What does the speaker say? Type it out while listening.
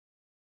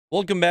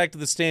Welcome back to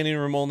the Standing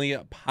Room Only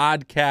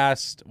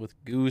podcast with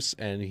Goose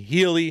and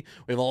Healy.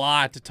 We have a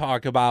lot to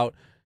talk about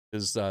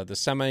because the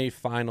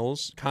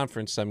semifinals,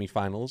 conference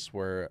semifinals,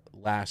 were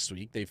last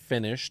week. They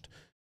finished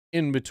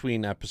in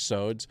between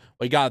episodes.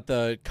 We got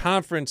the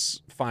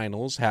conference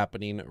finals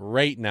happening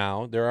right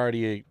now. They're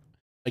already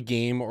a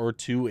game or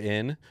two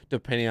in,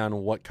 depending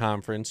on what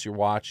conference you're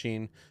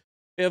watching.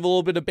 We have a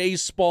little bit of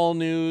baseball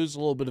news, a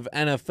little bit of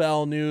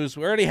NFL news.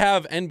 We already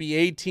have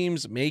NBA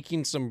teams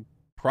making some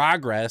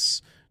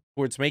progress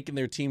towards making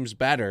their teams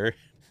better.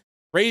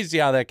 Crazy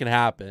how that can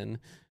happen.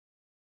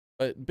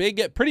 But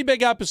pretty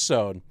big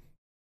episode.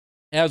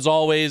 As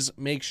always,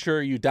 make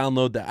sure you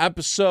download the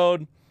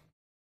episode.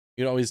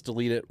 You can always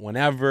delete it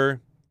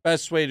whenever.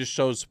 Best way to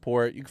show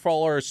support. You can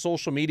follow our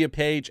social media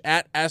page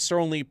at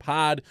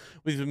SROnlyPod.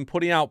 We've been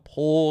putting out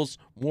polls,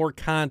 more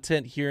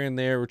content here and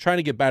there. We're trying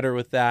to get better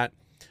with that.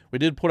 We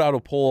did put out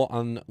a poll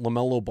on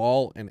LaMelo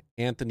Ball and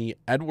Anthony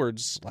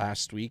Edwards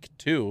last week,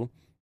 too.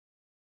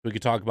 We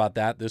could talk about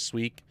that this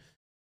week.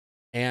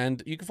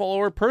 And you can follow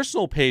our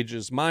personal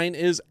pages. Mine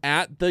is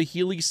at the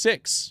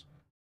Healy6.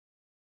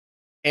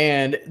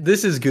 And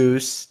this is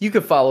Goose. You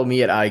can follow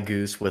me at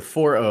iGoose with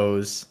 4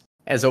 O's.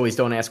 As always,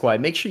 don't ask why.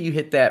 Make sure you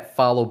hit that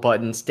follow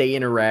button. Stay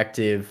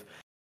interactive.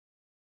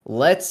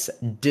 Let's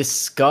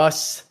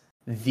discuss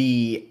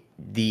the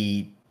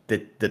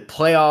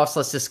playoffs.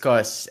 Let's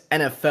discuss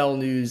NFL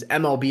news,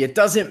 MLB. It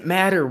doesn't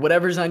matter.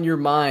 Whatever's on your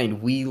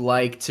mind. We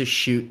like to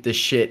shoot the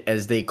shit,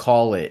 as they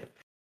call it.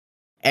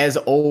 As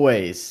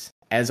always,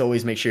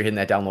 make sure you're hitting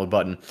that download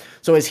button.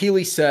 So as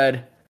Healy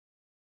said,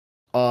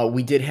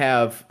 we did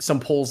have some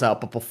polls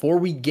out, but before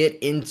we get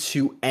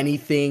into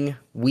anything,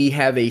 we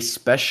have a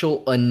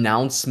special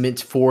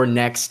announcement for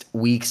next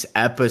week's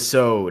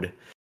episode.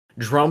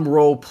 Drum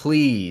roll,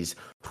 please.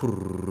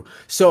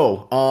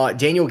 So,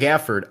 Daniel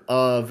Gafford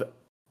of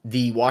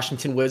the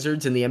Washington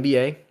Wizards in the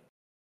NBA,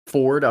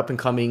 forward,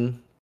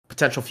 up-and-coming,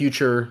 potential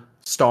future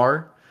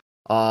star,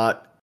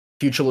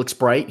 future looks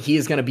bright. He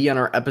is going to be on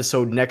our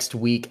episode next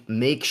week.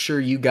 Make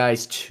sure you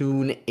guys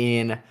tune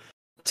in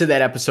to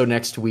that episode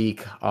next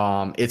week.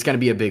 It's going to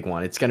be a big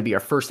one. It's going to be our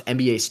first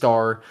NBA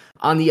star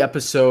on the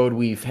episode.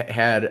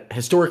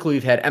 Historically,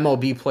 we've had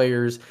MLB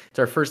players. It's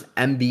our first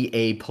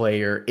NBA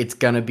player. It's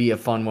going to be a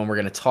fun one. We're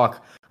going to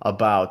talk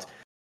about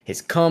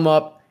his come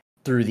up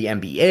through the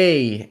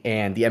NBA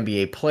and the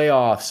NBA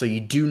playoffs. So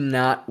you do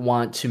not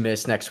want to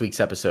miss next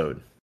week's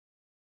episode.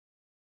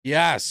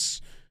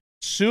 Yes.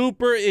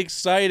 Super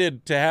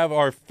excited to have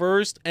our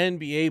first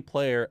NBA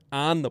player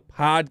on the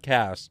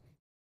podcast.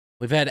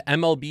 We've had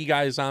MLB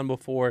guys on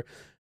before.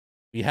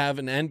 We have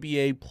an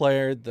NBA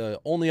player. The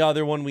only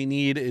other one we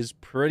need is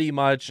pretty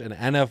much an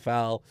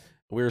NFL.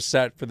 We're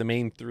set for the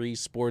main three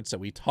sports that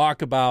we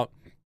talk about.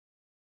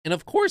 And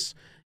of course,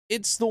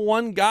 it's the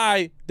one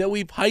guy that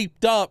we've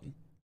hyped up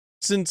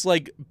since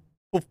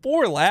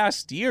before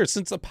last year,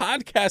 since the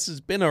podcast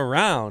has been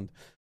around.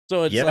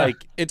 So it's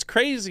it's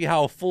crazy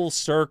how full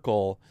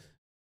circle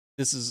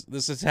this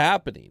is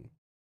happening.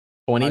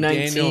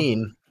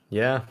 2019.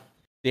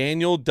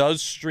 Daniel does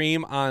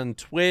stream on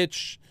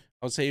Twitch.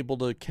 I was able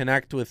to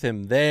connect with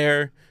him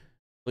there.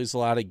 Plays a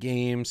lot of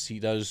games. He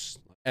does,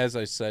 as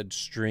I said,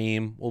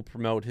 stream. We'll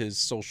promote his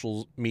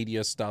social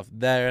media stuff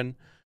then.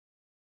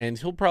 And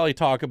he'll probably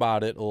talk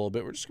about it a little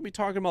bit. We're just going to be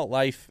talking about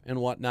life and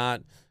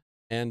whatnot.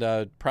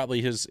 And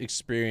probably his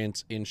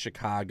experience in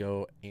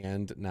Chicago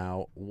and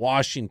now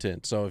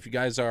Washington. So if you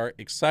guys are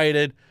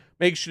excited,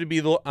 make sure to be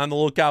on the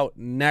lookout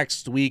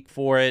next week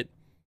for it.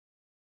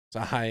 So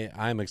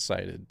I'm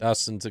excited.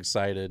 Dustin's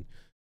excited.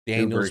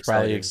 Daniel's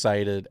probably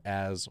excited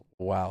as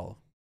well.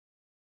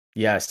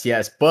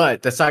 Yes.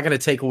 But that's not going to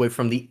take away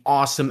from the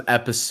awesome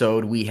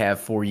episode we have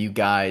for you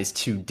guys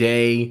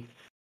today.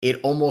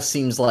 It almost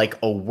seems like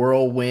a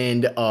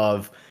whirlwind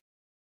of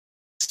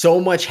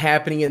so much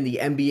happening in the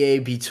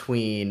NBA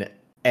between,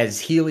 as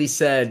Healy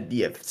said,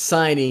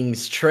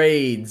 signings,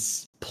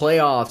 trades,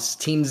 playoffs,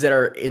 teams that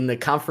are in the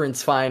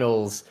conference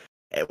finals,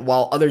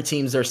 while other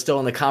teams are still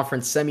in the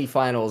conference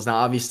semifinals. Now,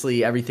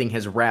 obviously, everything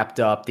has wrapped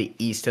up, the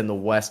East and the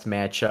West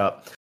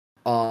matchup.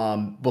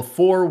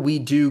 Before we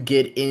do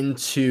get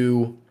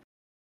into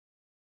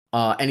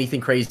anything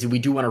crazy, we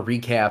do want to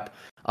recap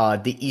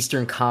the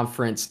Eastern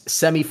Conference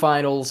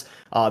semifinals.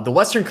 The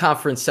Western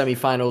Conference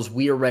semifinals,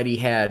 we already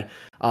had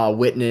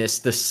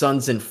witnessed the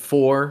Suns in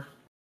 4,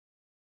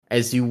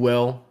 as you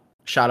will.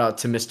 Shout out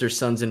to Mr.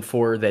 Suns in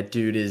 4. That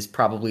dude is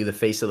probably the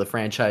face of the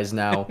franchise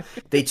now.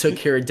 They took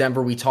care of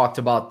Denver. We talked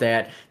about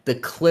that. The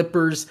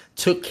Clippers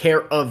took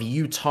care of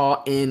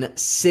Utah in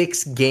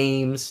 6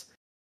 games.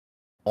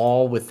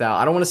 All without,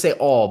 I don't want to say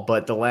all,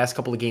 but the last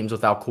couple of games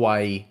without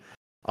Kawhi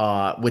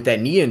with that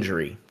knee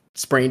injury.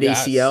 Sprained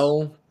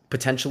ACL,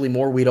 potentially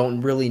more. We don't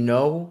really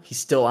know. He's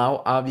still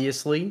out,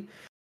 obviously.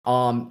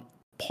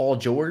 Paul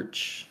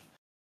George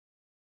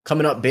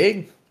coming up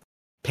big.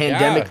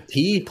 Pandemic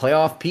P,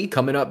 playoff P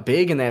coming up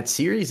big in that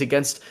series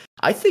against,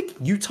 I think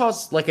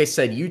Utah's, like I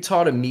said,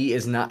 Utah to me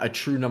is not a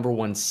true number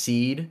 1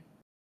 seed.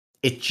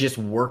 It just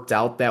worked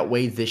out that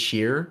way this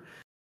year.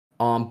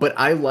 But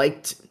I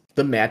liked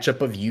the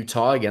matchup of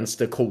Utah against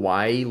the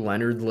Kawhi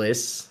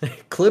Leonard-less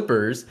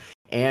Clippers.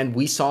 And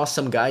we saw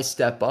some guys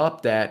step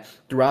up that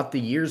throughout the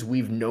years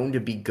we've known to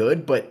be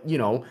good, but,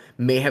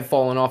 may have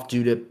fallen off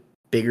due to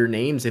bigger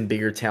names and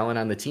bigger talent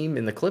on the team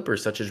in the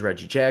Clippers, such as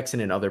Reggie Jackson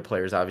and other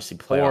players, obviously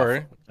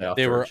Or playoff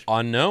they were torch.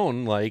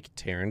 unknown, like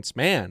Terrence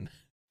Mann.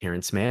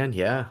 Terrence Mann,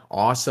 yeah.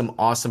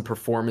 Awesome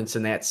performance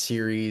in that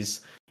series.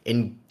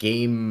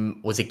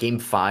 Was it game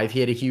 5? He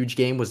had a huge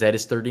game. Was that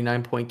his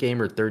 39-point game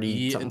or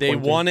 30-something They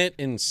point game? won it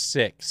in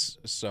 6,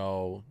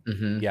 so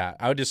Mm-hmm. yeah,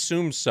 I would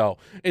assume so.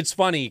 It's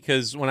funny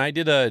because when I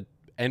did a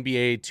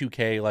NBA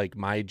 2K, like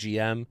my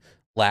GM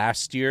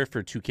last year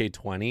for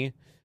 2K20,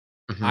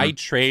 I Mm-hmm.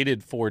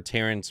 traded for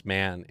Terrence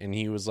Mann, and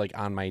he was like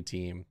on my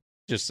team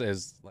just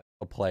as like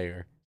a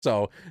player.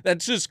 So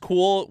that's just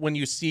cool when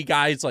you see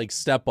guys like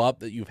step up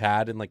that you've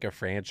had in like a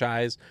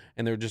franchise,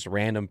 and they're just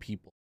random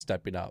people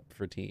stepping up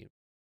for teams.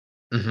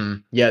 Mm-hmm.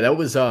 Yeah, that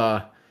was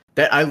that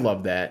I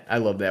love that. I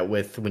love that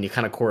with when you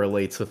kind of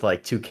correlates with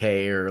like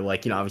 2K or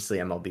like, obviously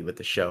MLB with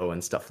the show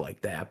and stuff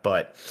like that.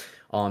 But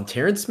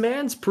Terrence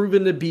Mann's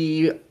proven to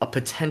be a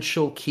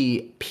potential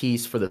key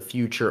piece for the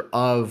future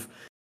of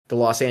the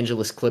Los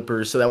Angeles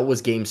Clippers. So that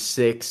was game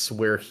 6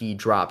 where he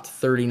dropped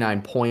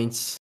 39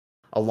 points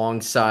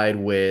alongside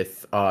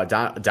with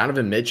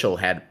Donovan Mitchell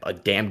had a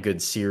damn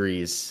good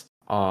series.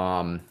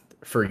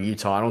 For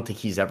Utah. I don't think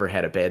he's ever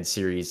had a bad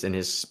series in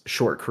his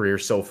short career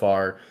so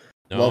far.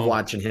 Love No,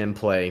 watching him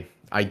play.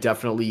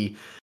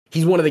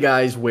 He's one of the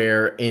guys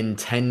where in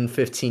 10,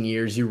 15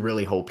 years, you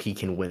really hope he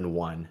can win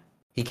one.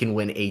 He can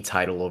win a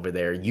title over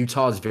there.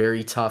 Utah is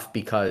very tough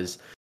because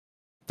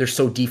they're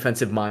so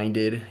defensive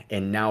minded.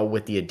 And now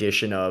with the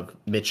addition of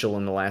Mitchell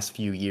in the last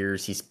few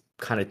years, he's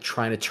kind of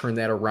trying to turn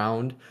that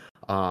around.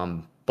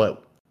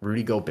 But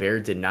Rudy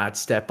Gobert did not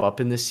step up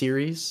in this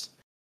series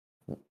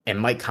and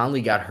Mike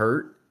Conley got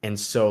hurt. And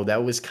so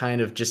that was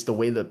kind of just the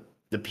way the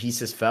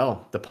pieces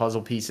fell. The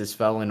puzzle pieces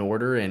fell in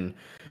order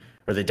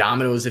or the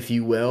dominoes, if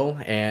you will.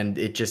 And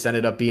it just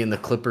ended up being the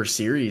Clippers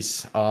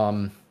series.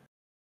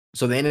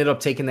 So they ended up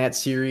taking that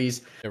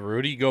series.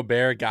 Rudy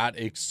Gobert got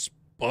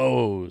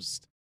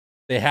exposed.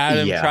 They had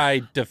him Yeah.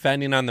 try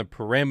defending on the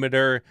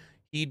perimeter.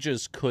 He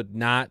just could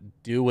not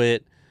do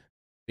it.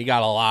 He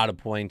got a lot of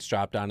points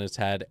dropped on his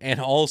head. And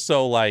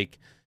also, like,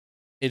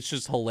 it's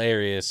just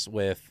hilarious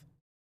with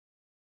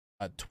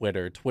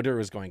Twitter. Twitter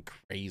was going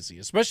crazy,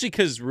 especially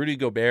because Rudy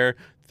Gobert,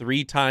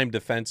 3-time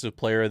Defensive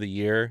Player of the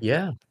Year,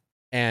 Yeah.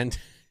 and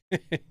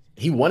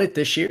He won it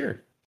this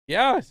year.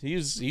 yeah,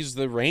 he's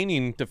the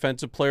reigning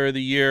Defensive Player of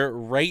the Year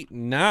right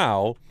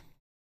now.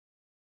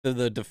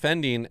 The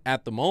defending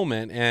at the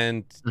moment,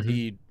 and Mm-hmm.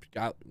 he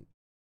got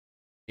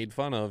made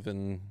fun of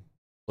and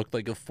looked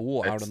like a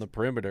fool out on the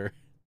perimeter.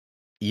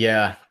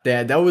 Yeah.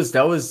 That was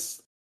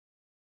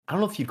I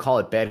don't know if you'd call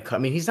it bad. I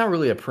mean, he's not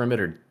really a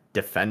perimeter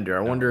defender.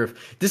 I No. wonder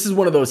if this is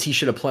one of those he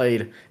should have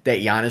played that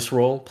Giannis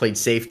role, played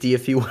safety,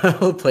 if you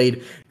will,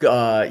 played,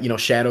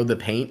 shadowed the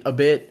paint a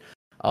bit.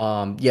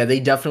 Yeah,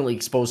 they definitely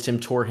exposed him,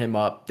 tore him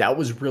up. That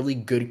was really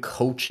good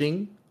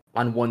coaching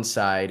on one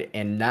side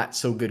and not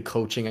so good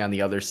coaching on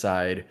the other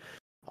side.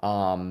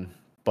 Um,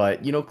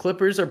 but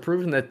Clippers are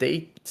proving that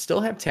they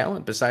still have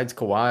talent besides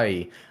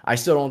Kawhi. I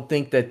still don't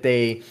think that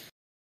they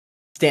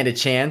stand a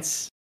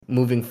chance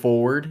moving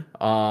forward.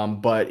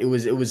 But it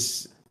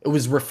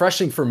was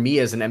refreshing for me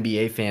as an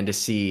NBA fan to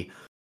see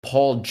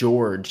Paul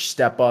George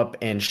step up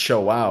and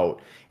show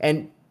out.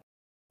 And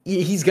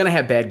he's gonna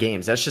have bad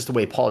games. That's just the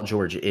way Paul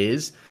George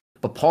is.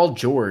 But Paul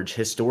George,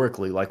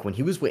 historically, like when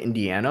he was with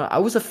Indiana, I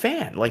was a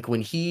fan. Like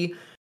when he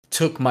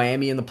took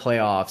Miami in the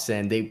playoffs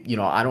and they,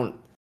 I don't,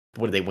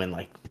 what did they win?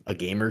 Like a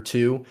game or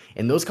two?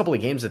 In those couple of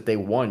games that they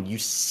won, you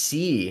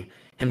see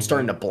him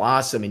starting to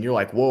blossom and you're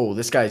like, whoa,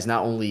 this guy's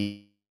not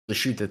only to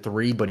shoot the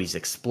three, but he's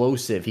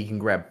explosive. He can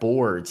grab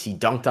boards. He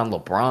dunked on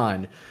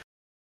LeBron.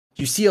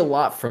 You see a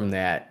lot from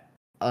that.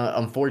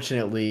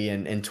 Unfortunately,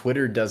 and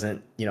Twitter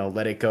doesn't,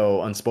 let it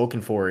go unspoken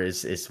for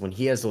is when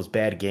he has those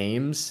bad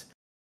games,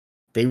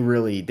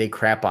 they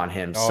crap on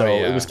him. Oh So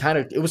yeah.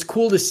 it was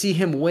cool to see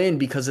him win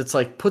because it's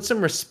like put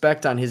some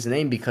respect on his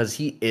name because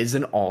he is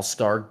an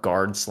all-star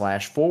guard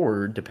 /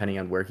 forward, depending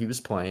on where he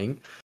was playing.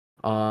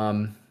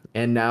 And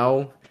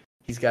now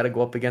he's got to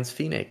go up against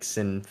Phoenix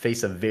and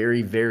face a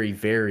very, very,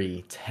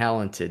 very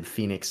talented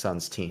Phoenix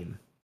Suns team.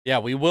 Yeah,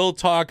 we will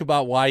talk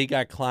about why he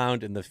got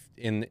clowned in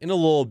a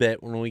little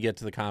bit when we get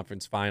to the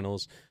conference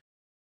finals.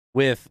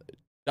 With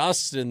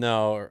Dustin,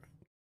 though,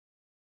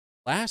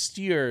 last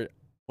year,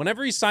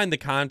 whenever he signed the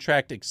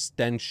contract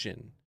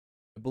extension,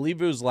 I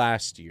believe it was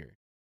last year.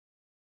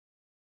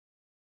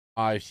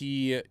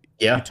 We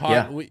Yeah.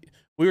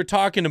 were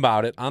talking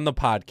about it on the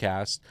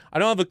podcast. I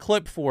don't have a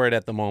clip for it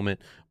at the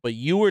moment, but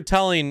you were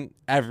telling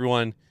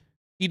everyone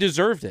he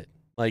deserved it.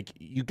 Like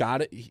you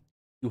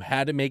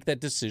had to make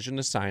that decision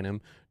to sign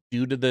him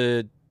due to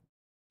the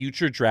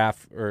future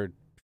draft or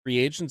free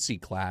agency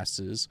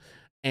classes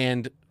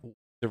and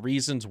the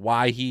reasons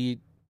why he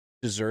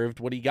deserved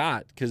what he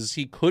got, because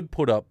he could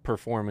put up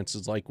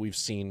performances like we've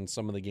seen in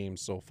some of the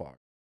games so far.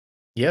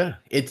 Yeah,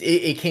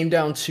 it came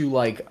down to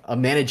like a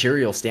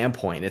managerial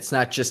standpoint. It's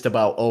not just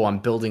about, oh, I'm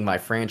building my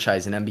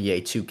franchise in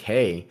NBA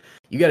 2K.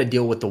 You got to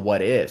deal with the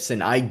what ifs.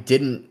 And I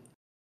didn't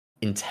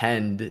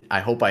intend, I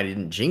hope I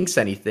didn't jinx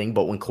anything,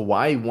 but when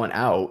Kawhi went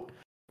out,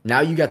 now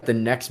you got the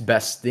next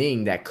best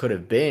thing that could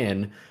have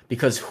been,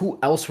 because who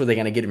else were they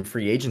going to get in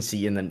free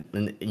agency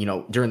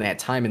during that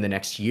time in the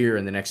next year,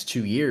 in the next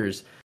 2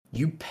 years?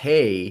 You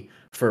pay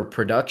for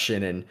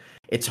production, and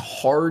it's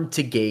hard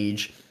to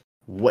gauge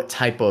what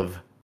type of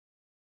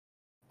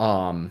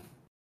um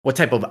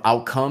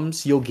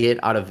outcomes you'll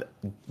get out of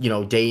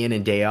day in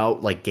and day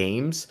out like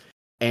games.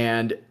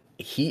 And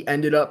he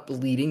ended up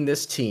leading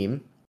this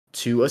team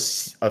to a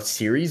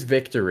series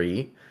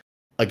victory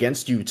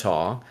against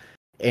Utah.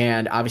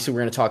 And obviously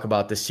we're going to talk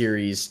about the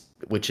series,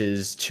 which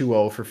is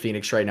 2-0 for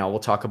Phoenix right now. We'll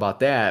talk about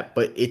that,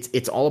 but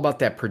it's all about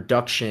that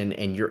production,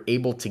 and you're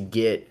able to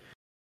get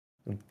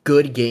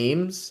good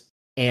games,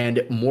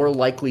 and more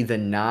likely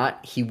than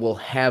not he will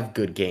have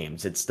good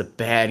games. It's the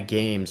bad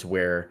games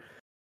where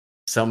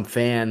some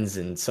fans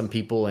and some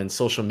people in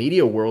social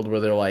media world where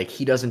they're like,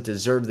 he doesn't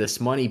deserve this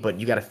money, but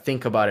you got to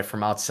think about it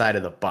from outside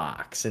of the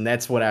box. And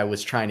that's what I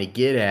was trying to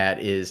get at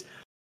is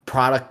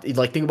product,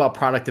 like think about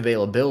product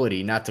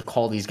availability, not to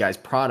call these guys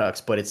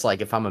products, but it's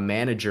like if I'm a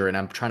manager and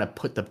I'm trying to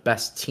put the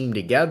best team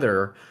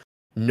together,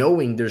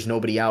 knowing there's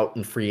nobody out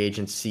in free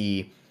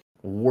agency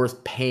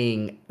worth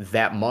paying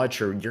that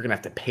much, or you're going to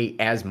have to pay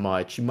as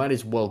much, you might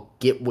as well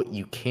get what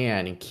you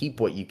can and keep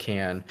what you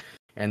can.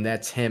 And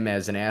that's him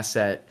as an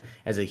asset,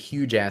 as a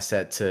huge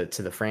asset to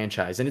the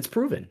franchise. And it's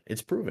proven.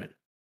 It's proven.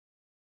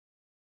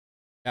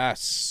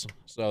 Yes.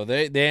 So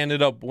they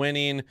ended up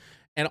winning.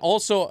 And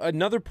also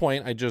another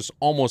point I just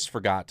almost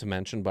forgot to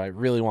mention, but I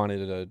really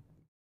wanted to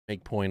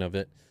make point of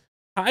it.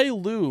 Ty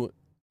Lue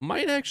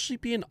might actually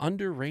be an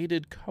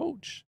underrated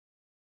coach.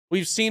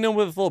 We've seen him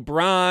with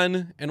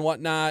LeBron and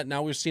whatnot.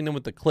 Now we've seen him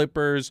with the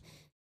Clippers.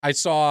 I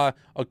saw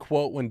a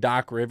quote when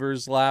Doc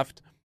Rivers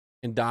left,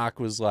 and Doc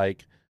was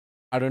like,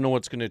 I don't know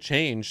what's going to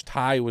change.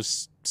 Ty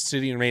was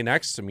sitting right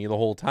next to me the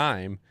whole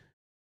time.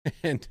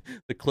 And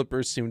the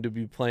Clippers seem to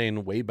be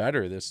playing way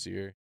better this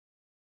year.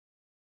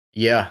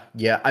 Yeah.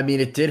 I mean,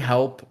 it did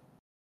help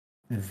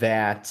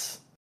that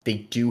they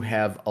do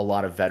have a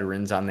lot of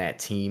veterans on that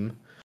team.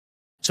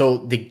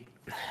 So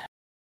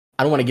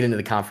I don't want to get into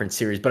the conference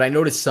series, but I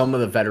noticed some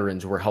of the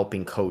veterans were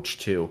helping coach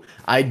too.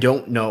 I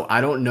don't know.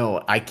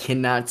 I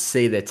cannot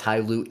say that Ty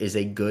Lue is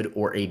a good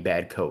or a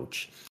bad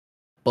coach.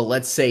 But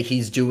let's say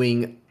he's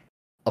doing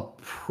a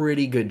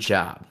pretty good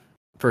job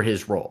for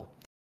his role.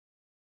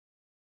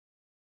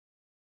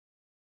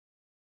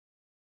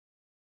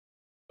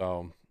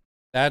 So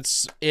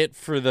that's it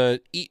for the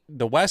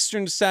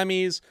Western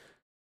semis.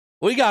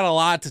 We got a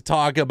lot to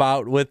talk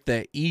about with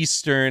the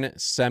Eastern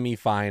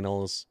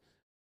semifinals.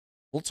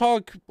 We'll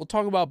talk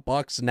about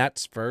Bucks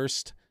Nets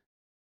first.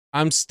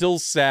 I'm still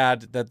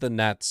sad that the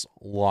Nets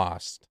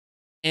lost.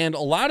 And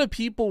a lot of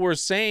people were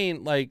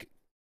saying, like,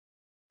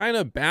 kind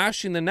of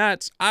bashing the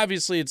Nets.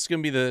 Obviously, it's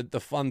going to be the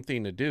fun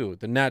thing to do.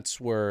 The Nets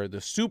were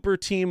the super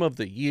team of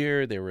the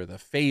year. They were the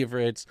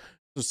favorites.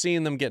 So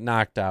seeing them get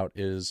knocked out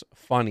is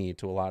funny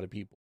to a lot of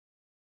people.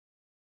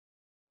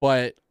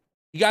 But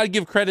you got to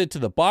give credit to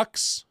the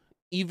Bucks.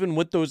 Even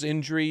with those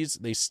injuries,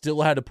 they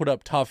still had to put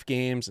up tough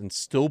games and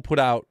still put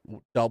out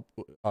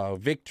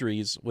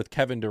victories with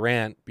Kevin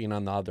Durant being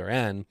on the other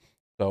end.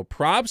 So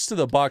props to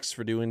the Bucks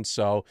for doing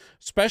so,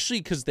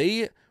 especially because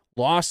they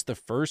lost the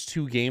first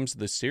 2 games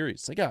of the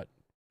series. They got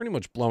pretty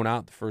much blown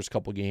out the first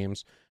couple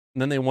games,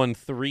 and then they won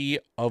 3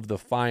 of the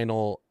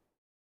final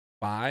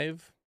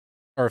 5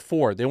 or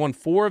 4. They won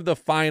 4 of the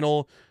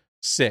final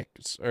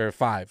 6 or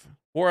 5.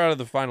 4 out of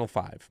the final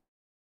 5.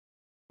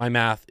 My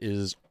math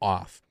is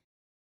off.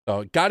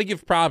 So got to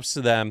give props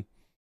to them.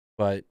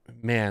 But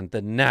man,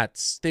 the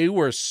Nets, they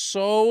were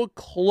so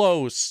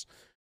close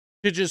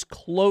to just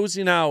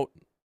closing out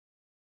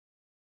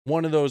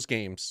one of those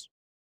games.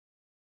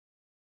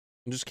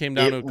 It just came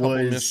down to a couple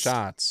missed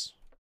shots.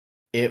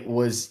 It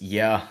was,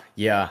 yeah.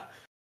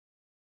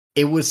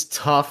 It was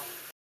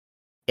tough.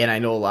 And I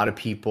know a lot of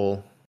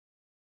people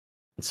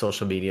in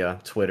social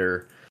media,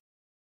 Twitter,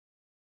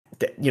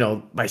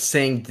 by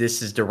saying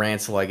this is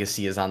Durant's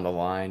legacy is on the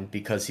line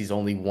because he's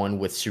only won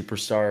with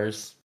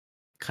superstars,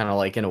 kind of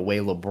like in a way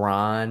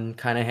LeBron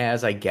kind of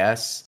has, I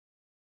guess.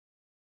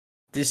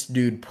 This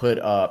dude put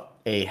up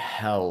a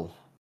hell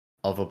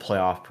of a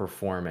playoff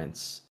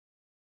performance.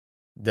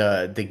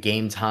 The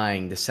game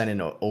tying, the sent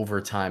in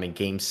overtime in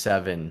game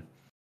 7,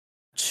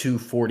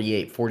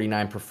 248,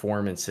 49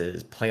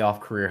 performances,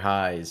 playoff career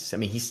highs. I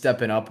mean, he's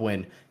stepping up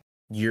when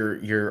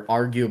you're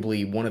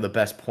arguably one of the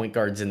best point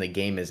guards in the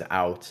game is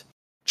out.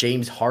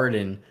 James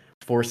Harden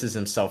forces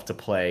himself to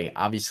play.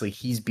 Obviously,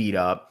 he's beat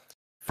up.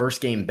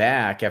 First game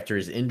back after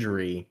his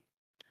injury.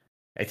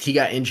 He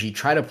got injured. He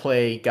tried to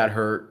play, got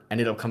hurt,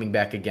 ended up coming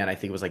back again. I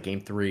think it was like game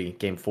 3,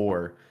 game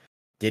 4.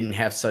 Didn't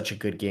have such a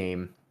good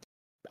game.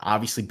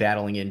 Obviously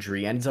battling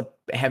injury. Ends up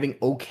having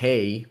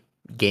okay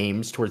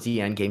games towards the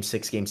end. Game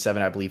 6, game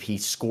 7, I believe he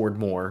scored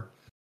more.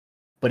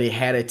 but it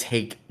had to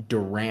take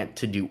Durant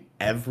to do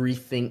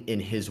everything in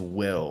his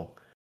will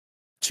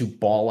to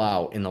ball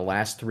out in the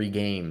last 3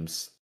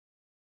 games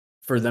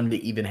for them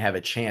to even have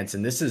a chance.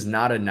 And this is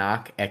not a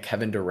knock at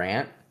Kevin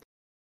Durant.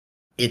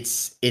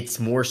 It's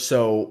more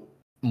so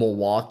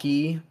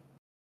Milwaukee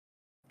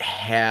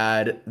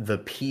had more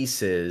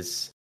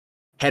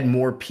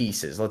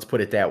pieces. Let's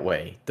put it that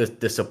way.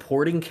 The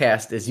supporting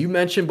cast, as you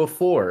mentioned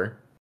before,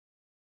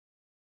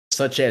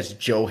 such as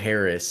Joe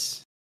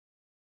Harris,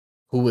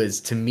 who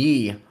was to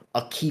me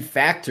a key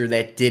factor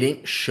that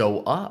didn't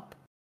show up.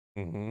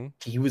 Mm-hmm.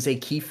 He was a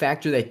key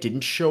factor that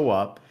didn't show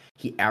up.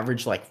 He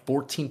averaged like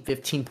 14,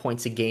 15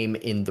 points a game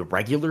in the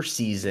regular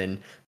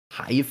season.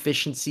 High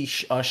efficiency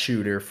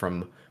shooter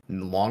from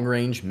long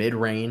range, mid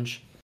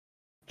range.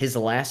 His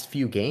last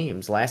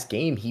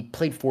game, he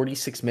played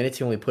 46 minutes.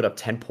 He only put up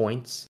 10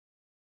 points.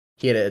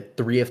 He had a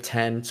 3 of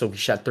 10, so he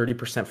shot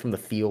 30% from the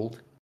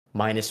field,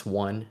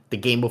 -1. The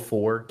game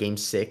before, game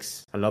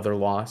 6, another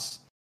loss.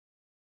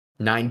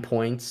 9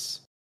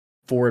 points,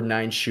 4 of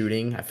 9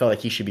 shooting. I felt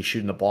like he should be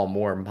shooting the ball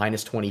more,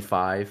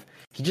 -25.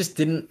 He just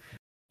didn't.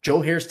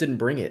 Joe Harris didn't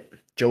bring it.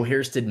 Joe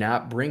Harris did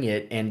not bring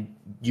it, and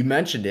you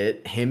mentioned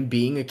it, him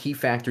being a key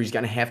factor, he's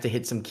going to have to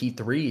hit some key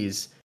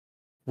threes,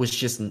 was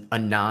just a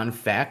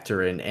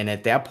non-factor. And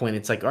at that point,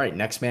 it's like, all right,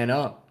 next man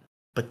up.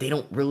 But they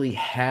don't really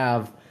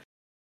have.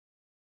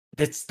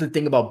 That's the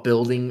thing about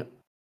building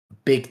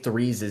big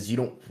threes is you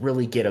don't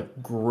really get a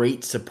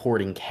great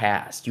supporting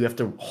cast. You have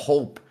to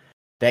hope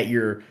that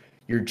your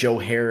Joe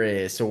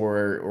Harris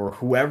or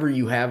whoever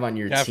you have on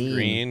your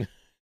team.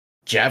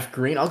 Jeff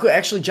Green.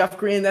 Actually, Jeff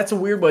Green, that's a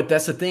weird, but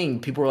that's the thing.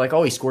 People were like,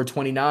 oh, he scored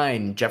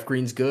 29. Jeff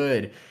Green's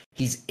good.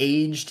 He's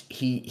aged.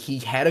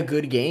 He had a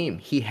good game.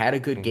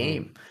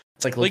 Game.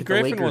 It's like, look Blake at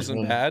Griffin the Lakers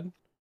wasn't bad.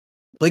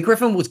 Blake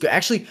Griffin was good.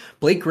 Actually,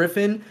 Blake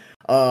Griffin,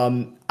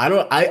 I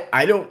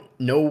don't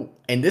know.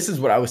 And this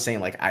is what I was saying.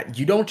 Like,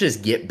 you don't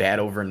just get bad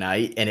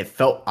overnight. And it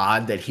felt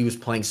odd that he was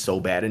playing so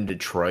bad in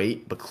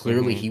Detroit, but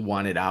clearly he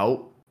wanted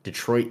out.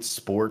 Detroit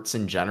sports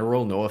in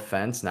general, no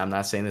offense. And I'm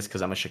not saying this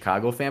because I'm a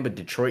Chicago fan, but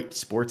Detroit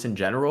sports in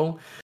general,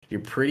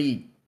 you're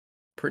pretty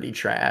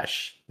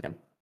trash. Yeah,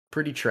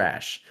 pretty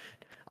trash.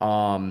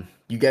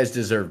 You guys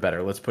deserve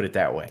better. Let's put it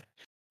that way.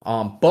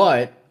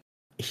 But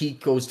he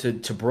goes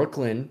to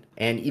Brooklyn,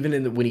 and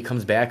even when he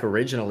comes back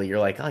originally, you're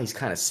like, oh, he's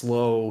kind of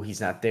slow. He's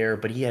not there,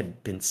 but he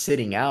had been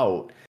sitting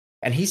out,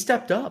 and he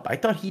stepped up. I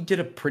thought he did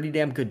a pretty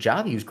damn good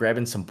job. He was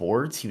grabbing some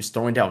boards. He was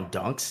throwing down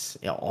dunks,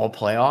 all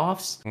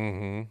playoffs.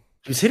 Mm-hmm.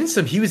 He was hitting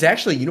some. He was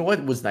actually, you know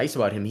what was nice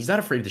about him? He's not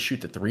afraid to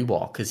shoot the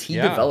 3-ball because he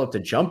developed a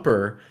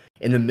jumper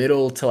in the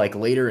middle to like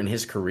later in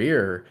his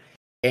career,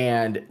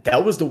 and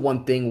that was the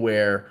one thing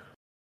where,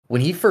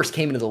 when he first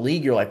came into the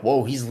league, you're like,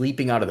 whoa, he's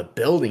leaping out of the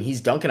building.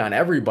 He's dunking on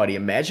everybody.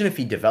 Imagine if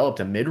he developed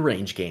a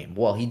mid-range game.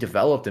 Well, he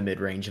developed a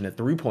mid-range and a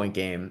 3-point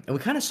game, and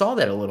we kind of saw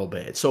that a little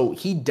bit. So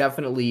he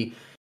definitely,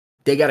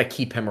 they got to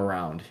keep him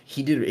around.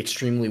 He did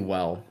extremely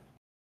well.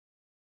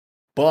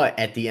 But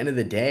at the end of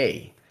the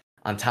day,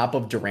 on top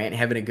of Durant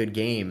having a good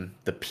game,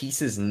 the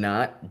pieces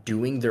not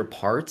doing their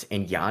part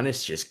and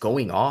Giannis just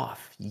going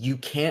off. You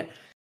can't,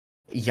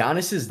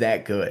 Giannis is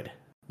that good.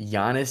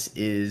 Giannis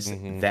is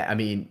that, I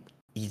mean,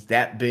 he's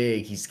that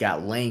big. He's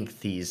got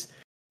length. He's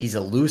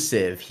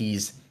elusive.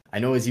 I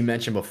know, as you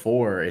mentioned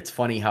before, it's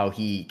funny how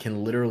he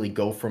can literally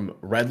go from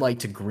red light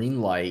to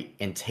green light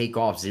and take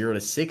off 0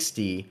 to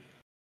 60,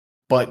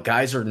 but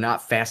guys are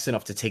not fast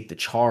enough to take the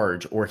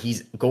charge, or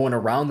he's going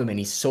around them and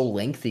he's so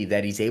lengthy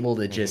that he's able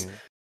to just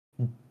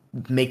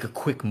make a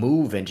quick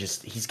move, and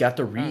just, he's got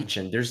the reach,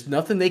 and there's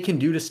nothing they can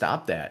do to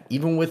stop that.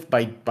 Even with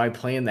by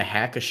playing the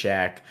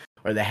Hack-a-Shaq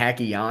or the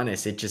Hacky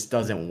Giannis, it just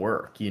doesn't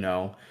work, you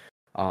know?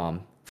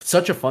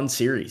 Such a fun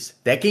series.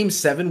 That game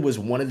 7 was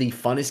one of the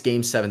funnest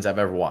game 7s I've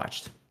ever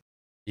watched.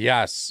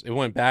 Yes, it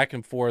went back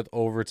and forth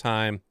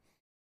overtime.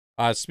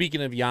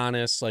 Speaking of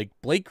Giannis, like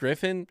Blake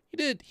Griffin,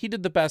 he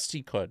did the best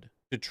he could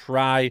to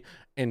try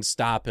and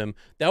stop him.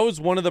 That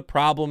was one of the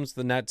problems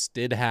the Nets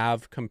did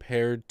have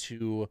compared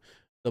to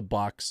the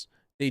Bucks.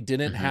 They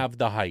didn't have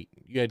the height.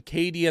 You had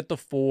KD at the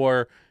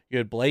 4, you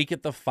had Blake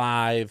at the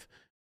 5,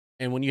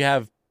 and when you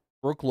have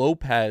Brook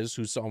Lopez,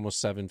 who's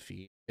almost 7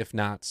 feet, if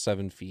not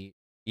 7 feet,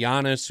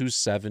 Giannis, who's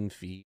 7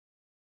 feet,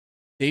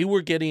 they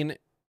were getting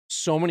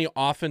so many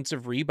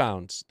offensive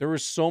rebounds. There were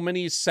so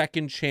many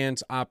second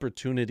chance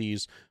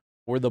opportunities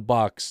for the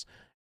Bucks,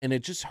 and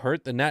it just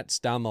hurt the Nets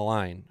down the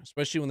line,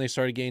 especially when they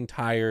started getting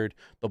tired.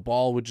 The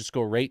ball would just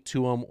go right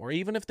to them, or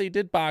even if they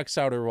did box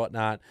out or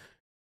whatnot,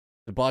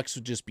 the Bucks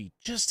would just be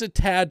just a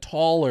tad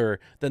taller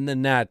than the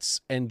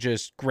Nets and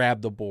just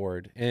grab the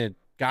board. And it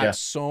got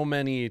so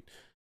many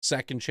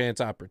second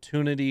chance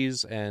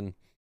opportunities, and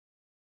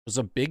was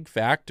a big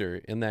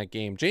factor in that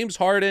game. James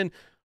Harden,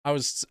 I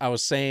was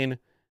saying,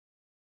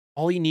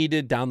 all he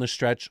needed down the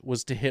stretch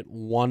was to hit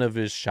one of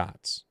his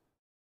shots.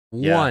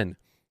 One.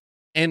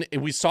 And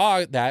we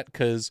saw that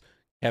because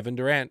Kevin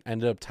Durant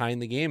ended up tying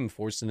the game and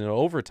forcing it to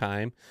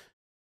overtime.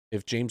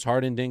 If James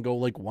Harden didn't go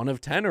like 1 of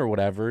 10 or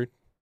whatever,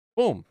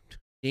 boom,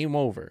 game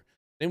over.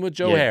 Same with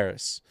Joe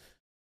Harris.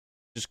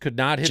 Just could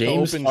not hit the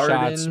James open shots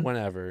Harden.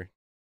 whenever.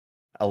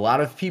 A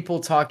lot of people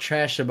talk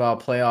trash about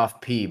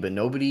playoff P, but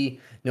nobody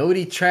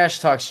trash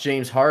talks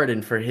James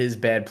Harden for his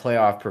bad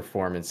playoff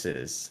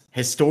performances.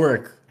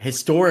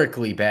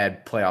 Historically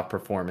bad playoff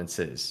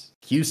performances.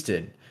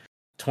 Houston,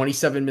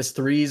 27 missed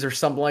threes or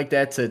something like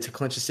that to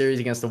clinch a series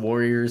against the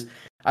Warriors.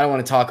 I don't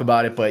want to talk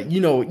about it, but you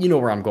know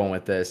where I'm going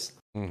with this.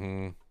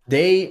 Mm-hmm.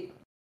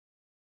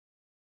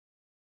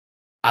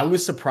 I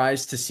was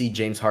surprised to see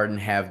James Harden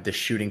have the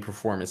shooting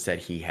performance that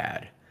he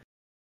had.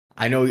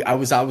 I know I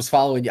was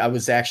following, I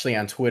was actually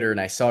on Twitter and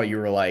I saw you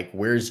were like,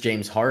 where's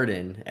James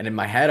Harden? And in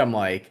my head, I'm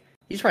like,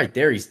 he's right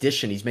there. He's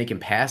dishing, he's making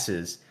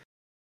passes.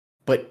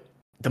 But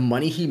the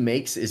money he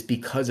makes is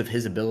because of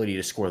his ability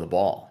to score the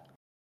ball,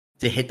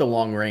 to hit the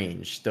long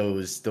range,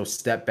 those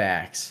step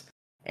backs.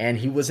 And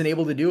he wasn't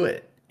able to do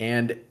it.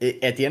 And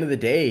at the end of the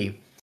day,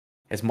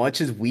 as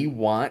much as we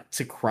want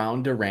to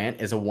crown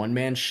Durant as a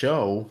one-man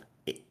show,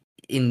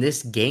 in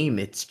this game,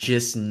 it's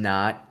just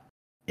not.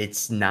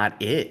 It's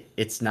not it.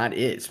 It's not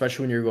it,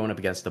 especially when you're going up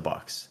against the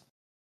Bucks.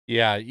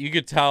 Yeah, you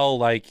could tell,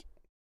 like,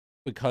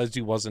 because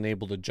he wasn't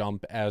able to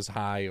jump as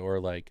high or,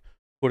 like,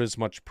 put as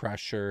much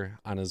pressure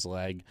on his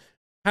leg,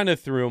 kind of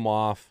threw him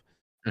off.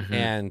 Mm-hmm.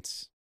 And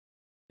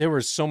there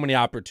were so many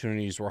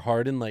opportunities where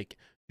Harden, like,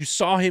 you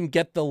saw him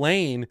get the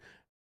lane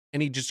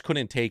and he just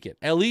couldn't take it.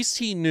 At least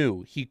he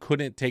knew he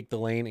couldn't take the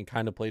lane and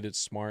kind of played it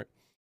smart.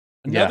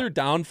 Another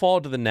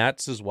downfall to the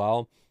Nets as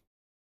well.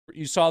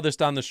 You saw this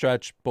down the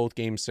stretch, both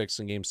Game 6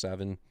 and Game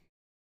 7.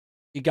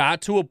 It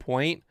got to a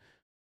point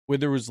where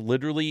there was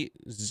literally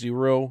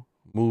zero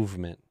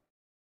movement.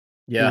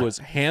 Yeah. It was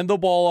hand the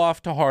ball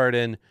off to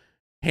Harden,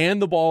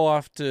 hand the ball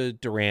off to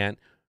Durant,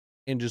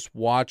 and just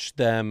watch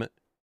them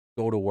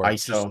go to work.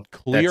 ISO. Just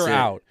clear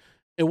out.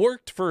 It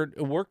worked for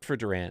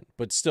Durant,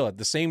 but still at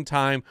the same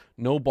time,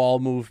 no ball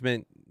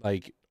movement.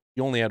 Like,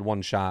 you only had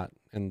one shot,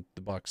 and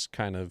the Bucks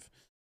kind of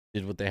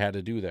did what they had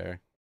to do there.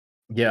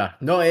 Yeah,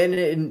 no,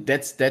 and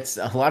that's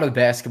a lot of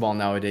basketball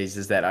nowadays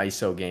is that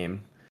ISO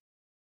game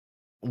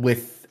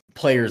with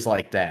players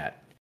like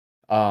that.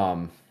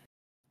 Durant,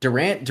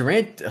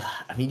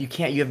 I mean, you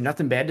have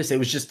nothing bad to say. It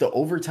was just the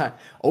overtime.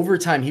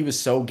 Overtime, he was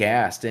so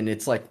gassed, and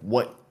it's like,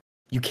 what?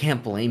 You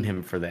can't blame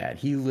him for that.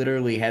 He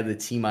literally had the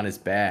team on his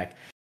back.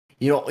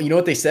 You know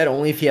what they said?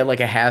 Only if he had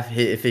like a half,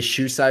 if his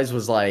shoe size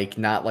was like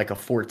not like a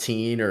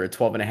 14 or a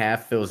 12 and a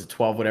half, if it was a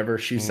 12, whatever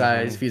shoe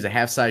size, if he was a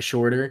half size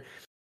shorter,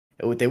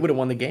 they would have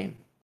won the game.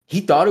 He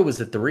thought it was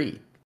a 3.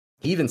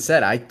 He even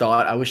said, I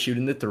thought I was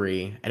shooting the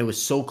 3, and it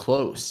was so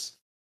close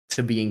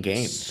to being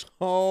game.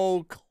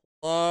 So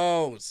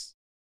close.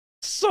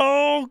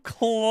 So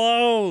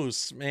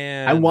close,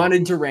 man. I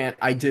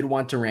did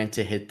want Durant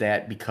to hit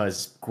that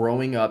because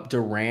growing up,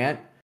 Durant's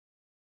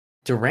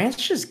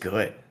just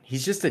good.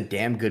 He's just a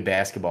damn good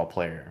basketball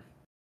player.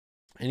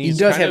 And he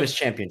does have his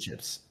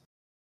championships.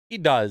 He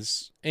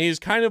does. And he's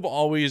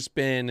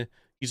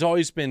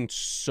always been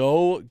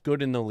so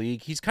good in the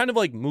league. He's kind of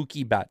like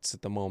Mookie Betts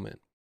at the moment.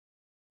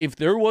 If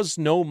there was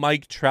no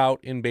Mike Trout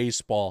in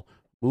baseball,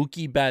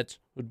 Mookie Betts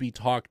would be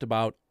talked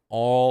about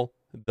all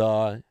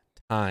the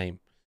time.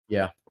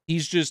 Yeah.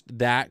 He's just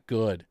that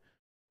good.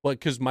 But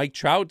because Mike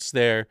Trout's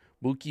there,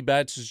 Mookie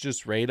Betts is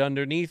just right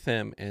underneath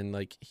him. And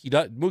like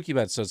Mookie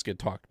Betts does get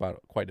talked about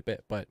quite a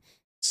bit. But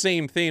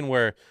same thing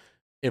where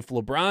if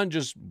LeBron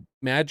just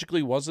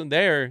magically wasn't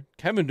there,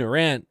 Kevin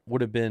Durant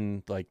would have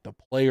been like the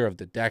player of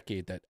the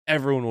decade that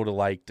everyone would have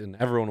liked and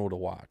everyone would have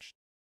watched.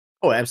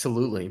 Oh,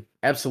 absolutely.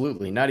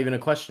 Absolutely. Not even a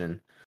question.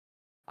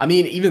 I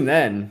mean, even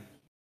then,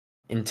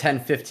 in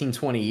 10, 15,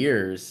 20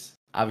 years,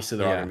 obviously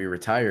they're all going to be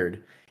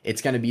retired. It's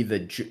going to be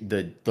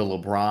the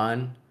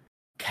LeBron,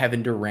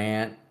 Kevin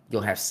Durant.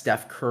 You'll have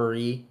Steph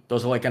Curry.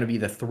 Those are like going to be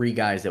the 3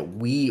 guys that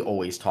we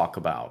always talk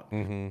about.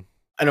 Mm-hmm.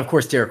 And of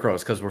course, Derrick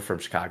Rose, because we're from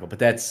Chicago.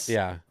 But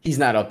he's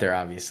not up there,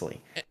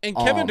 obviously. And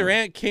Kevin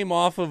Durant came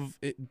off of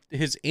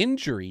his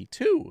injury,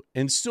 too,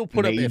 and still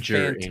put up a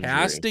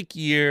fantastic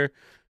year.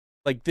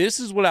 Like, this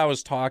is what I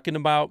was talking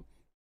about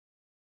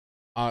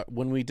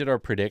when we did our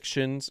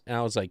predictions. And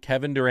I was like,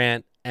 Kevin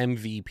Durant,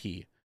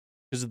 MVP.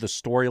 Because of the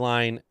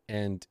storyline,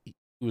 and he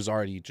was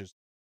already just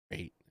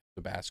great at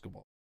the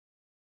basketball.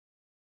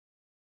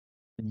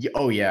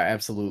 Oh, yeah,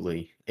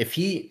 absolutely. If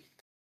he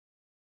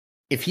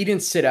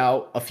didn't sit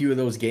out a few of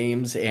those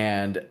games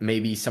and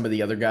maybe some of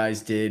the other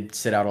guys did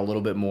sit out a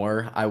little bit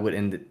more,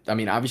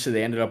 obviously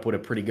they ended up with a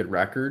pretty good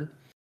record,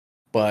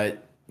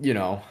 but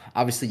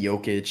obviously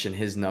Jokic and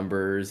his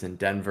numbers and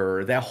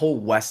Denver, that whole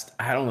West,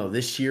 I don't know,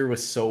 this year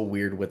was so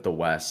weird with the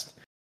West.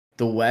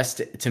 The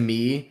West to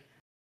me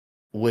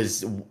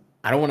was,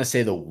 I don't want to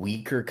say the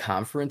weaker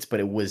conference, but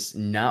it was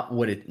not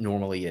what it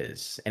normally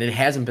is. And it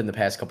hasn't been the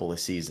past couple of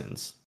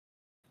seasons.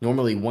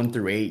 Normally 1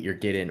 through 8, you're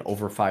getting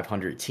over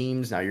 500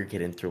 teams. Now you're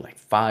getting through like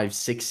 5,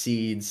 6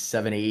 seeds,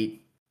 7,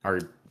 8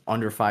 are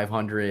under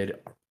 500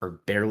 or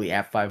barely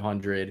at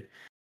 500.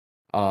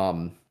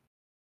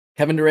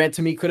 Kevin Durant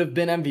to me could have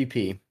been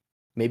MVP.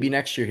 Maybe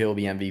next year he'll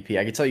be MVP.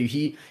 I can tell you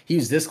he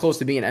was this close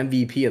to being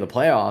MVP of the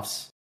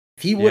playoffs.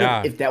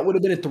 If that would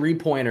have been a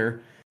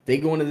 3-pointer, they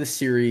go into the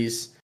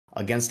series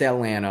against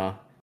Atlanta.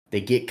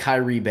 They get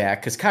Kyrie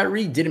back because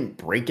Kyrie didn't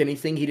break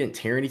anything. He didn't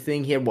tear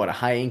anything. He had a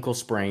high ankle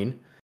sprain,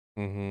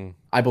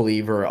 I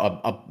believe, or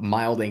a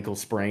mild ankle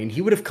sprain.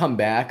 He would have come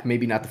back,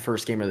 maybe not the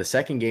first game or the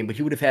second game, but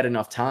he would have had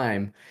enough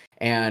time.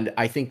 And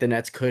I think the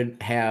Nets could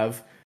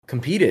have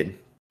competed,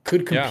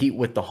 could Yeah. compete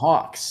with the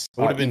Hawks,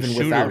 Would have been even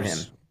without him.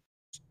 shooters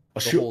A the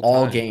shoot whole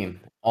all time. game,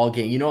 all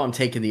game. You know I'm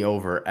taking the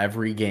over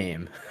every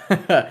game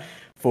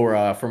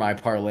for my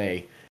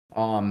parlay.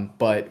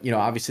 But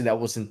obviously that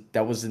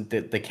wasn't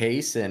the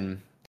case,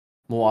 and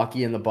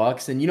Milwaukee and the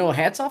Bucks, and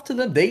hats off to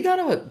them. They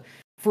got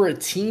for a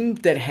team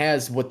that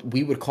has what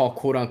we would call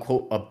quote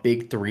unquote a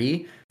big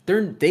three.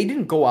 They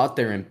didn't go out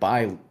there and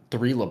buy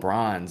three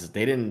LeBrons.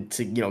 They didn't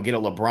get a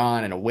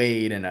LeBron and a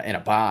Wade and a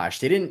Bosh.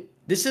 They didn't.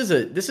 This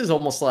is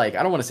almost like,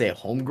 I don't want to say a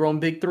homegrown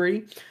big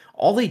three.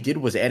 All they did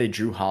was add a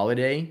Drew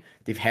Holiday.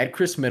 They've had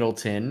Chris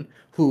Middleton,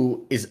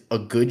 who is a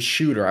good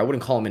shooter. I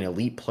wouldn't call him an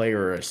elite player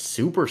or a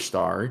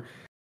superstar.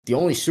 The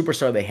only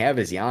superstar they have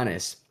is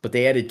Giannis, but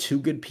they added two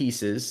good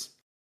pieces.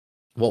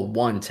 Well,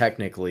 one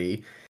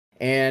technically.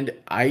 And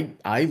I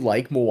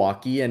like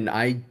Milwaukee, and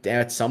I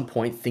at some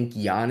point think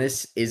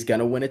Giannis is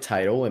gonna win a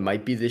title. It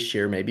might be this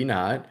year, maybe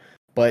not,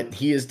 but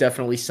he is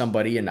definitely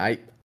somebody, and I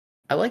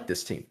like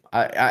this team.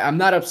 I'm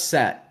not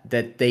upset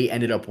that they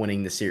ended up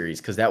winning the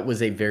series because that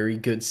was a very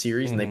good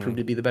series, and they proved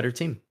to be the better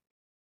team.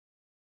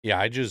 Yeah,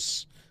 I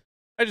just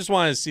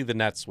wanted to see the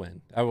Nets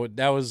win.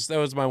 That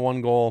was my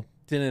one goal.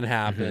 Didn't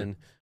happen.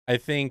 I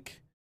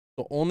think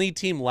the only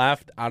team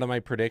left out of my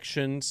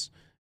predictions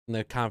in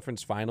the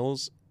conference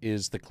finals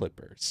is the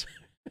Clippers.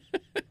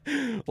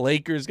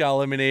 Lakers got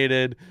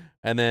eliminated,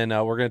 and then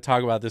we're going to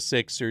talk about the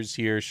Sixers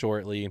here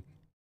shortly,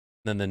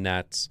 then the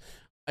Nets.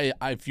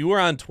 If you were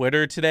on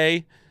Twitter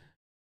today,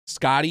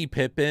 Scottie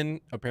Pippen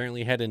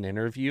apparently had an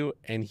interview,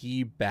 and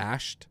he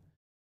bashed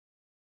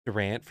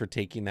Durant for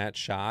taking that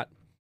shot.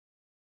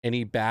 And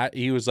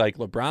he was like,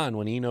 LeBron,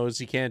 when he knows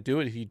he can't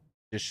do it, he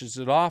dishes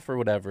it off or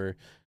whatever.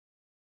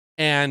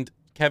 And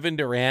Kevin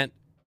Durant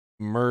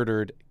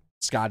murdered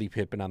Scottie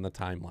Pippen on the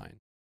timeline.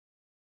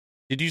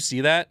 Did you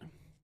see that?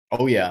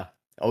 Oh yeah.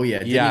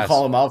 Didn't he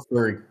call him out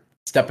for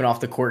stepping off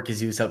the court because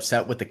he was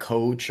upset with the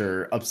coach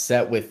or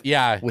upset with He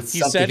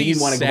something? said He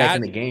didn't want to go back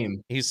in the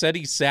game. He said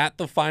he sat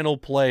the final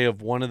play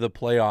of one of the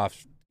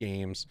playoff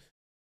games,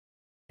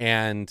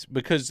 and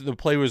because the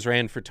play was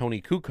ran for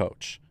Tony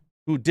Kukoc,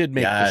 who did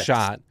make the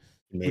shot,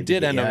 who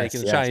did end up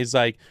making the shot. He's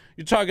like,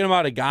 you're talking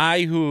about a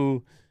guy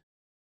who,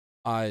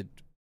 I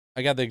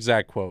got the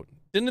exact quote.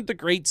 Didn't the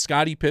great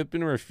Scottie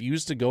Pippen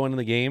refuse to go into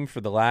the game for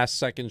the last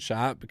second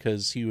shot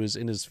because he was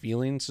in his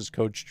feelings? His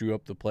coach drew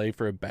up the play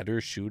for a better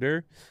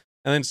shooter.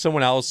 And then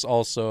someone else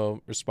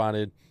also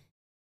responded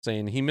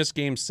saying he missed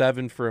game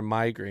 7 for a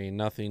migraine,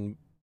 nothing.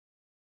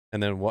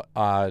 And then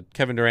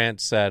Kevin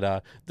Durant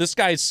said, this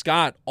guy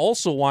Scott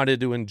also wanted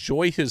to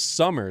enjoy his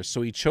summer,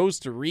 so he chose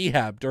to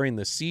rehab during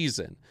the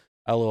season.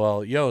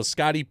 LOL. Yo,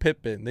 Scottie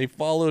Pippen, they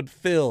followed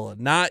Phil,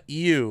 not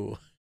you.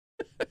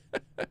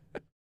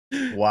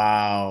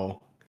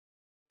 Wow.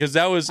 Because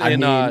that was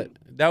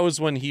that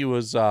was when he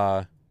was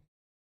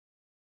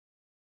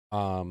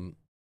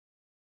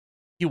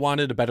he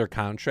wanted a better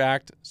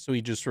contract, so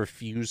he just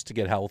refused to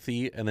get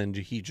healthy, and then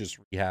he just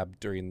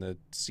rehabbed during the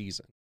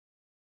season.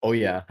 Oh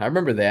yeah, I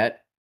remember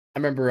that. I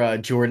remember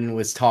Jordan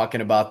was talking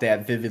about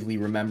that, vividly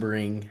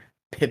remembering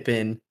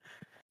Pippen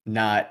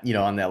not,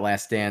 on that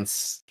Last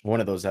Dance, one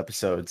of those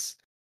episodes.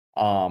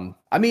 I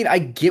mean, I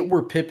get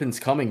where Pippen's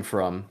coming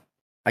from.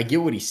 I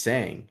get what he's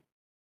saying.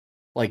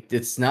 Like,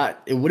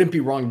 it wouldn't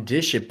be wrong to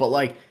dish it, but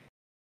like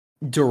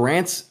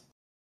Durant's,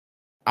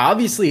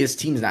 obviously his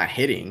team's not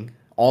hitting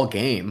all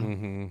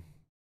game.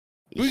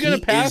 Who are you gonna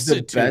pass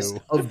it to? He is the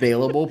best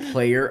available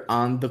player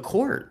on the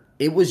court.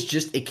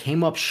 It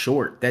came up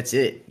short. That's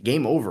it.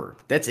 Game over.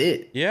 That's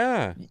it.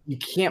 Yeah. You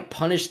can't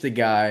punish the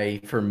guy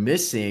for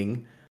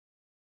missing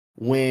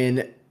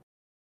when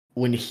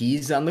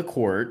he's on the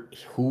court.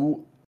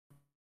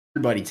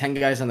 Everybody, 10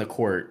 guys on the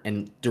court,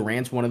 and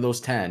Durant's one of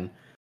those 10.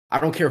 I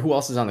don't care who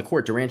else is on the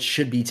court. Durant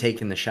should be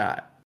taking the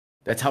shot.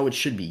 That's how it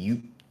should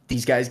be.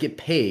 These guys get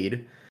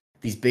paid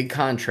these big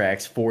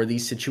contracts for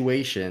these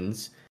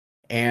situations,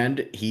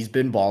 and he's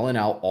been balling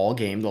out all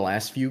game, the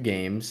last few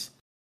games.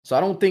 So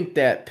I don't think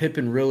that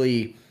Pippen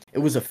it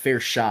was a fair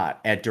shot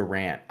at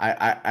Durant.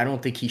 I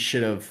don't think he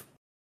should have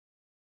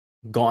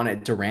gone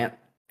at Durant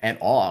at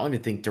all. I don't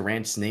even think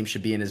Durant's name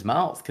should be in his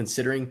mouth,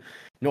 considering,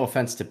 no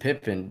offense to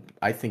Pippen,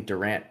 I think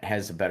Durant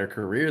has a better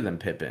career than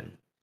Pippen,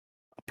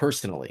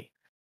 personally.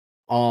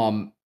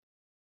 I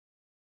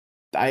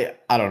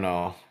don't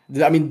know.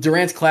 I mean,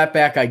 Durant's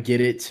clapback, I get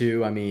it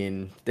too. I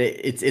mean,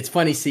 it's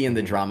funny seeing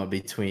the drama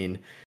between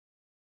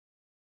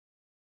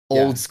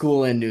old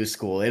school and new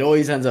school. It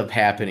always ends up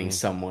happening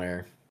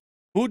somewhere.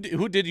 Who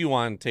did you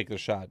want to take the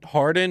shot?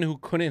 Harden, who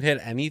couldn't hit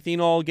anything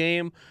all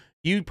game.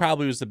 He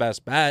probably was the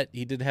best bet.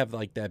 He did have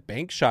like that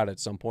bank shot at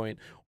some point.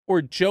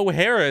 Or Joe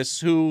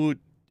Harris, who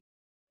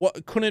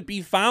couldn't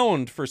be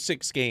found for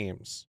 6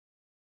 games.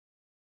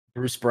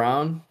 Bruce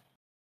Brown.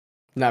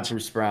 Not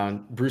Bruce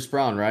Brown. Bruce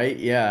Brown, right?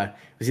 Yeah.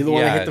 Was he the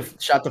one that Yeah,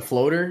 shot the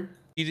floater?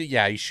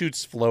 he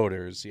shoots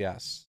floaters.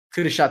 Yes,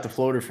 Could have shot the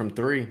floater from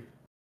three.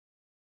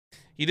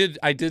 he did.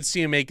 I did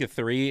see him make a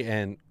three,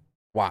 and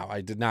wow,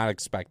 I did not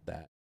expect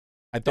that.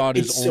 I thought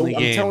his It's only so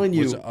I'm game telling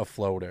was you, a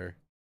floater.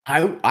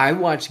 I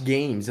watched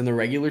games in the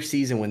regular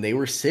season when they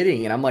were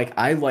sitting, and I'm like,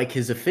 I like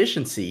his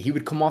efficiency. He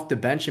would come off the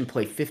bench and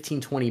play 15,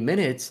 20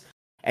 minutes,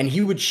 and he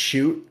would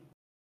shoot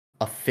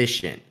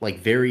efficient, like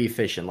very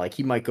efficient. Like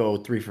he might go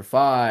 3 for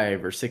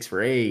 5 or 6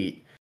 for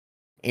 8.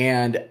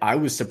 And I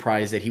was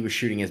surprised that he was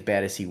shooting as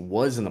bad as he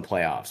was in the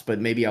playoffs. But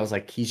maybe I was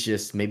like,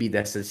 maybe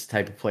that's this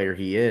type of player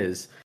he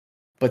is.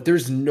 But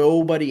there's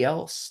nobody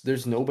else.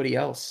 There's nobody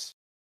else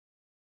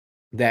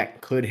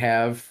that could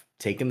have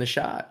taken the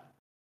shot.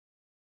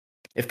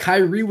 If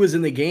Kyrie was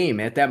in the game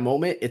at that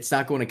moment, it's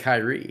not going to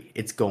Kyrie.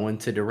 It's going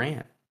to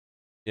Durant.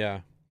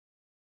 Yeah,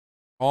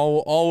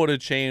 all would have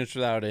changed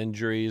without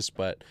injuries,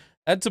 but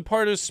that's a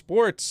part of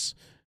sports.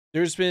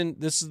 This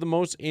is the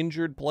most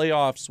injured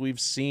playoffs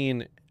we've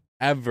seen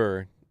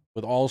ever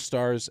with all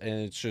stars, and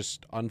it's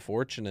just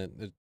unfortunate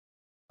that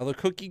how the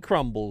cookie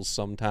crumbles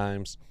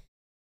sometimes.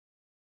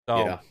 So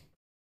Yeah.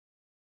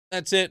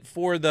 that's it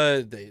for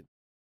the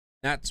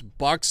Nets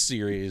Bucks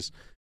series.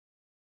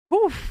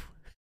 Whew.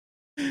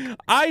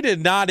 I did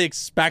not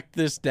expect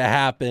this to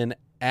happen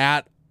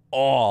at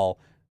all.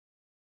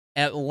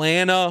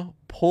 Atlanta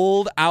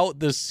pulled out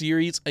the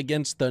series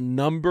against the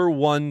number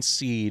 1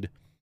 seed,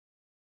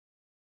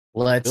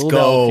 Let's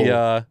go.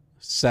 Philadelphia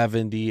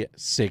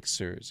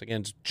 76ers,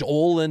 against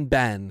Joel and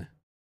Ben.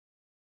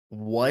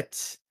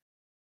 What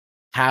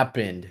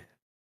happened,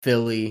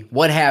 Philly?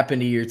 What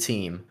happened to your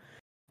team?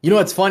 You know,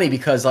 it's funny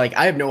because like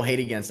I have no hate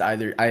against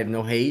either. I have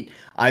no hate.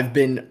 I've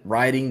been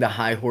riding the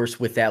high horse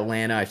with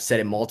Atlanta. I've said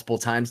it multiple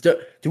times. Do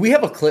we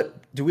have a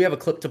clip? Do we have a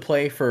clip to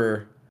play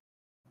for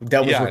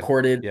that was Yeah,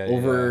 recorded yeah.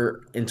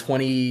 over in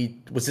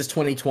 20 was this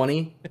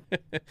 2020?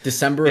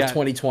 December of Yeah,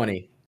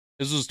 2020.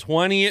 this was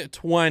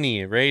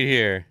 2020 right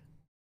here.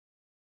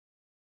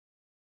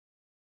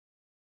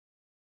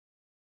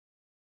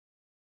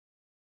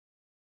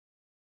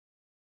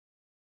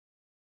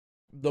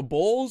 The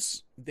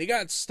Bulls, they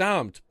got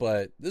stomped,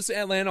 but this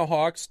Atlanta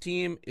Hawks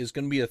team is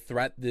going to be a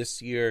threat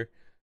this year,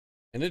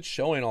 and it's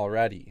showing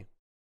already.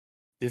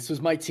 This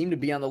was my team to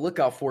be on the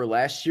lookout for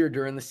last year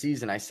during the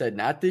season. I said,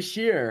 not this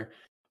year,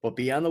 but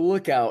be on the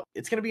lookout.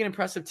 It's going to be an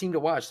impressive team to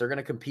watch. They're going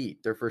to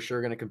compete. They're for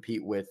sure going to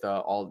compete with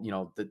all,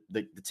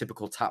 the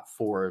typical top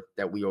four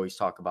that we always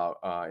talk about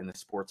in the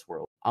sports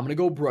world. I'm going to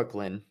go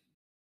Brooklyn.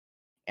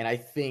 And I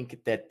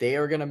think that they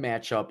are going to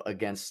match up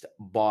against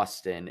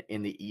Boston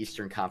in the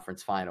Eastern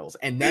Conference Finals.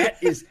 And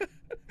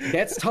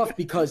that's tough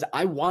because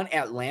I want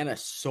Atlanta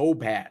so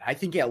bad. I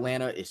think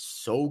Atlanta is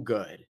so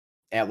good.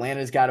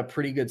 Atlanta's got a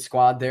pretty good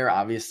squad there.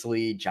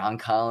 Obviously, John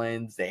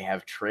Collins, they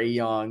have Trae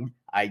Young.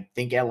 I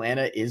think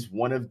Atlanta is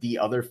one of the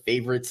other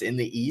favorites in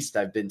the East.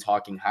 I've been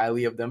talking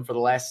highly of them for the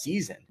last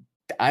season.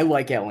 I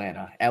like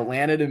Atlanta.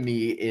 Atlanta to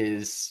me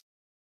is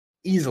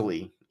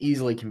easily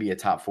can be a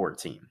top 4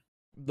 team.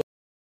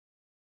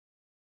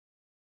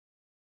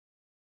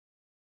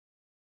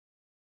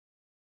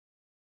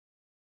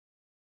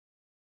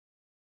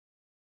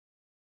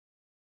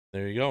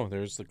 There you go.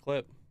 There's the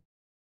clip.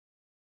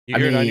 You I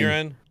hear it on your mean,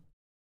 end?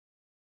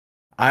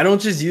 I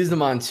don't just use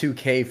them on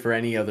 2K for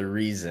any other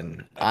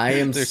reason. I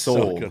am They're so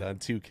good sold. on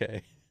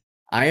 2K.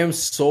 I am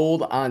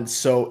sold on.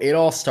 So it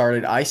all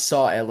started. I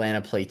saw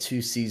Atlanta play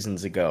 2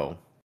 seasons ago.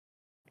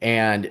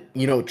 And,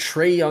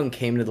 Trae Young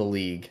came to the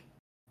league,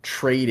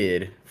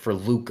 traded for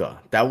Luca.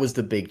 That was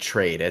the big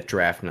trade at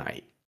draft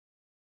night.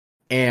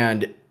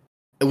 And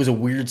it was a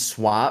weird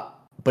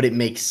swap, but it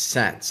makes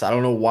sense. I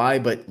don't know why,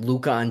 but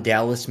Luca on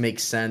Dallas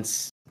makes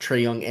sense.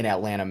 Trae Young in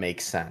Atlanta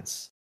makes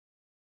sense.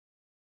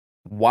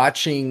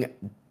 Watching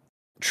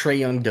Trae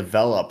Young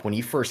develop when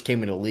he first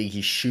came into the league,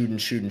 he's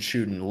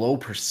shooting, low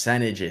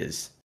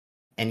percentages,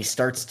 and he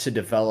starts to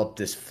develop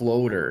this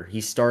floater.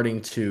 He's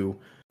starting to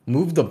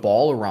move the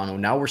ball around.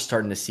 And now we're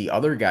starting to see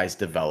other guys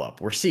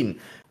develop. We're seeing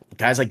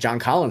guys like John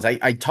Collins.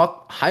 I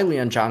talk highly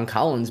on John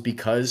Collins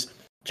because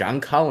John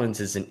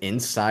Collins is an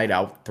inside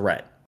out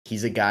threat.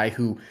 He's a guy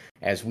who,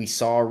 as we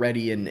saw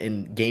already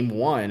in game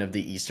 1 of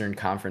the Eastern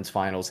Conference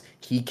Finals,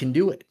 he can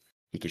do it.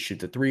 He can shoot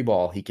the 3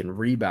 ball. He can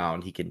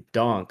rebound. He can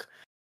dunk.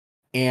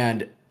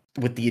 And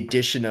with the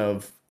addition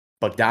of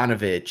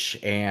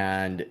Bogdanovich,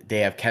 and they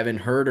have Kevin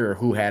Herter,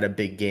 who had a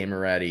big game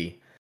already.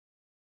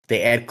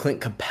 They add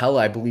Clint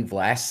Capella, I believe,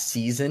 last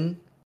season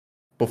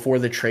before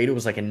the trade. It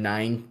was like a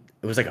 9.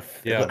 It was like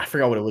Yeah. I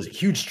forgot what it was. A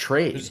huge It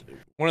trade. was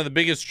one of the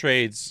biggest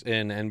trades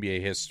in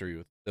NBA history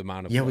with the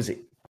amount of Yeah,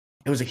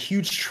 it was a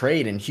huge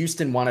trade, and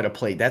Houston wanted to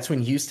play. That's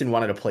when Houston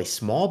wanted to play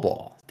small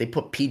ball. They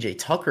put PJ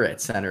Tucker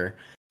at center,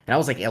 and I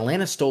was like,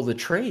 Atlanta stole the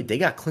trade. They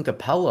got Clint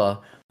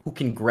Capella, who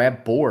can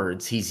grab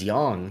boards. He's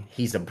young.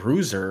 He's a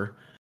bruiser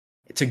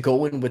to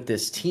go in with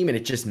this team, and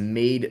it just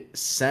made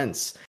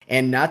sense.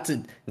 And not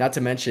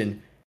to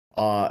mention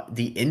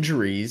the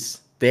injuries.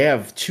 They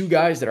have 2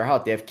 guys that are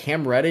out. They have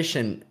Cam Reddish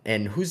and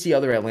who's the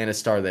other Atlanta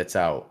star that's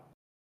out?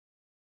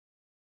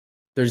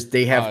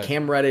 They have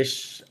Cam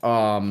Reddish.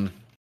 Bogdan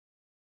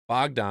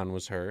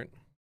was hurt.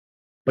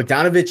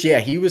 Bogdanovich, yeah,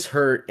 he was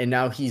hurt, and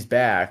now he's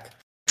back. I'm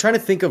trying to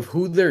think of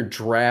who their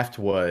draft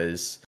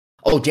was.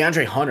 Oh,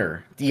 DeAndre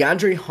Hunter.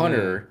 DeAndre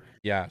Hunter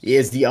yes.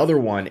 is the other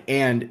one.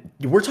 And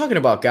we're talking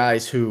about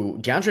guys who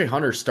DeAndre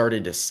Hunter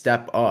started to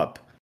step up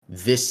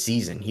this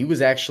season. He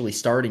was actually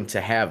starting to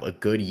have a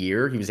good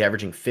year. He was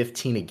averaging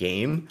 15 a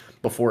game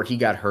before he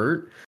got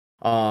hurt.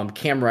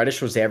 Cam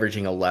Reddish was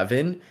averaging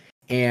 11.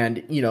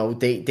 And, you know,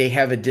 they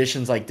have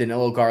additions like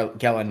Danilo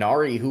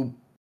Gallinari, who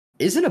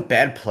isn't a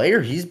bad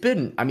player. He's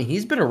been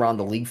around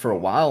the league for a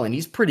while, and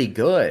he's pretty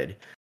good.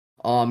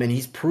 And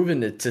he's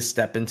proven to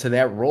step into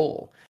that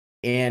role.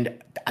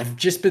 And I've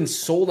just been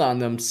sold on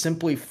them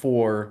simply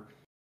for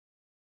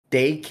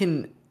they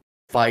can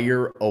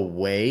fire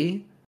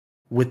away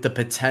with the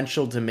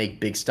potential to make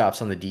big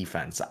stops on the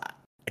defense.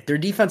 Their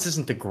defense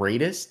isn't the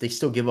greatest. They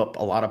still give up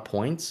a lot of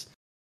points.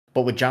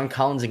 But with John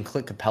Collins and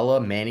Clint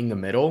Capella manning the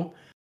middle,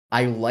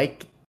 I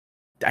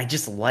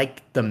just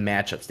like the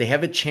matchups. They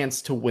have a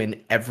chance to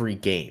win every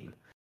game.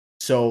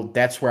 So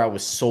that's where I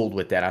was sold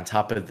with that, on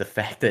top of the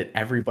fact that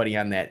everybody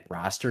on that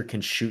roster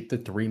can shoot the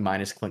three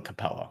minus Clint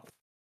Capella.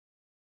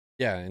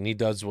 Yeah, and he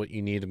does what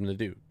you need him to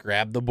do.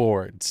 Grab the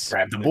boards.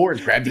 Grab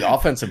the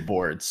offensive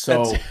boards.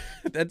 So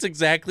that's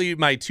exactly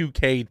my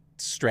 2K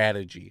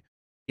strategy.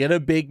 Get a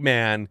big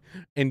man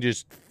and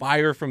just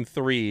fire from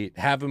three,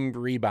 have him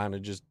rebound,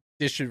 and just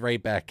dish it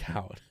right back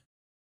out.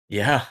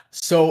 Yeah.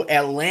 So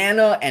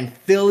Atlanta and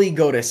Philly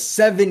go to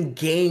 7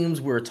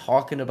 games. We're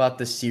talking about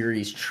the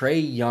series.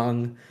 Trae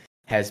Young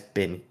has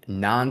been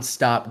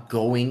nonstop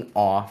going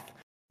off.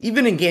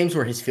 Even in games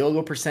where his field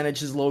goal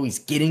percentage is low, he's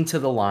getting to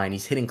the line.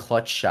 He's hitting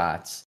clutch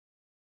shots,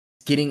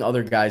 getting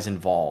other guys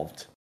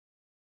involved.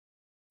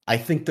 I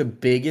think the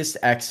biggest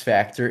X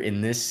factor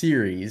in this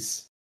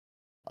series,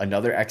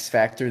 another X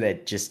factor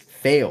that just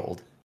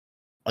failed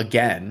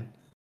again,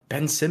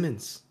 Ben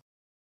Simmons.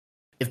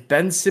 If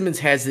Ben Simmons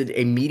has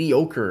a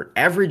mediocre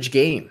average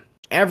game,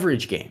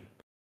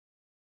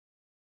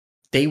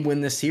 they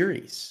win the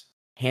series,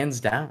 hands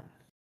down.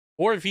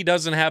 Or if he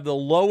doesn't have the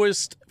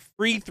lowest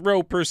free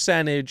throw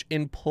percentage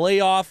in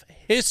playoff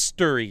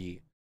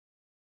history.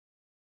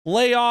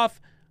 He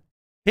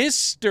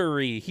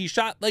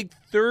shot like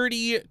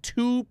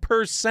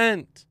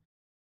 32%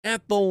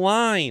 at the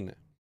line.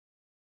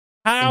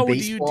 How do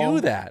you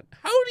do that?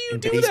 How do you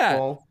do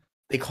that?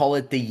 They call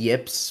it the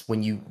yips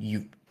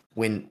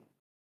when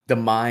the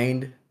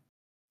mind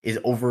is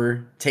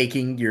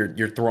overtaking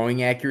your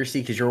throwing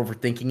accuracy because you're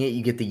overthinking it.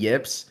 You get the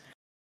yips.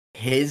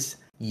 His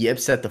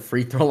yips at the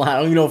free throw line. I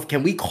don't even know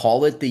can we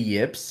call it the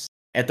yips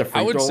at the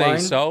free throw line? I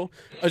would say so.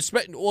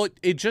 Well,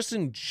 it just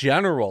in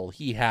general,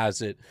 he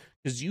has it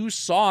because you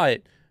saw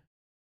it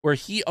where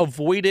he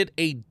avoided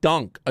a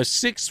dunk. A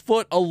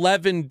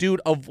 6'11"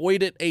 dude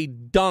avoided a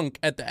dunk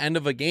at the end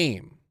of a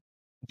game.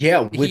 Yeah,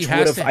 which would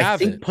have, I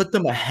think, put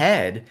them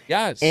ahead.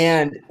 Yes.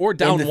 Or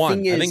down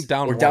one. I think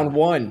down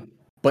one.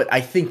 But I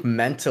think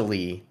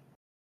mentally,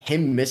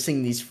 him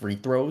missing these free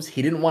throws,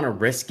 he didn't want to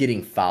risk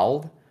getting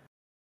fouled.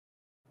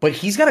 But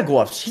he's got to go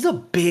up. He's a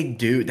big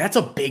dude. That's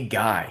a big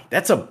guy.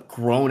 That's a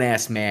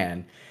grown-ass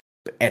man.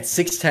 At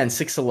 6'10",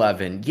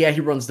 6'11", yeah,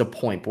 he runs the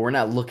point, but we're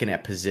not looking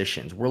at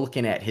positions. We're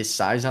looking at his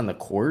size on the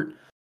court.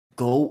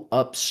 Go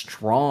up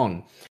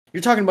strong. You're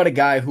talking about a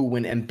guy who,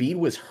 when Embiid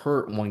was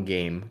hurt one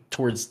game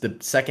towards the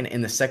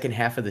second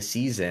half of the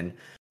season,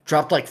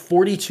 dropped like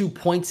 42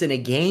 points in a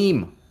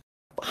game.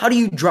 How do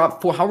you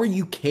how are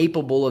you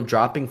capable of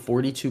dropping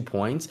 42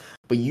 points?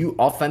 But you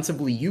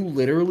offensively, you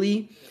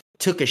literally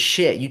took a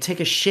shit. You take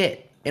a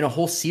shit in a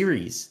whole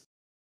series.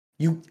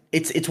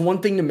 It's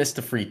one thing to miss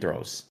the free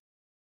throws,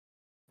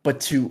 but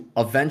to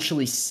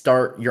eventually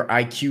start your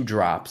IQ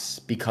drops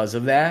because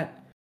of that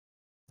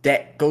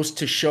goes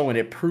to show, and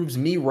it proves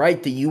me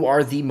right, that you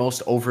are the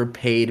most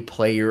overpaid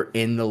player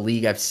in the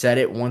league. I've said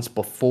it once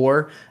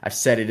before. I've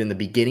said it in the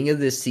beginning of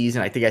this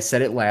season. I think I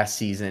said it last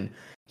season.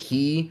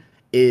 He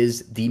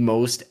is the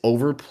most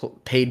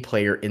overpaid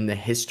player in the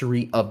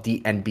history of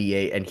the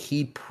NBA, and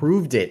he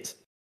proved it.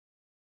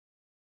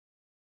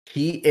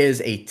 He is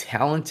a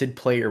talented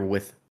player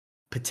with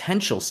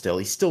potential still.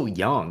 He's still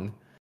young,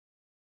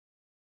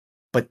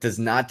 but does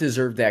not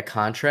deserve that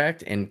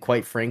contract. And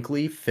quite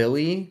frankly,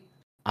 Philly,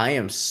 I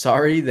am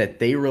sorry that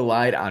they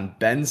relied on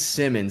Ben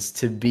Simmons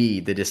to be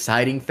the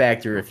deciding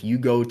factor if you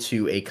go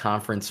to a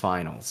conference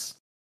finals.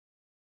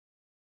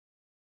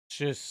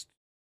 Just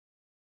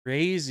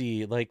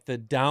crazy, like the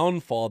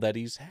downfall that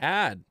he's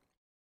had.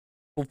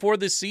 Before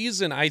the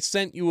season, I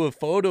sent you a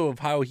photo of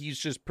how he's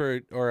just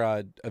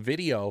a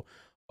video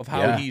of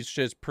how he's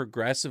just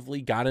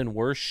progressively gotten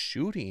worse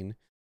shooting.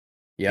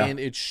 Yeah. And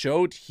it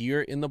showed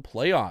here in the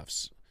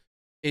playoffs.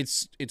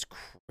 It's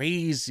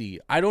crazy.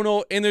 I don't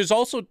know. And this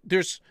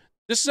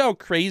is how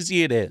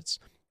crazy it is.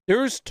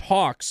 There's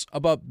talks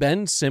about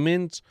Ben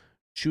Simmons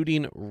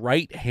shooting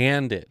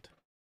right-handed.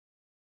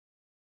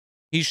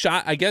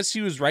 I guess he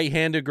was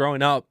right-handed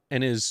growing up,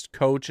 and his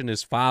coach and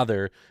his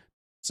father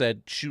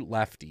said shoot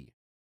lefty.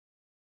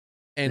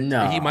 and he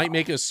No. might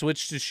make a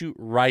switch to shoot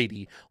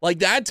righty. Like,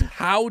 that's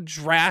how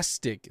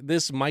drastic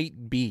this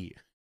might be.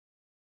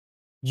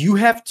 You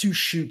have to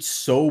shoot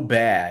so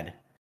bad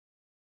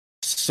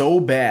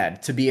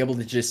to be able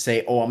to just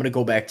say, oh, I'm going to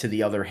go back to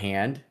the other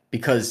hand,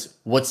 because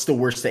what's the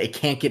worst that it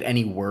can't get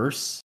any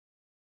worse?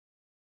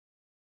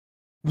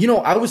 You know,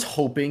 I was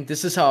hoping,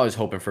 this is how I was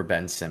hoping for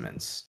Ben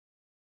Simmons.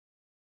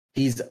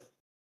 He's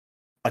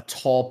a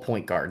tall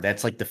point guard.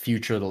 That's like the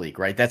future of the league,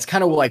 right? That's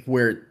kind of like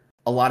where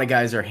a lot of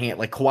guys are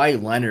like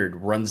Kawhi Leonard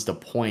runs the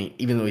point,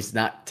 even though he's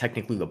not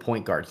technically the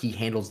point guard. He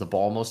handles the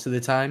ball most of the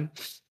time.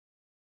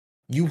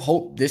 You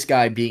hope this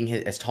guy, being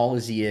as tall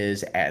as he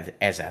is,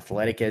 as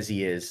athletic as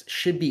he is,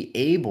 should be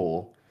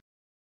able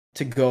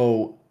to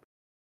go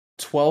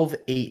 12,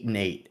 8, and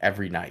 8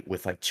 every night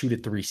with like 2 to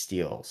 3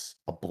 steals,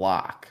 a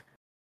block.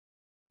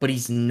 But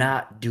he's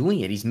not doing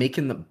it. He's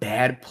making the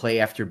bad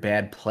play after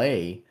bad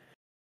play.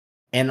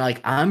 And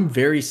like, I'm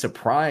very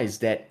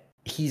surprised that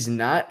he's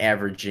not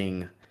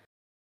averaging,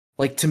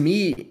 like, to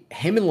me,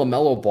 him and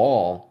LaMelo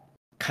Ball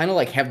kind of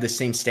like have the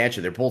same stature.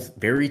 They're both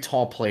very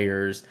tall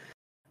players.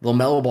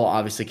 LaMelo Ball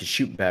obviously can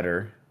shoot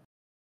better,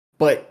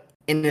 but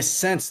in a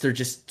sense, they're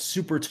just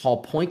super tall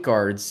point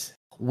guards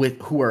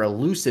who are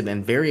elusive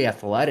and very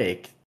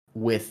athletic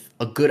with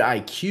a good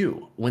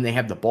IQ when they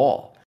have the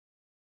ball.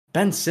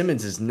 Ben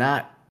Simmons is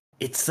not.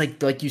 It's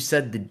like you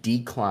said, the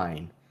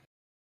decline,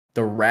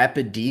 the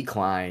rapid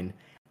decline.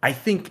 I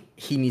think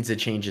he needs a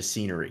change of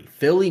scenery.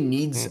 Philly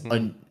needs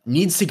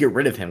to get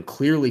rid of him.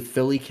 Clearly,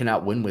 Philly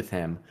cannot win with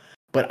him.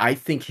 But I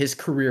think his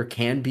career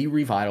can be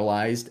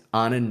revitalized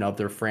on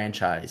another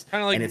franchise.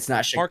 Kind of like, and it's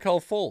not Markelle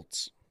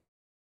Fultz.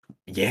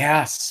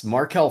 Yes,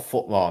 Markelle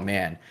Fultz. Oh,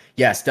 man.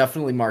 Yes,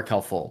 definitely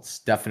Markelle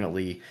Fultz.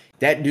 Definitely.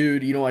 That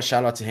dude, you know what?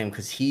 Shout out to him,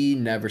 because he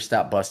never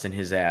stopped busting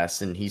his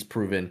ass, and he's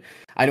proven.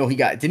 I know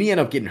didn't he end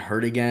up getting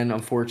hurt again,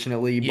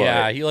 unfortunately?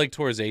 Yeah, but he like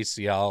tore his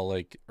ACL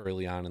like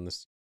early on in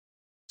this.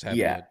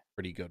 Yeah.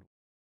 Pretty good.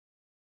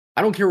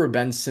 I don't care where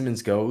Ben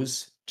Simmons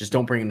goes. Just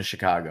don't bring him to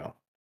Chicago.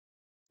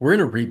 We're in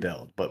a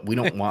rebuild, but we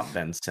don't want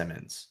Ben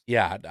Simmons.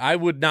 Yeah, I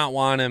would not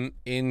want him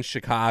in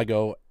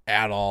Chicago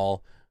at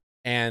all.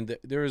 And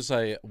there's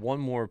one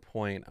more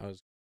point I was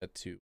going to get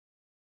to.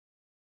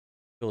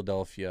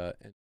 Philadelphia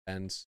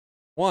and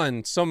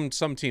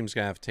some teams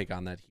gonna have to take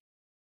on that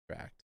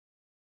contract.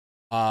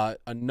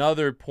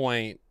 Another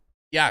point,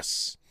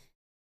 yes.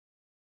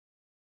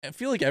 I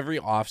feel like every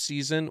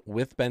offseason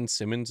with Ben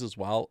Simmons as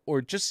well,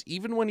 or just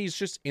even when he's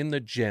just in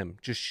the gym,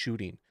 just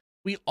shooting,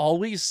 we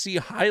always see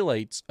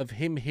highlights of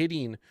him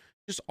hitting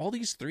just all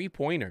these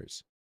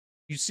 3-pointers.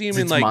 You see him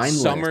in like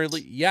summer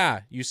league.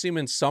 Yeah, you see him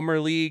in summer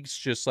leagues,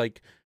 just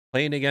like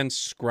playing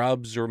against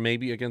scrubs or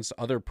maybe against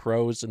other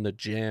pros in the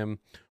gym,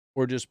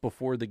 or just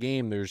before the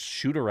game. There's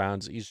shoot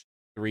arounds. He's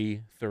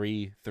 3,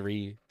 3,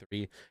 3,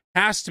 3.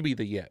 Has to be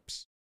the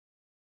yips.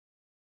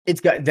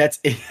 It's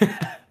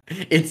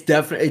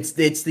definitely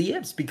it's the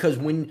yips, because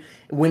when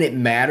it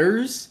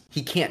matters,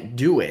 he can't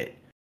do it.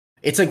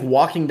 It's like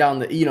walking down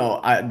the,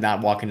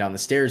 not walking down the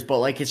stairs, but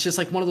like, it's just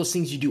like one of those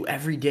things you do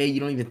every day. You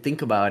don't even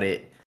think about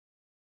it.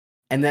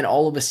 And then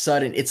all of a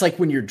sudden, it's like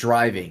when you're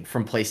driving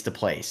from place to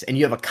place and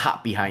you have a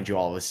cop behind you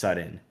all of a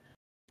sudden.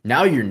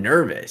 Now you're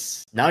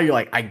nervous. Now you're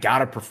like, I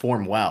gotta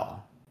perform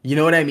well. You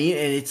know what I mean?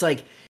 And it's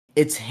like,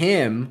 it's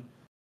him.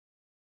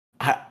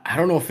 I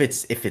don't know if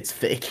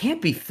it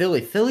can't be Philly.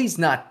 Philly's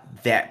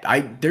not that.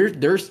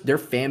 Their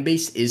fan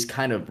base is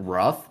kind of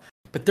rough,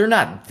 but they're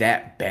not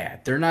that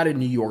bad. They're not a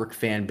New York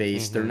fan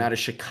base. They're not a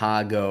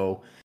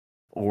Chicago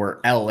or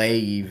LA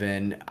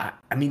even.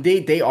 I mean,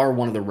 they are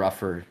one of the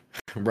rougher,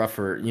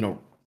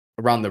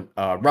 around the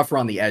rough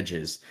around the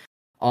edges.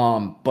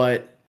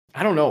 But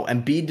I don't know.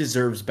 Embiid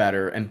deserves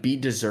better.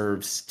 Embiid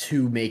deserves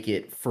to make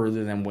it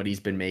further than what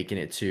he's been making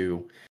it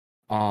to.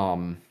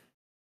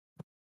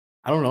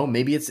 I don't know.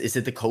 Maybe is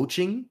it the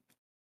coaching?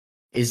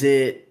 Is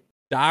it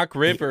Doc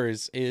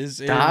Rivers is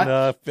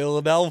in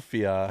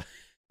Philadelphia?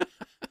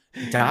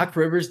 Doc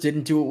Rivers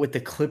didn't do it with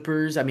the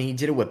Clippers. I mean, he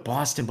did it with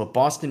Boston, but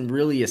Boston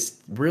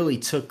really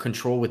took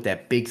control with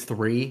that big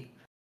three.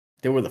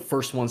 They were the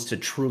first ones to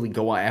truly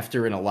go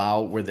after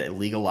and where the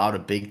league allowed a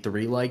big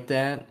three like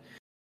that.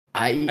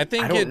 I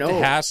think it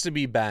has to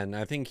be Ben.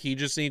 I think he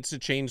just needs to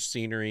change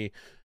scenery,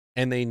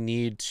 and they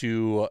need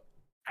to.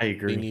 I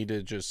agree. They need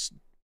to just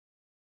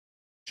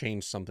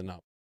change something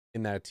up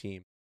in that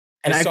team.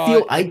 And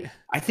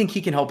I think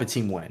he can help a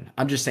team win.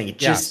 I'm just saying, it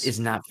just is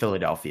not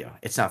Philadelphia.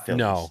 It's not Philly.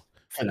 No,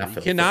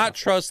 you cannot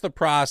trust the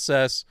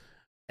process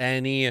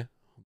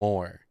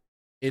anymore.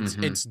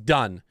 It's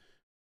done.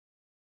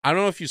 I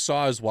don't know if you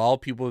saw as well.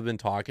 People have been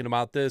talking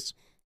about this.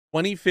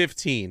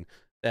 2015,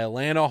 the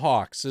Atlanta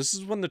Hawks. This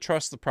is when the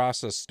trust the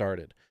process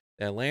started.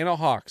 The Atlanta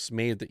Hawks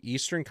made the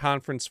Eastern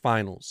Conference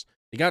Finals.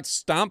 They got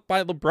stomped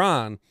by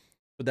LeBron,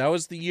 but that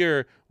was the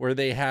year where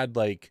they had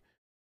like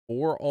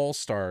 4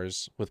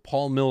 All-Stars with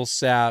Paul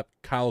Millsap,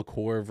 Kyle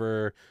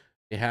Korver.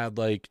 They had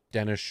like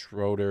Dennis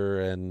Schroeder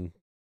and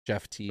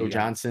Jeff T. Joe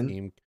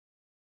Johnson.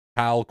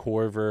 Kyle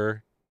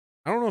Korver.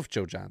 I don't know if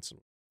Joe Johnson.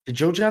 Did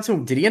Joe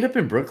Johnson, did he end up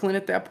in Brooklyn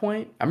at that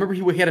point? I remember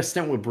he had a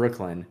stint with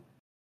Brooklyn.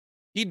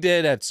 He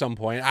did at some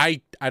point.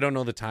 I don't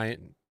know the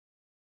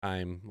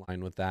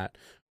timeline with that.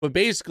 But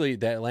basically,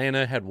 the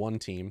Atlanta had one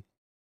team.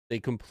 They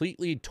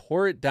completely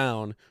tore it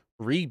down,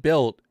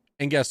 rebuilt,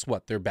 and guess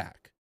what? They're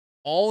back.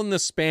 All in the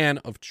span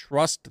of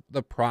trust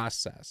the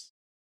process.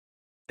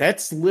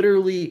 That's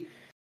literally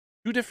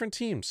two different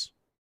teams.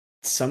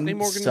 Some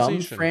Same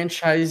organization.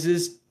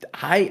 franchises.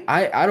 I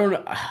don't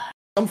know.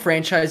 Some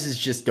franchises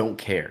just don't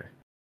care.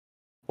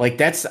 Like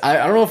that's I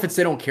don't know if it's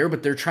they don't care,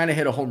 but they're trying to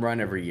hit a home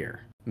run every year.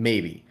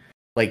 Maybe.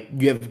 Like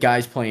you have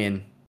guys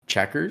playing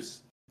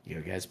checkers, you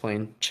have guys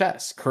playing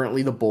chess.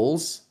 Currently the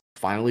Bulls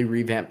finally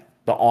revamped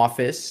The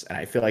Office, and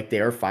I feel like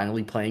they are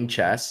finally playing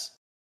chess.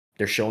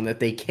 They're showing that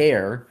they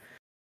care.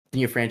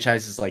 Then you have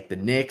franchises like the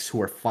Knicks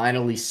who are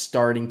finally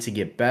starting to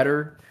get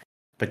better,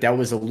 but that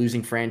was a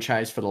losing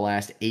franchise for the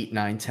last 8,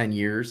 9, 10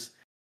 years.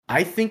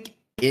 I think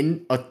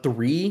in a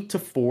 3 to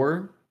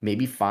 4,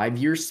 maybe 5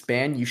 year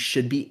span, you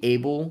should be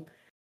able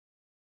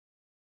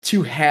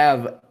to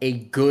have a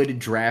good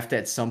draft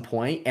at some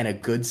point and a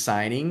good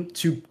signing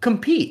to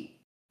compete.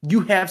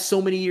 You have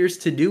so many years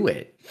to do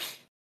it.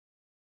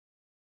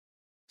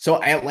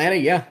 So Atlanta,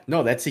 yeah,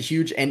 no, that's a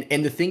huge and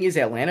the thing is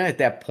Atlanta at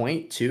that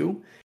point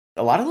too,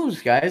 a lot of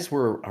those guys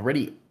were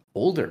already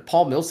older.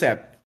 Paul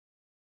Millsap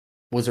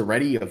was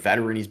already a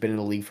veteran. He's been in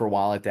the league for a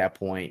while at that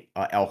point.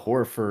 Al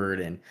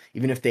Horford, and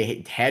even if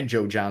they had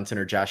Joe Johnson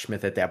or Josh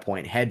Smith at that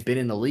point, had been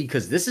in the league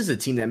because this is a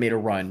team that made a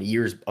run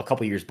a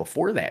couple years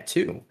before that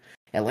too.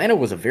 Atlanta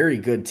was a very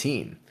good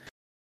team.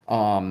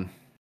 But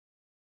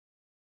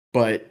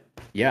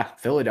yeah,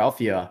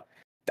 Philadelphia,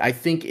 I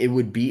think it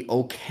would be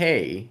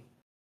okay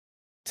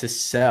to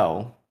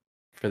sell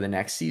for the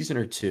next season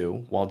or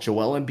two while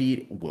Joel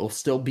Embiid will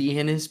still be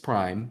in his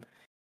prime.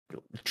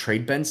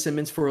 Trade Ben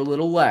Simmons for a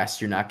little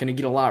less. You're not going to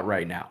get a lot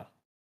right now.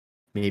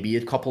 Maybe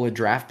a couple of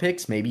draft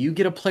picks. Maybe you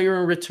get a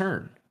player in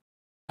return.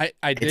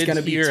 I did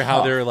hear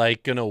how they're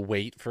like going to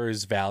wait for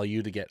his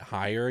value to get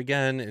higher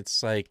again.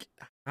 It's like,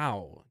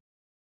 how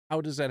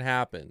does that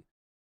happen?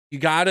 You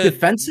got to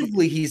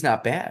defensively, he's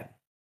not bad.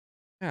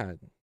 Yeah.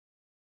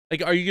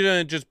 Like, are you going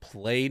to just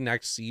play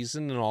next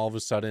season and all of a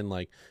sudden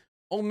like,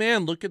 oh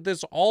man, look at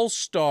this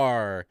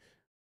all-star.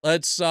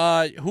 Let's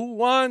who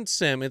wants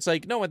him? It's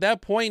like, no, at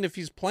that point, if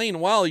he's playing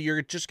well,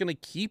 you're just gonna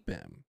keep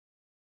him.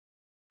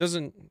 I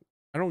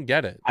don't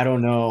get it. I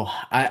don't know.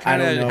 I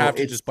don't know. Have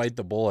to just bite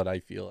the bullet. I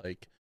feel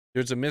like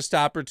there's a missed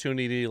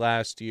opportunity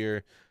last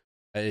year.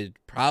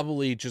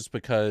 Probably just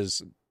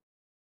because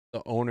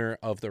the owner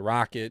of the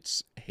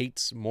Rockets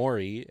hates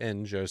Morey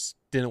and just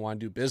didn't want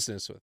to do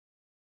business with him.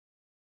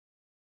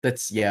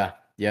 That's yeah.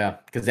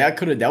 Because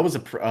that was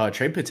a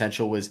trade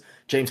potential was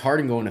James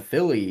Harden going to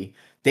Philly.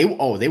 They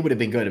would have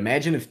been good.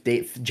 Imagine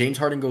if James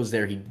Harden goes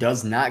there, he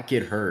does not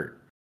get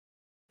hurt.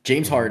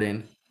 James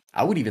Harden,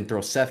 I would even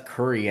throw Seth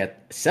Curry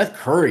Seth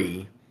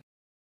Curry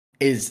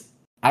is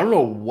I don't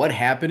know what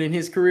happened in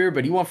his career,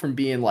 but he went from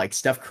being like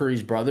Steph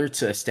Curry's brother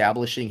to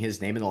establishing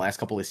his name in the last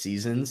couple of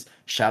seasons.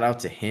 Shout out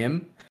to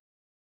him.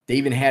 They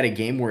even had a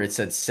game where it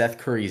said Seth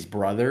Curry's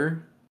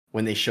brother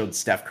when they showed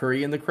Steph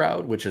Curry in the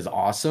crowd, which is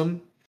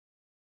awesome.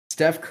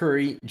 Steph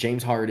Curry,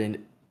 James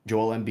Harden,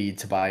 Joel Embiid,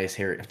 Tobias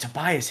Harris.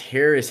 Tobias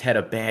Harris had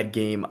a bad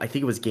game. I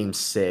think it was game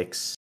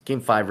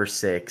 5 or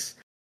 6.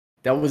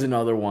 That was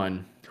another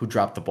one who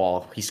dropped the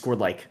ball. He scored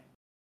like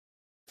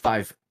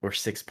 5 or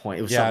 6 points.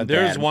 It was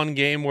there's one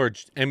game where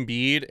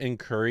Embiid and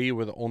Curry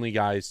were the only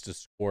guys to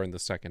score in the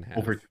second half.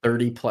 Over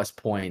 30 plus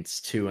points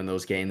too in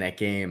that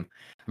game.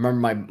 I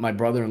remember my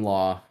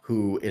brother-in-law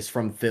who is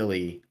from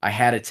Philly. I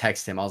had to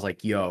text him. I was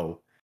like,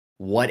 "Yo,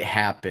 what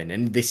happened?"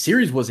 And the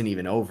series wasn't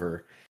even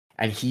over.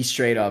 And he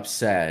straight up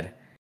said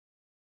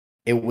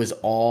it was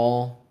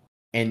all,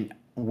 and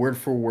word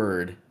for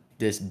word,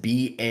 this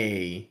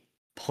BA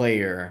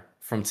player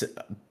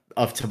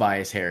of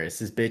Tobias Harris,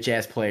 this bitch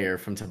ass player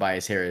from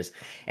Tobias Harris.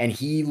 And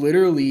he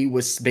literally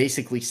was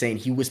basically saying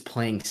he was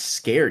playing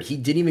scared. He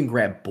didn't even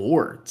grab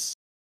boards.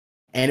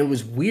 And it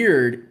was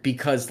weird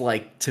because,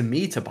 like, to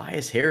me,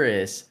 Tobias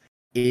Harris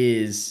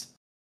is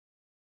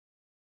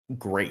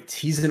great.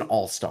 He's an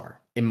all-star.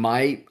 In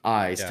my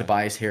eyes,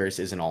 Tobias Harris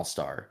is an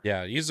all-star.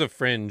 Yeah, he's a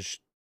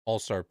fringe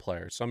all-star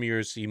player. Some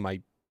years he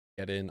might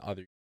get in,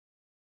 other.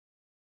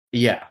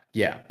 Yeah.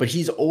 But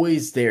he's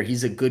always there.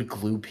 He's a good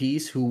glue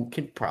piece who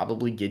can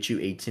probably get you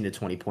 18 to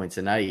 20 points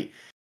a night.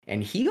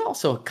 And he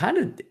also kind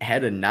of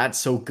had a not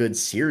so good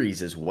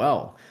series as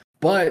well.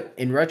 But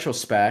in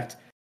retrospect,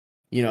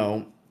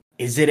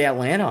 is it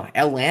Atlanta?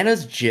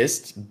 Atlanta's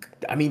just,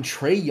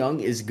 Trae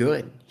Young is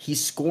good.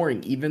 He's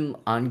scoring even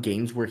on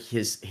games where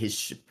his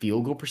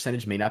field goal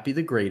percentage may not be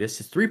the greatest.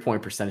 His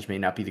 3-point percentage may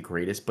not be the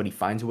greatest, but he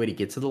finds a way to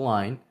get to the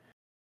line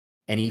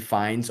and he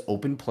finds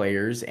open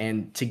players.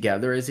 And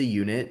together as a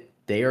unit,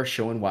 they are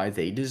showing why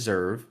they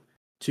deserve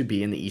to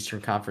be in the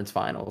Eastern Conference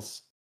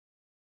Finals.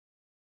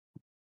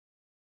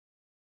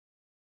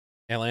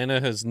 Atlanta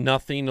has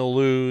nothing to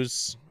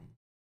lose.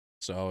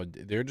 So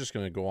they're just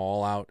going to go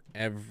all out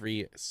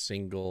every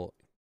single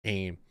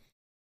game.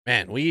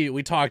 Man,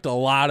 we talked a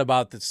lot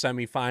about the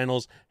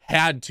semifinals.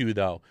 Had to,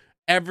 though.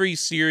 Every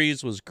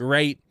series was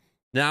great.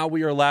 Now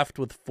we are left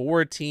with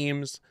 4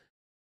 teams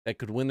that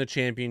could win the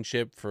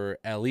championship for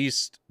at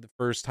least the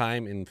first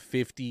time in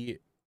 40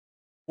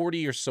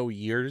 or so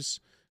years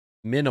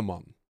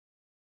minimum.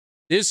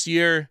 This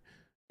year,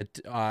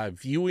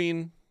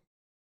 viewing,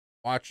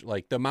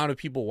 like the amount of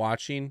people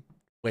watching,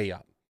 way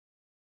up.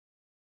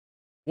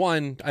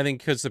 One, I think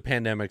because the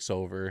pandemic's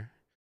over,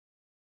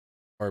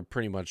 or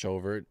pretty much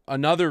over.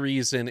 Another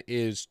reason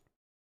is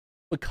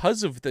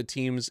because of the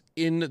teams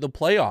in the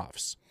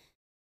playoffs.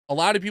 A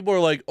lot of people are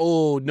like,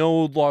 oh,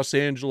 no Los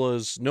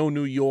Angeles, no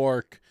New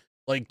York.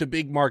 Like, the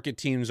big market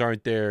teams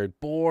aren't there.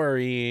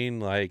 Boring.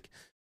 Like,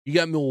 you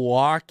got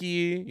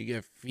Milwaukee, you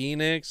get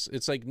Phoenix.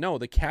 It's like, no,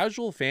 the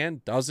casual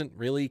fan doesn't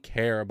really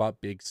care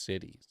about big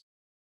cities.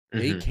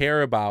 They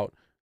care about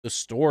the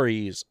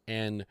stories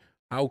and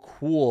how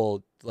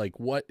cool, like,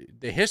 what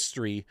the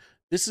history.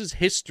 This is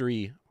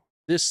history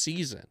this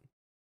season.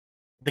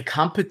 The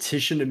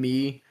competition to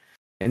me,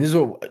 and this is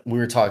what we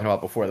were talking about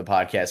before the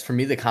podcast. For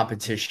me, the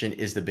competition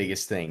is the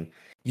biggest thing.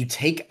 You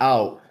take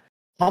out,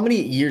 how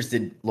many years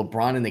did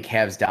LeBron and the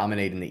Cavs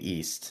dominate in the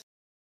East?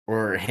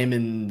 Or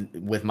him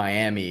with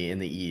Miami in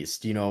the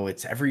East? You know,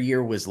 it's every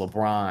year was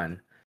LeBron,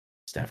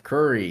 Steph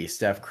Curry,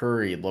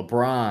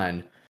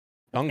 LeBron,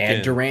 Duncan.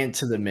 add Durant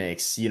to the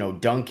mix, you know,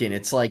 Duncan.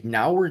 It's like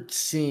now we're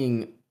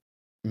seeing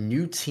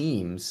new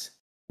teams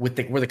with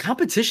where the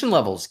competition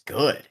level's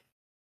good.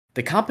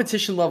 The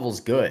competition level's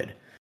good.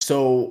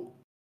 So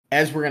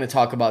as we're going to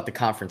talk about the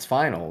conference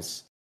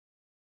finals,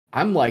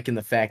 I'm liking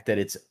the fact that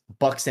it's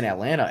Bucks and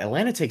Atlanta.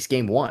 Atlanta takes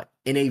game 1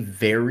 in a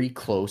very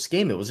close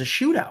game. It was a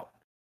shootout.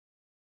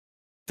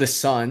 The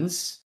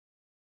Suns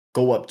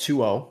go up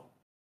 2-0.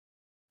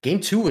 Game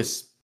 2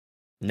 was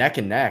neck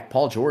and neck.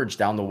 Paul George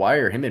down the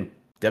wire. Him and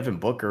Devin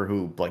Booker,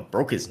 who like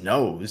broke his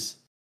nose,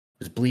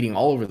 was bleeding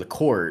all over the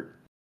court.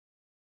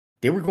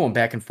 They were going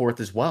back and forth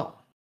as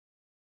well.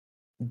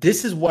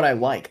 This is what I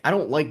like. I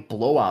don't like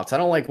blowouts. I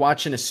don't like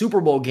watching a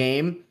Super Bowl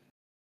game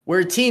where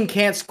a team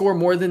can't score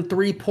more than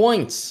 3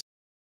 points.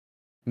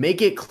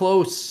 Make it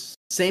close.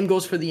 Same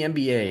goes for the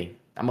NBA.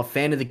 I'm a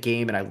fan of the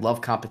game and I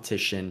love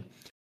competition.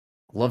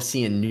 Love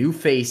seeing new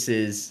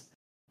faces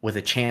with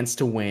a chance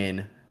to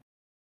win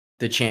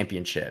the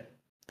championship,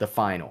 the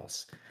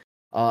finals,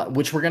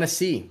 which we're going to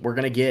see. We're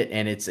going to get,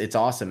 and it's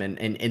awesome.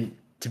 And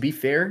to be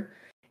fair,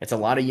 it's a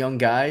lot of young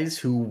guys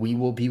who we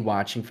will be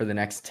watching for the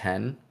next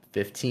 10,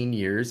 15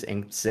 years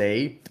and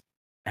say,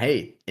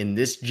 hey, in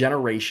this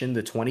generation,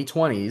 the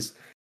 2020s,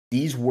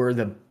 these were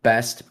the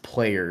best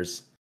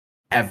players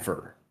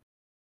ever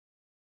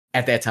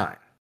at that time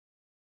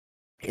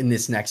in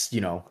this next,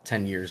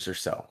 10 years or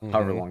so,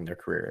 however long their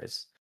career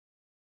is.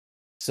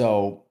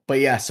 So, but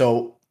yeah,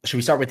 so should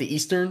we start with the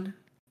Eastern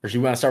or should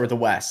we want to start with the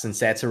West since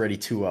that's already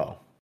 2-0?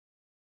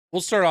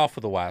 We'll start off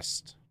with the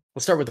West.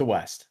 We'll start with the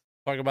West.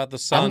 Talk about the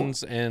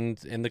Suns and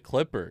the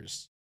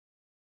Clippers.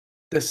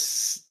 The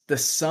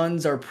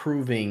Suns are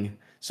proving.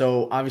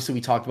 So obviously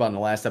we talked about in the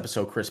last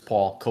episode, Chris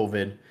Paul,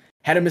 COVID,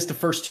 had to miss the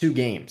first 2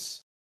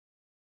 games.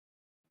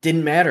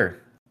 Didn't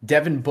matter.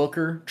 Devin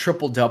Booker,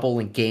 triple-double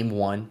in game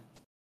 1.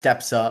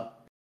 Steps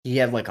up. He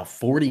had like a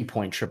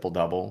 40-point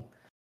triple-double.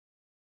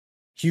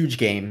 Huge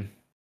game.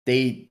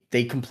 They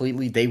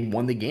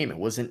won the game. It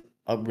wasn't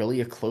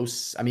really a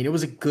close. I mean, it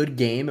was a good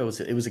game. It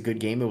was a good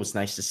game. It was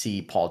nice to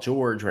see Paul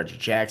George, Reggie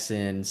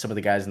Jackson, some of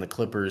the guys in the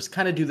Clippers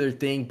kind of do their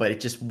thing, but it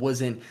just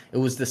wasn't. It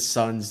was the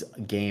Suns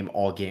game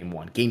all game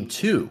 1. Game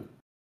 2,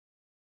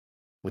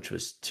 which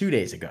was 2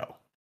 days ago,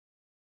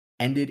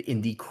 ended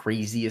in the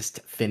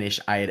craziest finish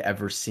I had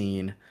ever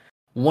seen.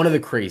 One of the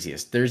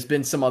craziest. There's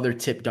been some other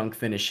tip dunk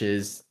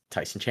finishes.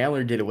 Tyson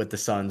Chandler did it with the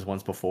Suns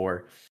once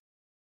before.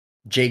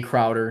 Jay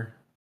Crowder,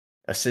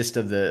 assist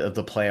of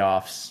the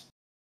playoffs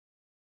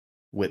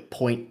with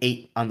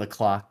 0.8 on the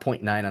clock,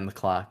 0.9 on the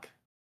clock.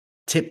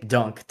 Tip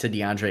dunk to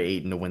DeAndre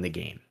Ayton to win the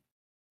game.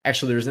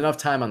 Actually, there was enough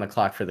time on the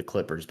clock for the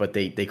Clippers, but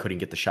they couldn't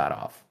get the shot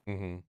off.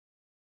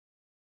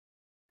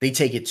 They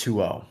take it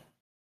 2-0.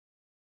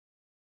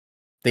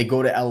 They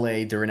go to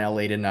LA. They're in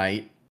LA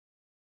tonight.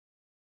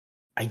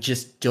 I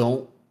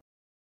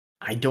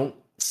don't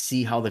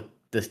see how the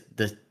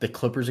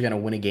Clippers are going to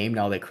win a game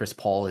now that Chris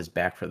Paul is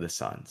back for the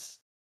Suns.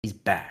 He's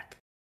back.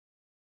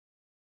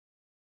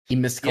 He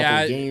missed a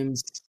couple of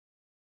games.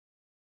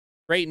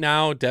 Right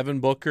now, Devin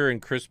Booker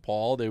and Chris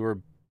Paul, they were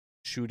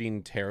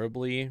shooting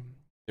terribly.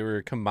 They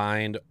were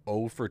combined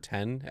 0 for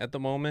 10 at the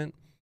moment.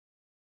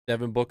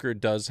 Devin Booker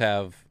just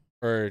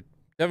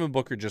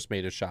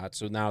made a shot,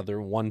 so now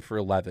they're 1 for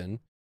 11.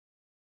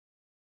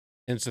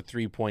 And it's a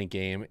 3-point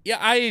game. Yeah,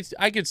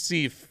 I could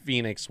see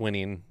Phoenix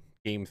winning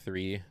game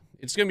 3.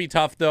 It's going to be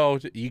tough, though.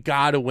 You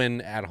got to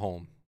win at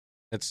home.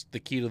 That's the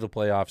key to the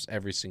playoffs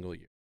every single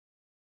year.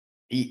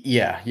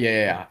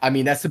 Yeah. I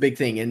mean, that's the big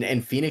thing.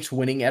 And Phoenix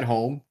winning at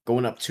home,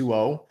 going up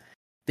 2-0,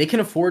 they can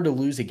afford to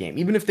lose a game.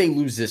 Even if they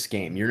lose this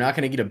game, you're not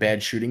going to get a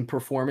bad shooting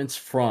performance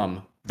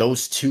from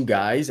those 2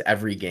 guys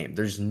every game.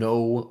 There's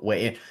no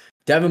way.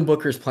 Devin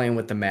Booker's playing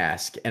with the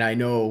mask, and I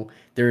know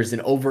there's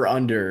an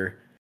over-under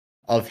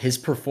of his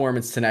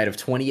performance tonight of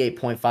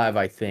 28.5,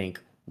 I think,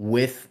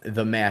 with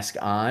the mask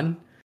on.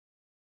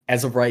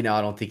 As of right now,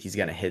 I don't think he's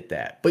going to hit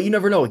that. But you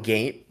never know.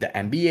 The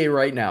NBA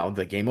right now,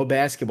 the game of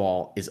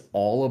basketball is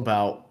all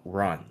about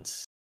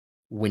runs.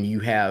 When you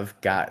have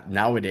got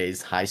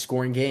nowadays high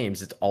scoring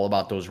games, it's all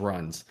about those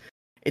runs.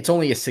 It's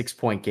only a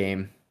 6-point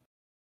game.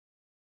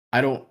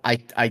 I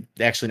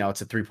actually now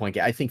it's a 3-point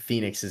game. I think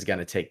Phoenix is going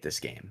to take this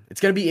game. It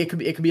could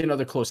be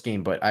another close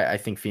game, but I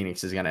think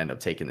Phoenix is going to end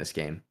up taking this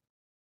game.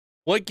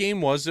 What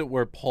game was it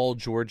where Paul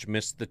George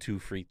missed the 2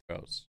 free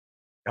throws?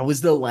 That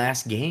was the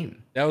last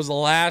game. That was the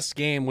last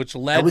game, which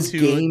led to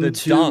game the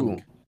 2.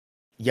 dunk.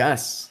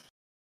 Yes.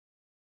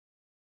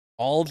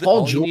 All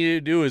you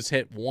needed to do is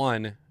hit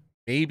one.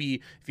 Maybe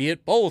if he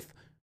hit both,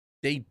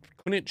 they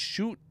couldn't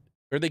shoot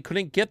or they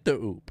couldn't get the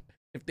oop.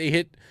 If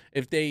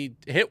they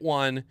hit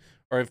one,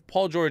 or if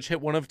Paul George hit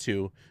one of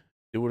 2,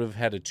 they would have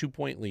had a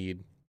 2-point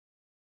lead.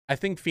 I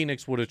think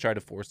Phoenix would have tried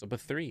to force up a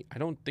 3. I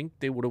don't think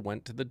they would have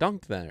went to the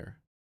dunk there.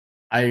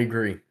 I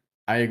agree.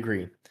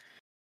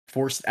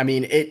 Forced. I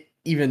mean,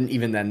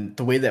 even then,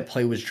 the way that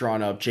play was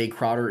drawn up, Jay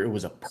Crowder, it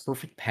was a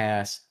perfect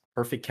pass,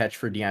 perfect catch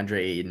for DeAndre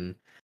Ayton.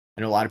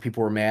 I know a lot of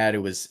people were mad. It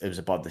was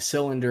above the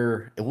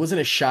cylinder. It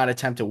wasn't a shot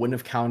attempt. It wouldn't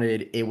have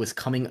counted. It was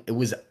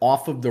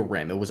off of the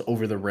rim. It was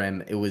over the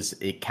rim.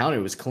 It counted.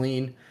 It was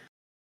clean.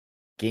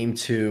 Game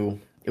 2,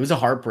 it was a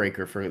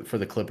heartbreaker for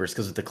the Clippers,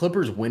 because if the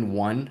Clippers win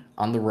 1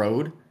 on the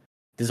road,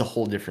 this is a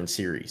whole different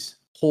series.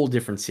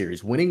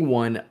 Winning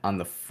 1 on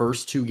the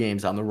first 2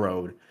 games on the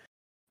road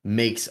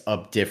makes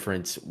a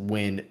difference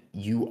when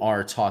you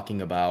are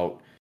talking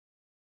about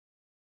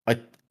a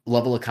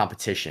level of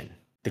competition.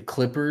 The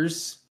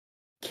Clippers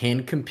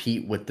can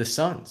compete with the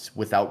Suns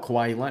without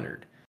Kawhi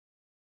Leonard.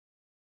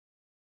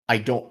 I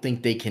don't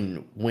think they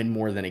can win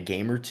more than a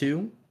game or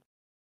 2,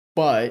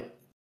 but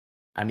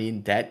I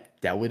mean, that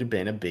would have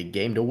been a big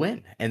game to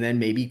win. And then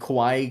maybe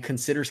Kawhi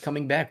considers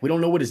coming back. We don't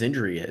know what his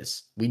injury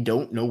is.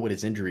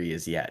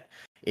 Yet.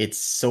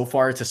 So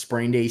far it's a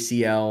sprained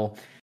ACL.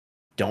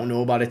 Don't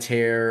know about a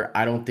tear.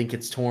 I don't think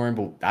it's torn,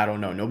 but I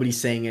don't know.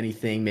 Nobody's saying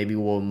anything. Maybe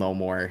we'll know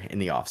more in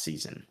the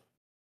offseason.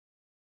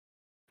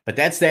 But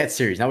that's that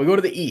series. Now we go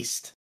to the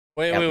East.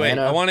 Wait.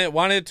 I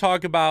wanted to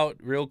talk about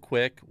real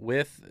quick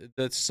with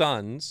the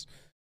Suns.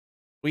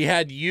 We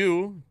had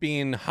you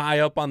being high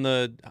up on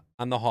the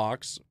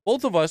Hawks.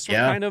 Both of us were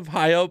kind of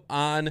high up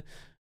on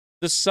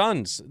the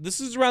Suns. This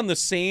is around the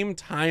same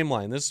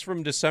timeline. This is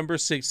from December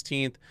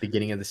 16th,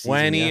 beginning of the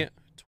season,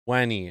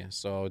 2020.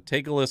 So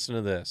take a listen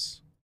to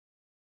this.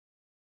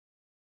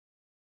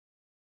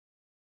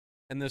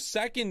 And the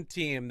second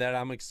team that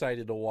I'm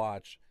excited to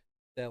watch,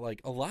 that like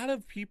a lot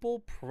of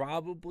people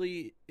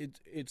probably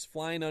it's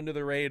flying under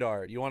the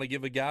radar. You want to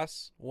give a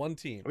guess? One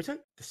team. Are we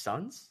talking the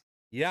Suns?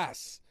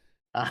 Yes.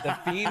 The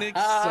Phoenix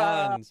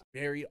Suns,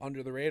 very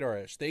under the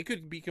radar-ish. They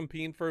could be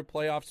competing for a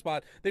playoff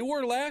spot. They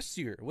were last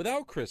year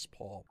without Chris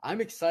Paul. I'm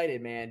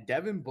excited, man.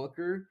 Devin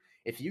Booker,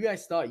 if you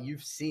guys thought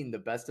you've seen the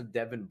best of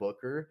Devin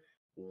Booker,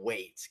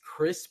 wait.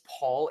 Chris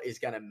Paul is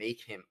going to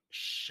make him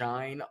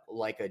shine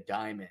like a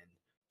diamond.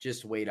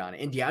 Just wait on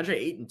it. And DeAndre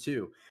Ayton,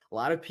 too. A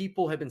lot of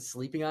people have been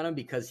sleeping on him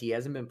because he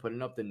hasn't been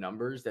putting up the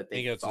numbers that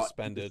they got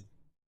suspended.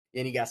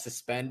 And he got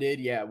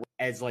suspended. Yeah,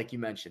 as like you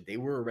mentioned, they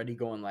were already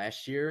going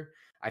last year.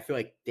 I feel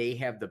like they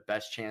have the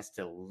best chance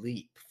to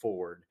leap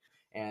forward.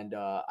 And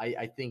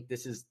I think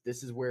this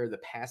is where the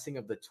passing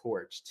of the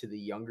torch to the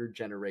younger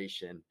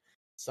generation,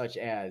 such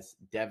as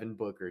Devin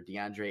Booker,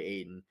 DeAndre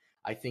Ayton,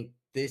 I think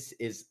this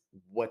is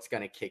what's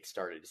going to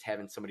kickstart it, is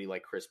having somebody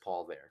like Chris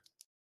Paul there.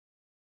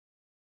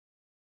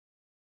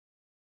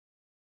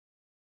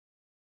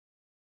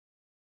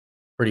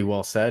 Pretty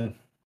well said.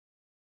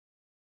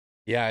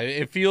 Yeah,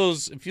 it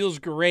feels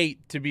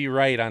great to be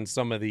right on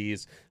some of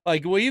these.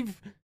 Like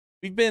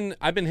I've been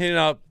hitting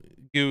up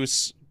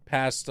Goose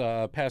past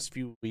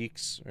few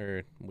weeks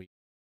or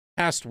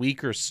past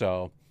week or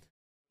so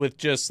with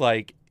just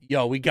like,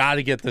 yo, we got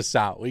to get this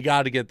out.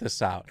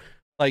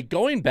 Like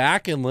going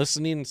back and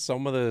listening to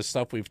some of the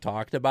stuff we've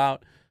talked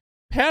about,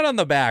 pat on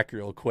the back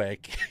real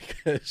quick,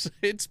 because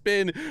it's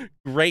been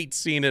great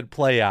seeing it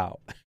play out.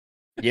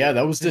 Yeah,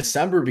 that was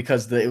December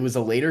because it was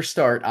a later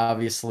start,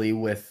 obviously,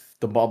 with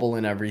the bubble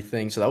and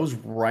everything. So that was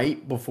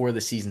right before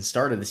the season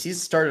started. The season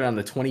started on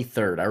the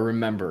 23rd. I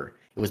remember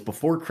it was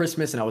before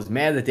Christmas, and I was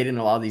mad that they didn't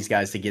allow these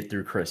guys to get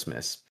through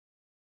Christmas.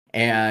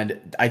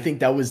 And I think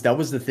that was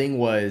the thing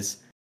was,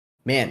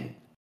 man,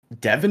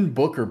 Devin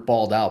Booker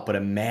balled out, but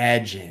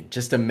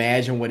just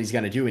imagine what he's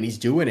going to do. And he's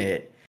doing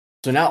it.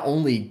 So not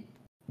only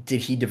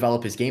did he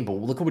develop his game, but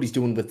look at what he's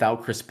doing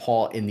without Chris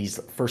Paul in these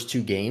first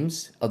 2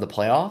 games of the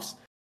playoffs,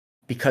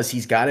 because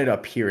he's got it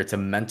up here. It's a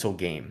mental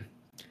game.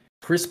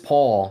 Chris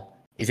Paul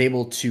is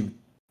able to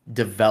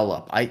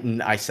develop.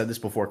 I said this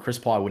before. Chris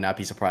Paul, I would not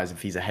be surprised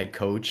if he's a head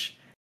coach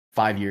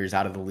 5 years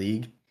out of the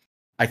league.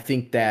 I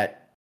think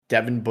that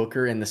Devin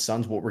Booker and the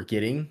Suns, what we're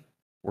going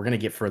to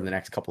get for the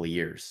next couple of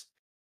years.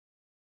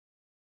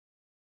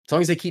 As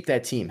long as they keep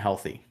that team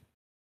healthy.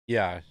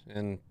 Yeah,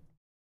 and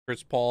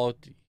Chris Paul,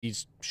 he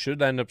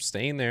should end up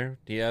staying there.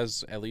 He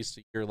has at least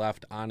a year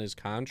left on his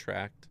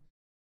contract.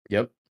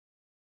 Yep.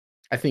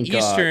 I think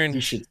Eastern, he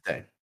should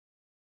stay.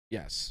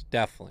 yes,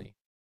 definitely.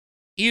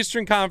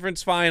 Eastern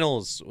Conference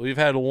Finals. We've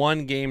had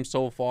one game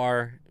so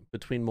far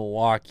between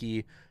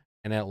Milwaukee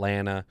and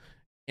Atlanta.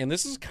 And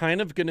this is kind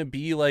of going to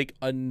be like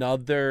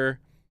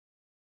another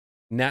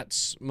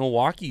Nets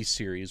Milwaukee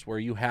series where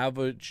you have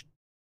a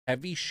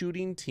heavy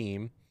shooting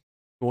team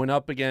going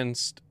up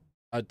against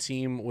a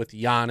team with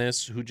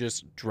Giannis who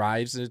just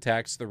drives and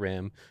attacks the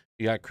rim.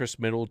 You got Chris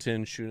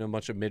Middleton shooting a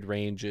bunch of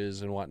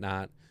mid-ranges and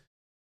whatnot.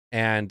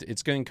 And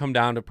it's going to come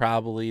down to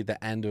probably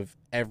the end of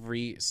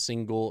every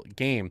single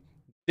game.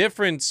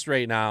 Difference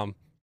right now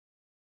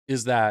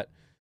is that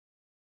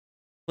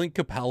Clint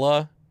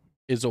Capella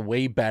is a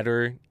way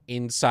better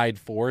inside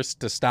force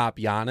to stop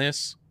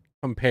Giannis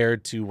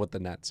compared to what the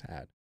Nets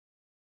had.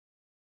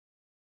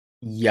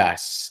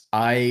 Yes,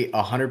 I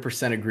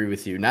 100% agree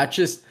with you. Not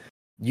just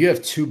you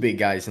have two big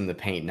guys in the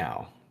paint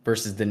now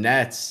versus the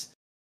Nets.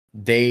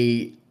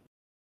 They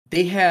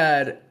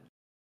had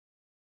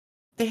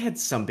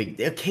some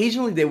big.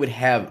 Occasionally they would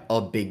have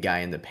a big guy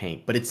in the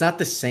paint, but it's not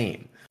the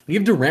same. When you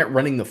have Durant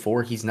running the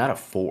four, he's not a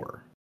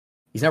four.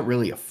 He's not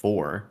really a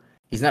four.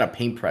 He's not a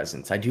paint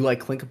presence. I do like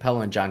Clint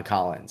Capella and John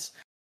Collins.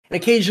 And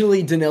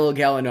occasionally Danilo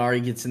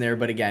Gallinari gets in there,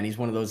 but again, he's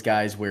one of those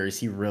guys where is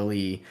he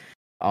really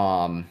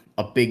a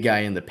big guy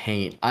in the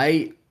paint?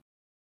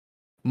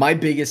 My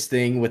biggest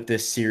thing with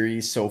this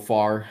series so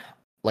far,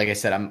 like I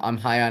said, I'm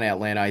high on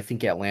Atlanta. I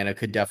think Atlanta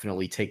could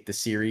definitely take the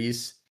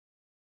series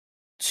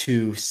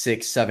to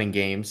 6-7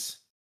 games.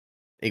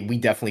 We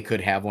definitely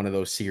could have one of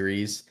those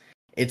series.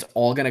 It's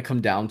all going to come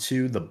down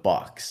to the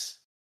Bucks.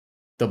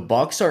 The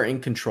Bucks are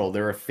in control.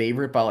 They're a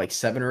favorite by like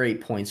 7 or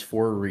 8 points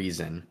for a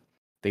reason.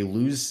 They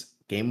lose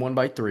game 1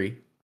 by 3.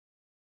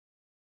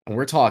 And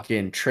we're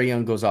talking Trae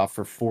Young goes off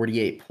for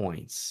 48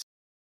 points.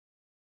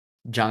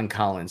 John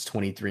Collins,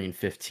 23 and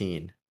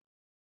 15.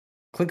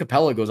 Clint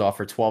Capella goes off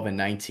for 12 and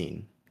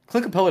 19.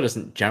 Clint Capella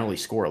doesn't generally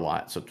score a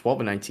lot, so 12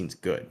 and 19 is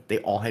good. They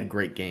all had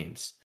great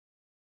games.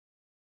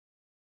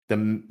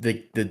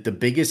 The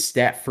biggest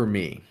stat for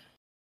me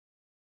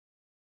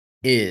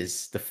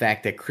is the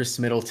fact that Chris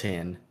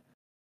Middleton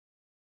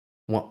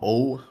went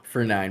 0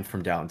 for 9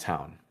 from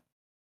downtown.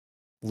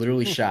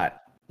 Literally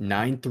shot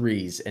 9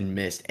 threes and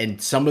missed.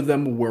 And some of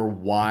them were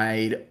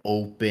wide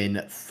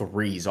open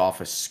threes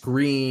off a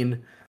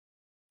screen.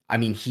 I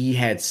mean, he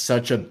had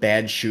such a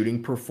bad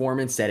shooting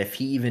performance that if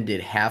he even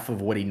did half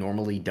of what he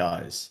normally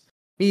does,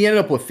 he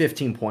ended up with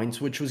 15 points,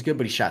 which was good,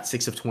 but he shot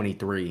 6 of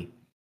 23,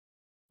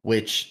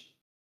 which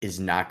is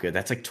not good.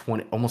 That's like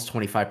almost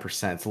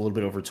 25%. It's a little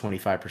bit over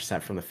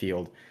 25% from the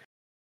field.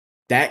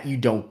 That you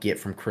don't get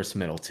from Chris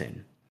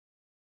Middleton.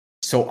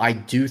 So I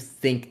do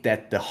think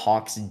that the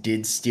Hawks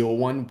did steal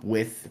one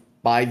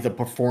by the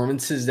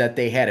performances that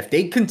they had. If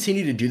they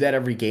continue to do that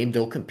every game,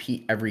 they'll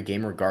compete every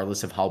game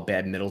regardless of how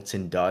bad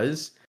Middleton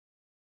does.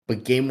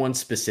 But game 1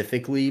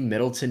 specifically,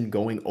 Middleton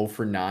going 0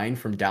 for 9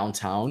 from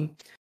downtown,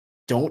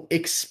 don't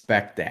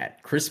expect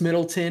that. Chris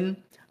Middleton,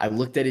 I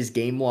looked at his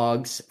game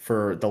logs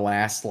for the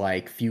last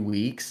few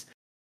weeks.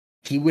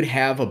 He would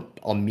have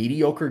a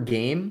mediocre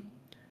game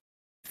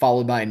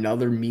followed by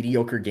another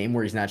mediocre game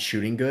where he's not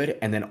shooting good,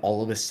 and then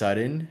all of a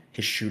sudden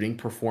his shooting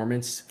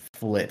performance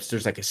flips.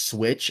 There's like a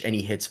switch and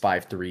he hits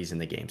 5 threes in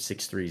the game,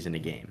 6 threes in a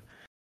game.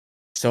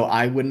 So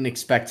I wouldn't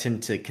expect him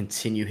to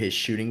continue his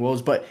shooting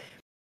woes, but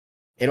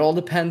it all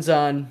depends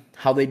on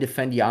how they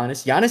defend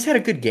Giannis. Giannis had a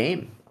good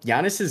game.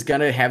 Giannis is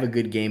going to have a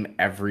good game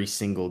every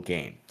single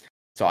game.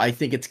 So I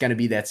think it's going to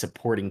be that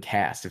supporting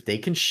cast. If they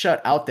can shut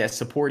out that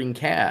supporting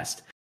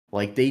cast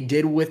like they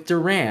did with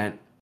Durant,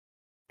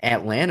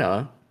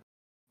 Atlanta,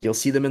 you'll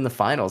see them in the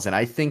finals. And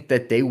I think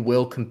that they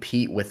will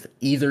compete with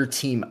either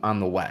team on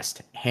the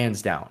West,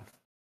 hands down.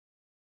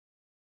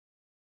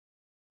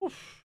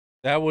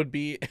 That would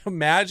be,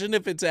 imagine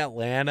if it's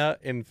Atlanta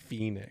and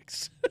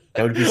Phoenix.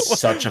 That would be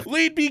such a...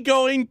 We'd be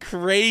going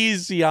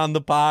crazy on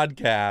the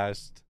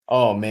podcast.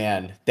 Oh,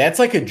 man. That's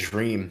like a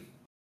dream.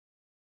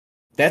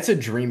 That's a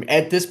dream.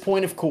 At this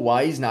point, if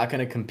Kawhi's not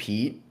going to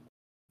compete,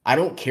 I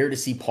don't care to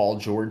see Paul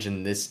George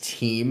and this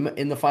team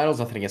in the finals.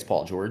 Nothing against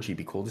Paul George. He'd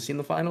be cool to see in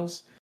the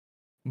finals.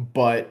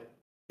 But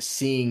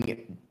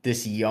seeing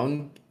this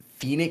young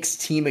Phoenix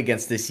team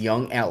against this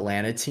young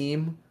Atlanta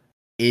team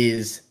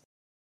is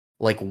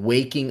like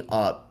waking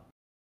up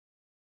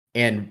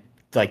and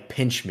like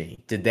pinch me.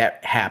 Did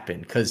that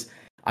happen? Because,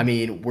 I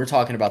mean, we're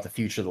talking about the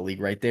future of the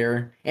league right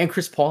there. And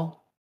Chris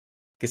Paul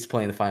gets to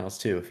play in the finals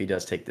too if he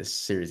does take this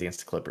series against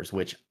the Clippers,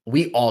 which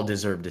we all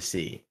deserve to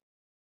see.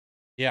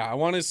 Yeah, I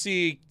want to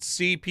see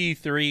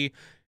CP3.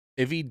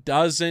 If he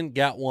doesn't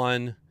get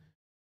one,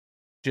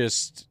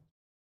 just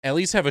at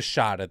least have a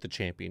shot at the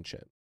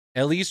championship.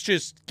 At least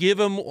just get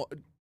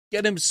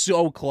him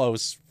so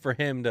close for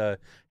him to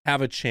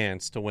have a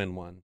chance to win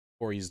one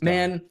before he's done.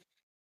 Man,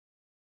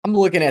 I'm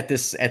looking at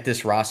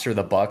this roster of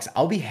the Bucks.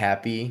 I'll be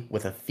happy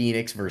with a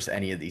Phoenix versus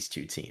any of these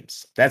two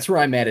teams. That's where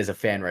I'm at as a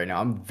fan right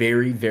now. I'm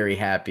very, very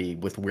happy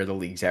with where the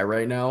league's at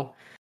right now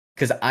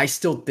because I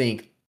still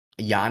think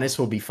Giannis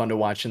will be fun to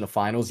watch in the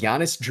finals.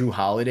 Giannis, Drew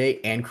Holiday,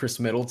 and Chris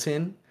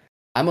Middleton.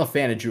 I'm a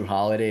fan of Drew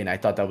Holiday, and I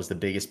thought that was the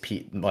biggest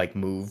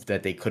move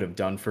that they could have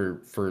done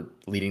for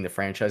leading the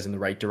franchise in the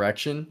right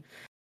direction.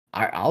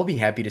 I'll be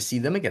happy to see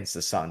them against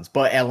the Suns,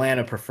 but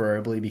Atlanta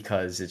preferably,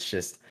 because it's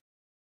just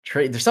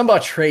Trae. There's something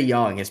about Trae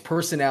Young, his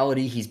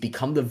personality. He's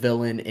become the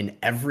villain in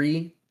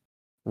every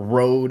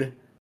road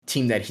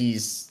team that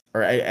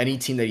any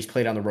team that he's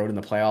played on the road in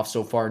the playoffs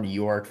so far. New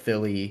York,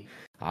 Philly,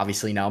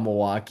 obviously now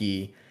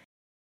Milwaukee,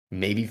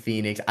 maybe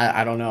Phoenix.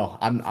 I don't know.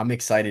 I'm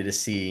excited to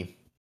see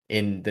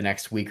in the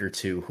next week or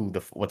two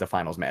what the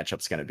finals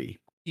matchup's going to be.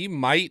 He's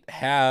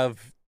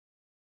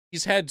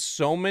had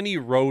so many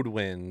road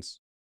wins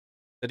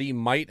that he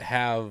might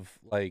have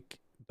like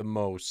the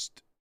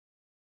most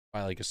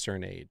by like a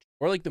certain age,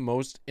 or like the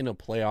most in a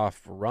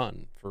playoff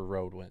run for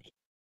road wins.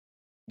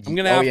 I'm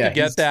gonna have to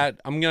get that.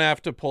 I'm gonna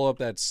have to pull up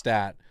that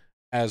stat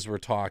as we're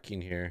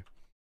talking here.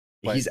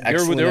 But he's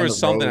excellent. There was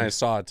something I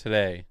saw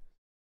today.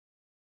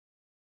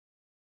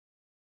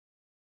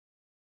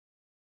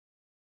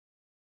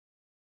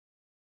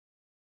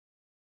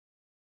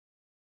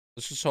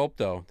 Let's just hope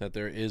though that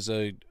there is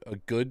a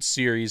good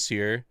series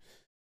here.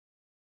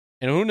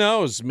 And who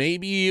knows?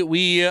 Maybe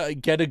we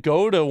get to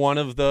go to one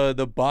of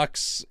the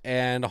Bucks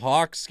and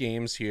Hawks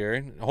games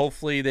here.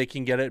 Hopefully they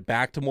can get it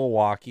back to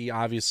Milwaukee.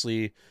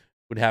 Obviously,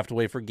 would have to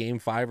wait for Game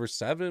 5 or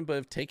 7. But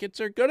if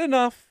tickets are good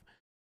enough,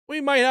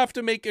 we might have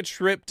to make a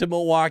trip to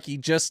Milwaukee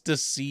just to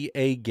see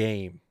a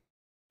game.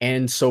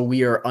 And so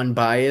we are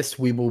unbiased.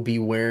 We will be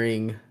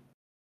wearing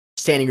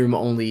standing room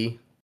only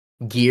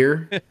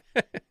gear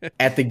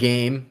at the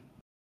game.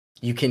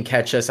 You can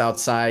catch us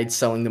outside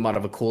selling them out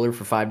of a cooler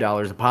for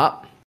 $5 a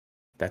pop.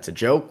 That's a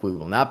joke. We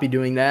will not be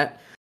doing that.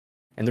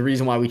 And the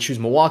reason why we choose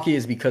Milwaukee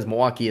is because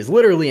Milwaukee is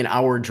literally an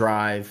hour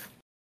drive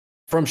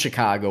from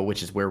Chicago,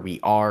 which is where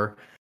we are.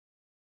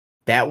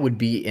 That would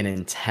be an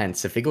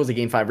intense. If it goes to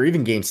Game 5 or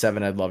even Game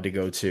 7, I'd love to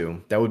go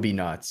to. That would be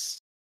nuts.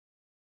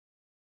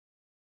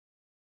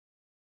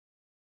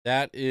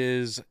 That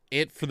is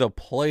it for the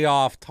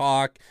playoff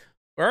talk.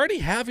 We're already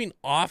having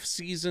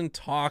off-season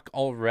talk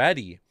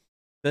already.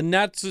 The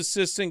Nets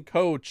assistant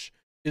coach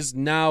is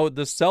now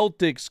the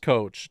Celtics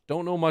coach.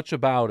 Don't know much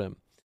about him.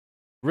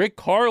 Rick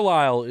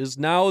Carlisle is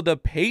now the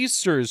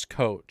Pacers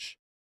coach.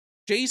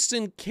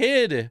 Jason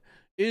Kidd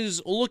is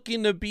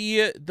looking to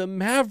be the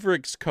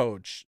Mavericks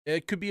coach.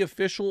 It could be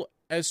official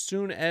as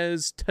soon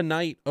as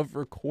tonight of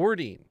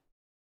recording.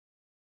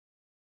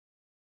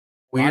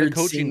 Weird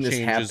coaching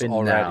changes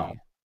already. Now.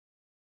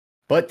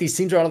 But these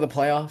teams are out of the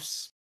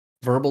playoffs.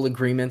 Verbal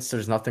agreements.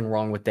 There's nothing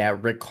wrong with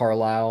that. Rick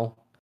Carlisle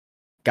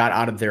got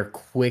out of there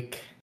quick.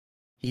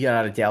 He got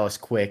out of Dallas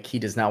quick. He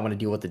does not want to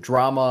deal with the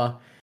drama.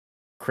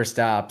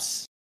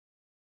 Kristaps,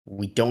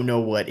 we don't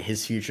know what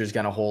his future is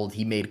going to hold.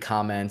 He made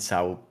comments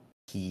how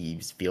he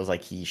feels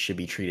like he should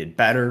be treated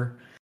better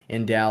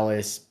in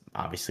Dallas.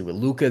 Obviously, with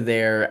Luka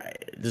there,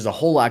 there's a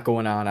whole lot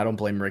going on. I don't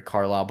blame Rick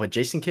Carlisle, but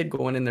Jason Kidd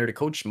going in there to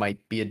coach might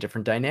be a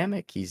different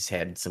dynamic. He's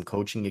had some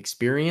coaching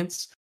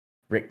experience.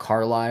 Rick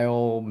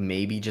Carlisle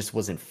maybe just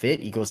wasn't fit.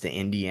 He goes to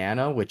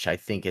Indiana, which I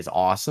think is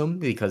awesome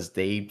because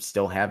they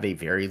still have a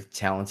very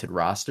talented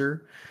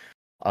roster.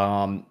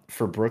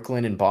 For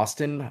Brooklyn and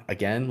Boston,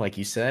 again, like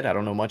you said, I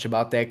don't know much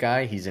about that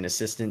guy. He's an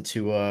assistant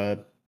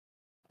to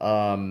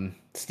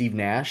Steve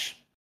Nash.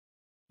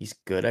 He's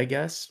good, I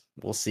guess.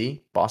 We'll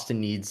see.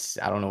 Boston needs,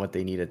 I don't know what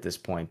they need at this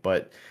point,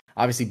 but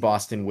obviously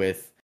Boston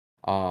with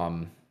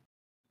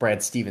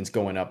Brad Stevens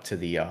going up to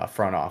the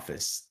front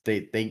office.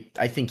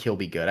 I think he'll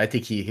be good. I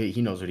think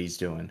he knows what he's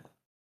doing.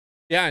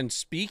 Yeah, and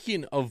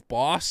speaking of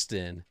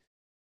Boston,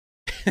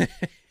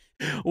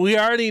 we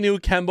already knew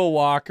Kemba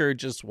Walker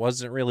just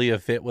wasn't really a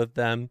fit with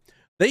them.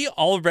 They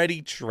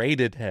already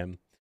traded him.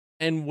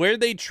 And where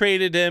they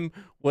traded him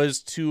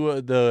was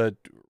to the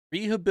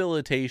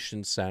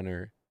rehabilitation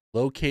center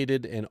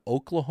located in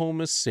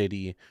Oklahoma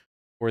City,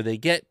 where they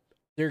get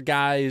their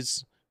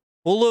guys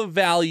full of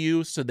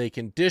value so they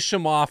can dish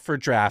them off for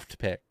draft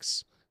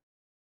picks.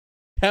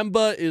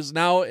 Kemba is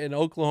now an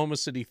Oklahoma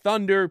City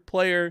Thunder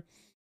player,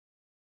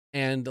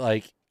 and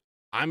like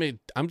I'm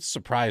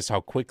surprised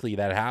how quickly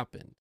that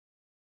happened.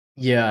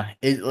 Yeah,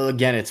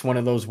 it's one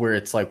of those where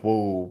it's like,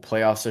 whoa,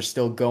 playoffs are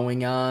still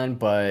going on,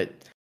 but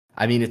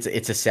I mean, it's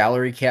a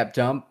salary cap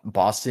dump.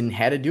 Boston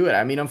had to do it.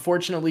 I mean,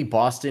 unfortunately,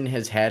 Boston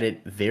has had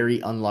it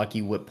very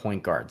unlucky with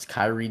point guards.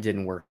 Kyrie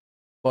didn't work.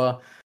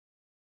 But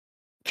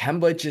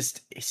Kemba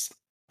just has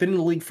been in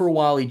the league for a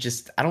while.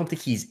 I don't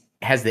think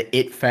has the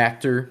it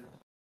factor.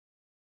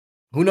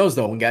 Who knows,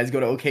 though? When guys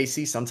go to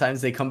OKC,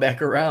 sometimes they come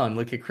back around.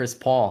 Look at Chris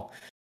Paul.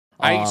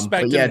 I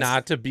expect him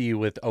not to be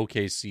with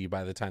OKC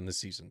by the time the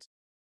season's.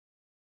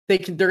 They're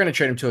going to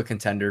trade him to a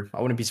contender.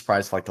 I wouldn't be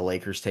surprised if like the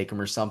Lakers take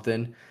him or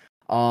something.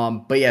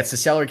 But yeah, it's a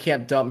salary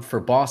cap dump for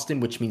Boston,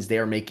 which means they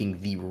are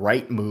making the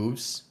right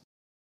moves.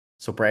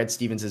 So Brad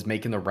Stevens is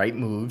making the right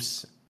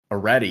moves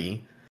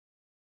already.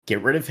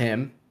 Get rid of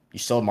him. You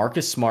still have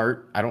Marcus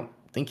Smart. I don't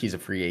think he's a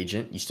free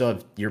agent. You still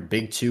have your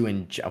big two,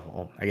 and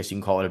well, I guess you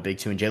can call it a big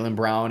two, and Jaylen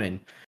Brown and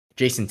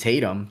Jason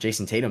Tatum.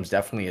 Jason Tatum's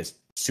definitely a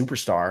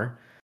superstar.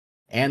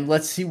 And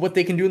let's see what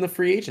they can do in the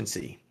free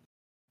agency.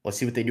 Let's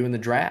see what they do in the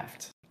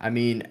draft. I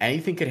mean,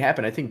 anything could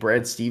happen. I think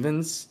Brad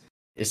Stevens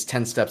is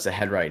 10 steps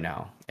ahead right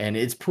now, and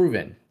it's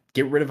proven.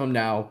 Get rid of him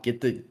now.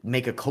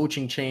 Make a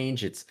coaching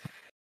change. It's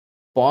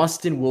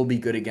Boston will be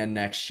good again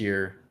next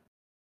year,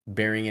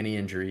 bearing any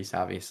injuries,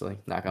 obviously.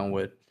 Knock on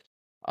wood.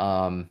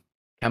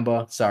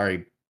 Kemba,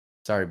 sorry,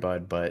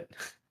 bud, but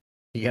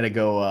you gotta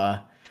go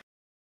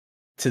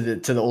to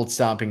the old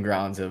stomping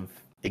grounds of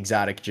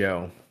Exotic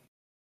Joe.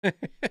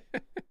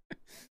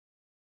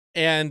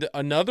 And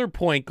another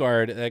point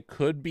guard that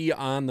could be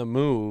on the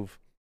move.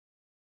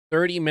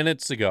 30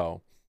 minutes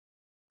ago,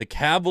 the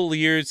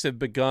Cavaliers have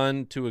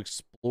begun to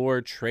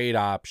explore trade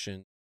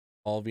options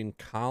involving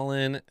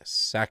Colin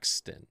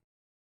Sexton.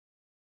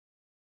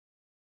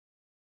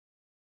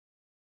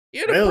 He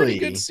had a pretty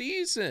good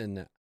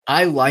season.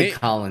 I like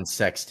Colin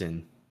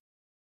Sexton.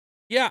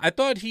 Yeah, I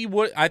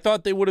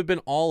thought they would have been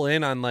all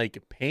in on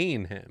like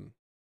paying him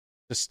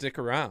to stick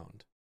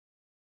around.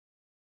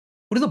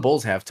 What do the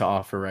Bulls have to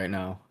offer right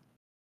now?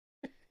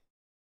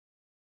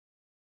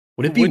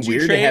 Would it be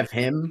weird to have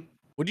him?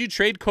 Would you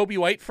trade Kobe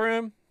White for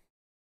him?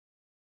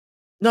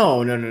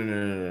 No.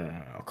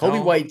 Kobe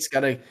White's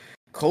got a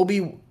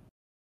Kobe.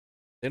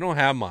 They don't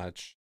have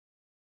much.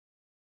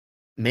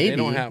 Maybe they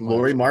don't have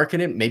Laurie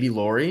marking it. Maybe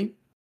Laurie.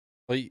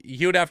 Well,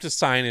 he would have to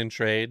sign and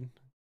trade.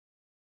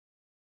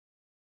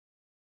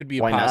 Could be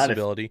a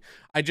possibility.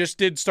 I just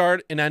did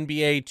start an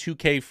NBA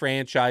 2K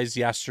franchise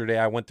yesterday.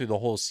 I went through the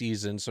whole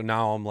season, so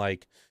now I'm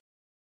like,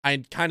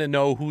 I kind of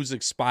know who's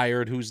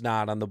expired, who's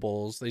not on the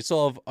Bulls. They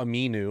still have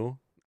Aminu,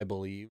 I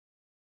believe.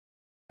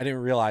 I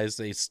didn't realize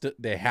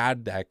they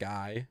had that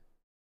guy.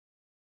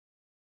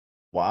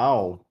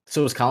 Wow.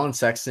 So is Colin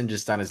Sexton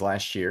just on his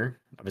last year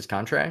of his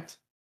contract?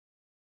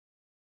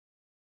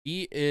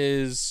 He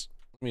is,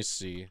 let me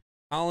see.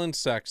 Colin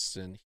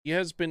Sexton. He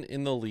has been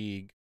in the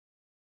league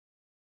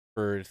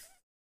for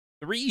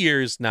 3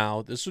 years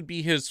now. This would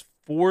be his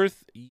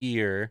 4th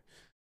year.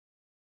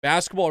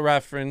 Basketball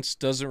Reference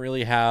doesn't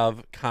really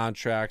have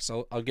contracts.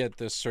 I'll get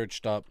this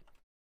searched up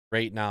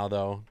right now,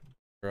 though,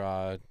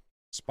 for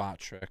Spot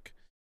Trick.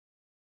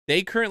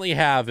 They currently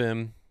have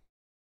him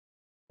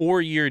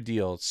 4-year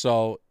deal.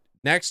 So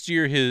next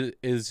year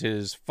is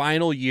his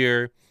final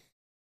year,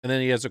 and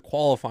then he has a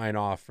qualifying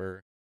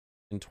offer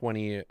in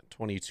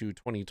 2022,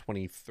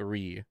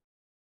 2023.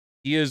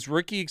 He is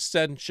rookie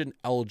extension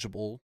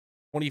eligible,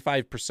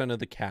 25% of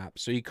the cap.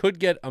 So he could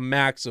get a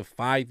max of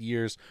 5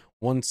 years,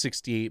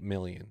 $168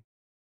 million.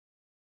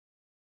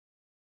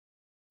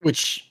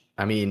 Which,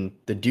 I mean,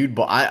 the dude,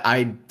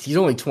 he's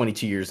only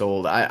 22 years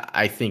old.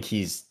 I think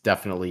he's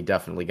definitely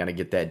going to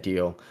get that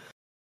deal.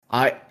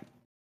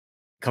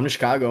 Come to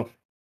Chicago.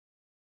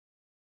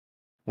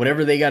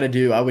 Whatever they got to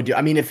do, I would do.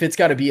 I mean, if it's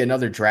got to be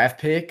another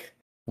draft pick,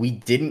 we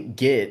didn't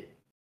get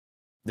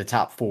the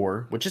top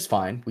 4, which is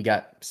fine. We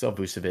got still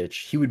Vucevic.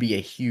 He would be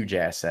a huge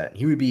asset.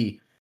 He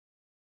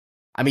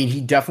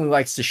definitely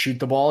likes to shoot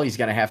the ball. He's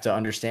going to have to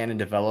understand and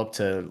develop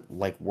to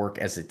like work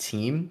as a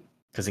team,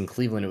 because in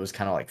Cleveland it was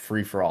kind of like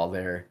free for all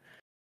there.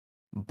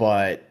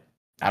 But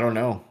I don't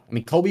know. I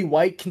mean, Kobe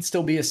White can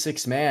still be a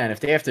 6th man.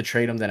 If they have to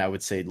trade him, then I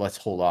would say let's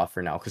hold off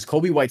for now, because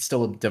Kobe White's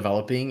still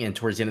developing, and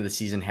towards the end of the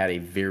season had a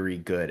very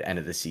good end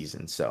of the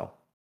season. So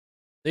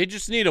they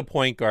just need a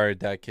point guard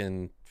that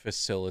can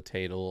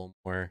facilitate a little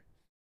more.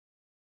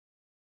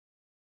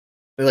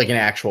 Like an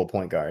actual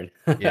point guard.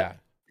 Yeah.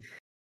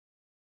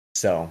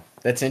 So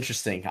that's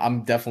interesting.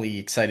 I'm definitely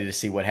excited to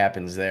see what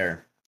happens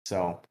there.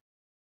 So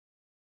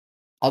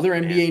other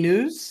NBA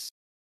news?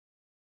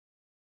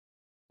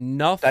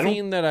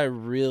 Nothing that I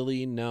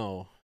really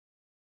know.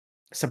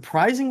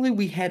 Surprisingly,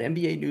 we had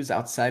NBA news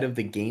outside of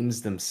the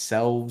games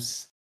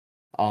themselves.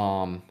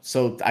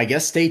 So I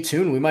guess stay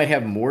tuned. We might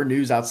have more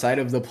news outside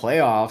of the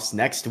playoffs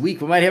next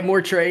week. We might have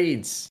more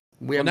trades.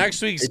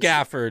 Next week's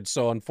Gafford,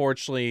 so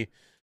unfortunately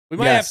we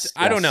might have to,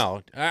 I don't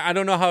know. I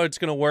don't know how it's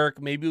going to work.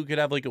 Maybe we could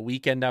have like a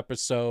weekend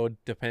episode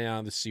depending on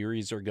how the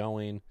series are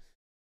going.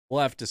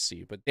 We'll have to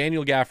see. But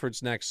Daniel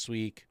Gafford's next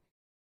week.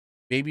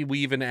 Maybe we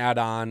even add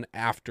on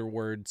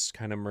afterwards,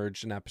 kind of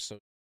merge an episode.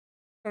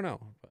 I don't know.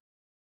 But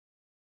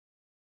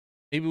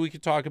maybe we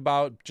could talk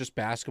about just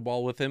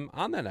basketball with him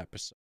on that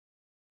episode.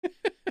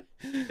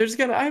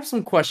 I have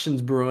some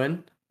questions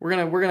brewing. I'm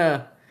not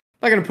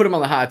gonna put him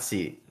on the hot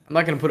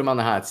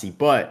seat.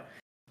 But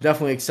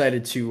definitely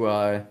excited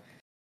to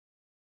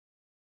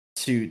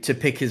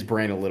pick his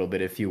brain a little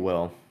bit, if you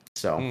will.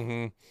 So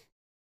to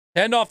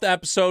end off the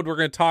episode, we're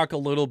going to talk a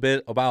little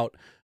bit about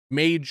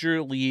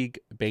Major League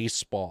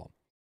Baseball.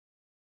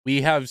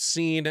 We have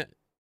seen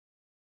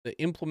the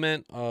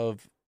implement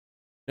of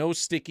no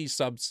sticky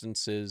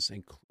substances,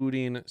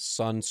 including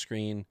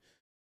sunscreen,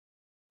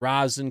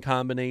 rosin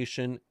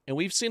combination, and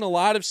we've seen a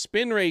lot of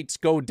spin rates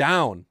go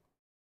down.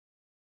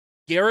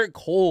 Garrett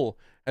Cole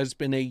has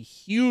been a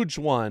huge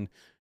one,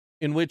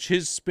 in which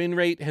his spin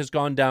rate has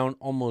gone down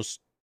almost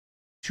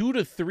 200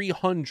 to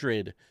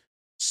 300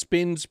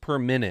 spins per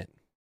minute,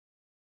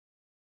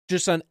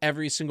 just on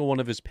every single one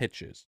of his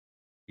pitches.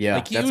 Yeah,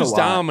 like he was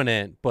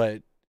dominant,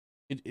 but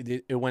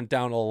it went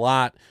down a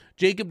lot.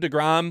 Jacob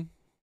deGrom,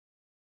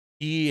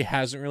 he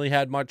hasn't really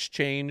had much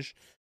change.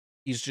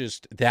 He's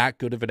just that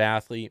good of an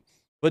athlete.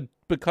 But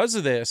because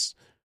of this,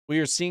 we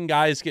are seeing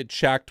guys get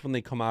checked when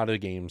they come out of the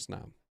games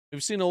now.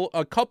 We've seen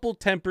a couple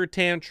temper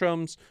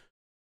tantrums.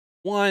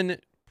 One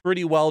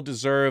pretty well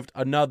deserved.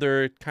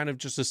 Another kind of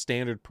just a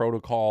standard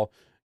protocol,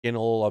 getting a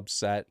little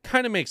upset.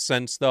 Kind of makes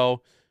sense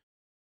though.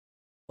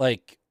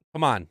 Like,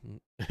 come on.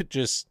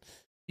 Just,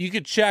 you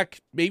could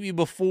check maybe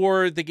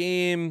before the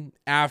game,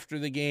 after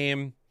the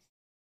game.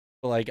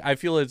 But like, I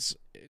feel it's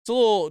a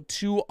little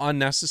too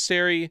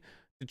unnecessary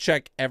to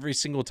check every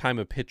single time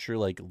a pitcher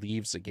like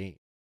leaves a game.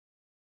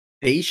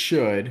 They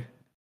should,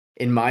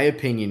 in my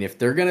opinion, if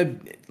they're gonna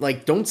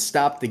like, don't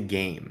stop the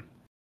game.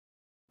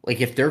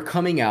 Like if they're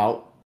coming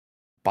out,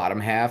 bottom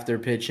half they're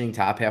pitching,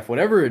 top half,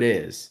 whatever it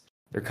is,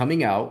 they're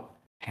coming out,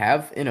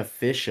 have an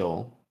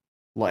official.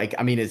 Like,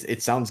 I mean,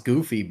 it sounds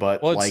goofy,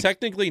 but well, it's like,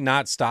 technically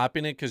not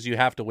stopping it because you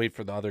have to wait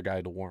for the other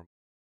guy to warm.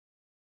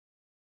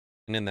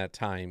 And in that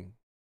time,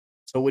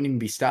 so it wouldn't even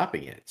be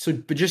stopping it. So,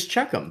 but just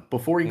check him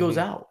before he goes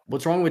out.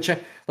 What's wrong with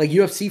check? Like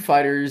UFC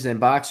fighters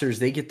and boxers,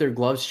 they get their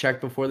gloves checked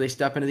before they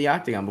step into the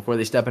octagon, before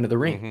they step into the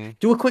ring.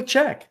 Do a quick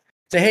check.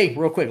 Say, hey,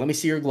 real quick, let me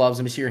see your gloves.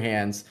 Let me see your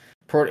hands.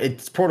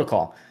 It's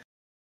protocol.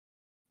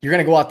 You're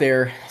going to go out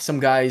there. Some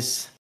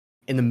guys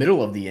in the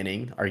middle of the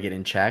inning are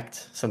getting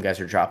checked. Some guys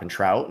are dropping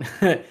trout.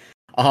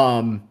 I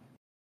don't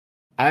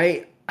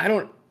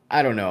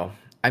know.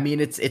 I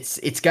mean,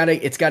 it's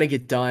gotta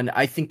get done.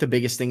 I think the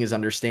biggest thing is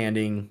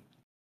understanding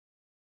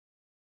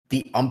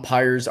the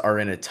umpires are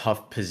in a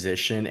tough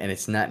position and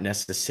it's not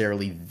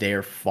necessarily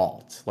their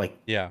fault. Like,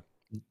 yeah,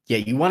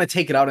 you want to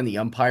take it out on the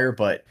umpire,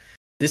 but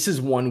this is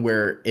one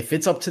where if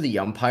it's up to the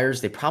umpires,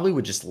 they probably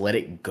would just let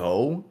it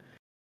go.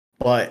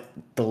 But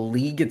the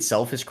league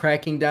itself is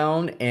cracking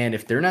down. And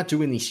if they're not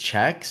doing these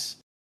checks,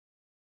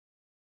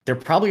 they're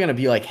probably going to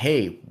be like,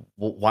 hey,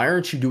 well, why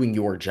aren't you doing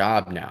your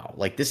job now?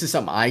 Like, this is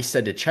something I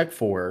said to check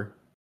for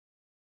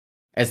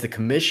as the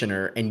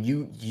commissioner, and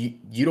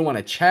you don't want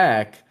to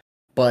check.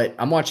 But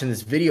I'm watching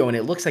this video and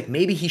it looks like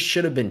maybe he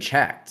should have been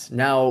checked.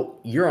 Now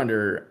you're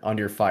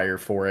under fire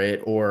for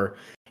it, or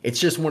it's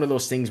just one of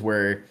those things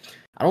where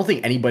I don't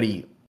think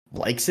anybody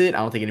likes it. I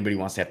don't think anybody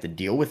wants to have to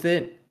deal with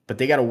it, but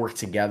they got to work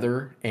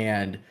together.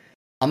 And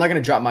I'm not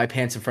going to drop my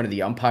pants in front of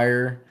the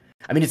umpire.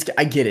 I mean,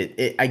 I get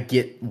it. I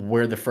get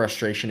where the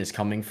frustration is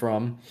coming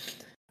from.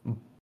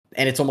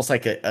 And it's almost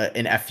like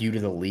an FU to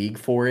the league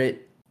for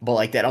it. But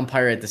like that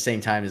umpire at the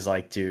same time is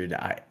like, dude,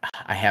 I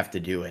have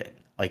to do it.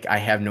 Like, I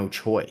have no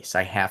choice.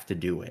 I have to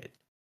do it.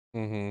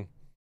 The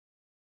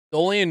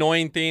only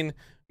annoying thing,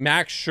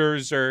 Max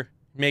Scherzer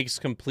makes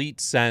complete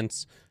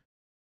sense.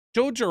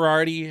 Joe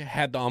Girardi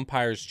had the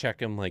umpires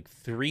check him like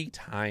 3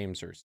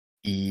 times or something.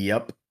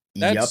 Yep.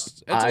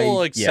 That's a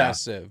little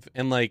excessive.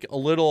 And like a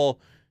little,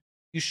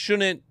 you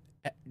shouldn't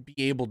be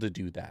able to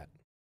do that.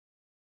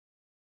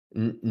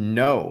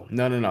 No.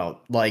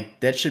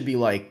 Like, that should be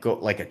like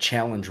a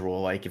challenge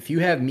rule. Like, if you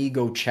have me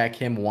go check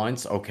him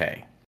once,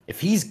 okay.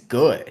 If he's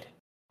good,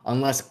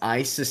 unless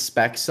I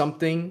suspect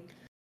something,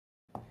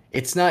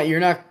 it's not, you're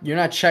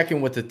not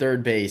checking with the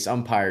third base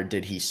umpire,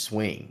 did he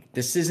swing?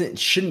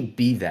 Shouldn't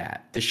be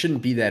that. This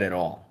shouldn't be that at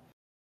all.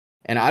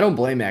 And I don't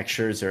blame Max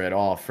Scherzer at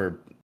all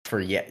for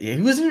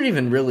he wasn't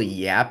even really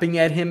yapping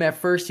at him at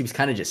first. He was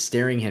kind of just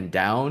staring him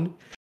down.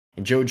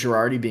 And Joe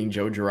Girardi being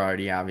Joe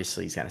Girardi,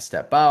 obviously he's going to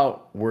step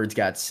out. Words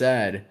got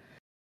said.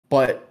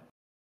 But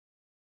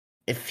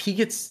if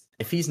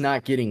he's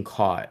not getting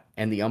caught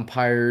and the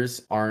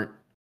umpires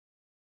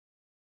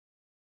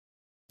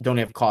don't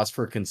have cause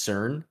for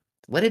concern,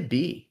 let it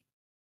be.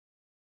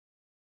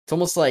 It's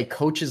almost like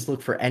coaches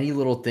look for any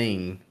little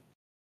thing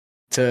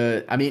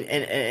and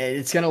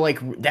it's going to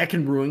like, that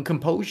can ruin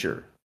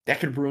composure. That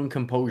could ruin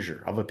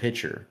composure of a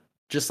pitcher,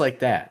 just like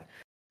that.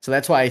 So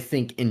that's why I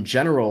think in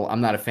general,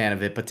 I'm not a fan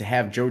of it, but to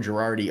have Joe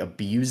Girardi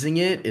abusing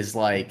it is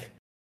like,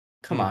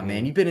 come on,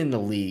 man, you've been in the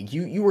league.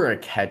 You were a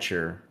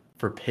catcher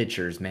for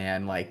pitchers,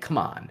 man. Like, come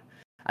on.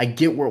 I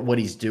get what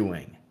he's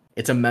doing.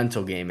 It's a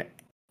mental game.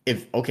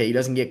 He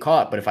doesn't get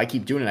caught, but if I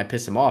keep doing it, I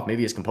piss him off,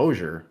 maybe his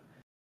composure.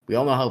 We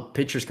all know how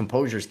pitchers'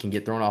 composures can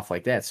get thrown off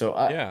like that. So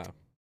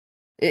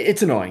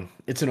it's annoying.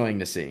 It's annoying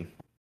to see.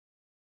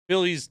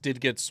 Phillies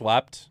did get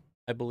swept,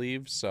 I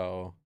believe,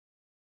 so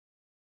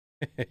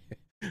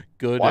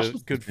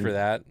good for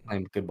that.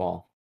 Good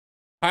ball.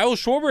 Kyle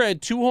Schwarber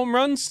had 2 home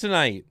runs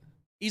tonight.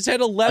 He's had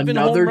 11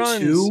 home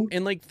runs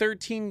in like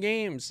 13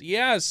 games.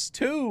 Yes,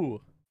 2.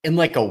 In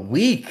like a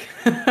week.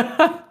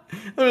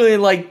 Literally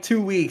in like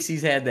 2 weeks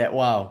he's had that.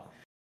 Wow.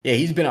 Yeah,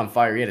 he's been on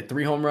fire. He had a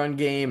 3 home run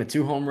game, a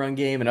 2 home run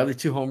game, another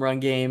 2 home run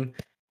game.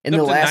 In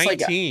the last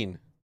 19.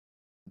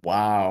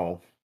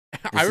 Wow.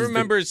 I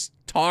remember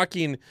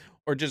talking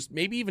or just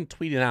maybe even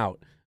tweeting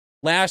out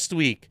last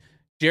week.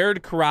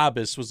 Jared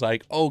Carabas was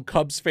like, "Oh,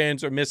 Cubs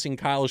fans are missing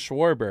Kyle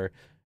Schwarber."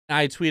 And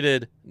I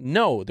tweeted,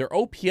 "No, their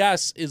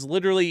OPS is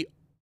literally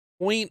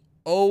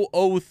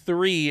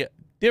 .003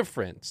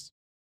 difference,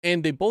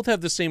 and they both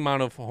have the same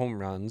amount of home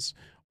runs,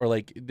 or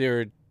like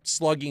they're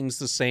slugging's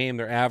the same,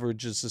 their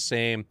average is the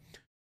same.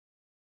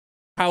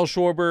 Kyle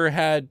Schwarber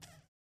had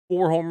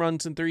 4 home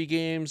runs in 3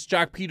 games.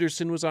 Jock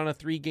Peterson was on a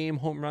 3-game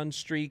home run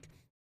streak.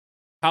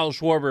 Kyle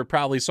Schwarber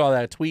probably saw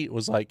that tweet,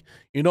 was like,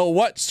 you know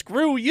what?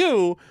 Screw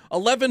you.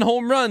 11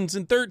 home runs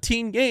in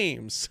 13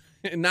 games.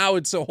 And now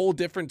it's a whole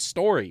different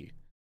story.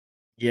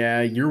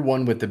 Yeah, you're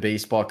one with the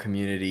baseball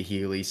community,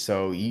 Healy,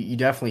 so you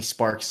definitely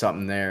sparked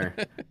something there.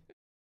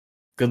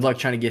 Good luck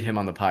trying to get him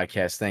on the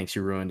podcast. Thanks,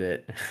 you ruined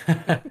it.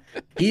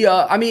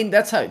 I mean,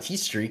 that's how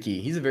he's streaky.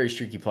 He's a very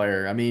streaky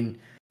player. I mean,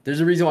 there's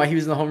a reason why he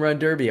was in the home run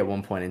derby at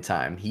one point in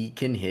time. He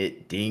can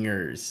hit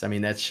dingers. I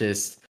mean, that's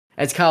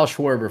Kyle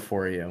Schwarber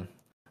for you.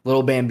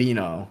 Little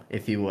Bambino,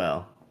 if you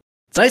will.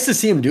 It's nice to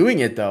see him doing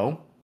it, though.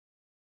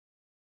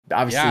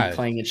 Obviously,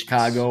 playing in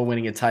Chicago,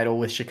 winning a title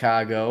with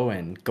Chicago,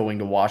 and going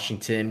to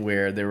Washington,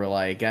 where they were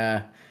like,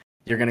 you're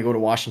going to go to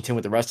Washington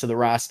with the rest of the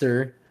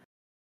roster.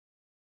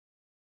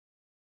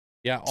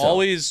 Yeah,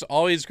 always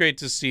great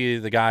to see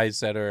the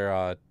guys that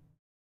are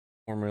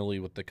formerly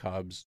with the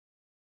Cubs.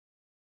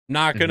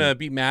 Not going to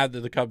be mad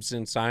that the Cubs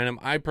didn't sign him.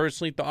 I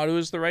personally thought it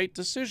was the right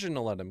decision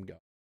to let him go.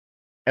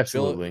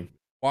 Absolutely.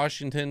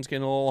 Washington's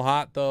getting a little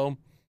hot, though.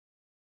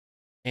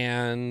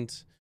 And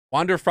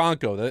Wander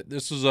Franco,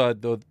 this was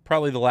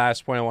probably the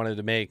last point I wanted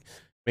to make,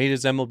 made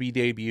his MLB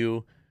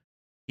debut.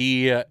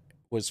 He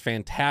was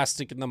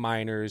fantastic in the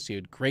minors. He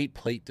had great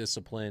plate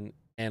discipline.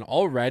 And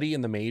already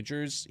in the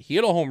majors, he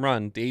had a home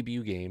run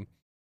debut game.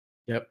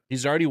 Yep.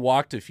 He's already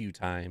walked a few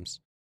times.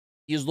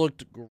 He's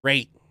looked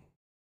great.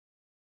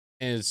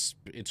 And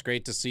it's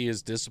great to see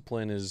his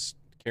discipline is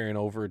carrying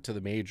over to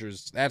the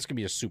majors. That's going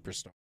to be a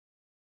superstar.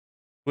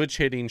 Switch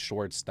hitting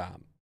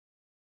shortstop.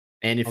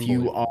 And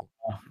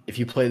if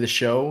you play the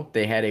show,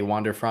 they had a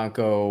Wander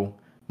Franco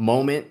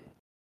moment,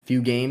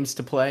 few games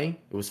to play.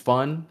 It was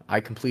fun. I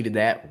completed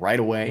that right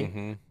away.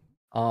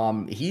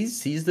 Mm-hmm.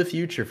 He's the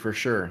future for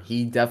sure.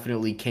 He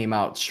definitely came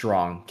out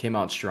strong.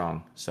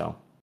 So.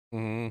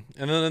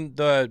 Mm-hmm. And then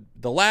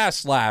the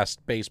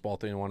last baseball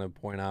thing I want to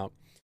point out,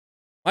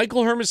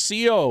 Michael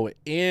Hermosillo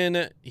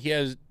he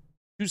has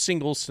 2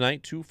 singles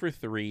tonight, 2 for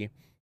 3,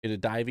 hit a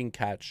diving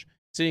catch.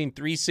 Sitting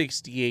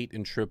 368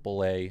 in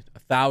AAA,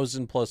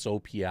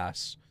 1,000+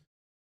 OPS.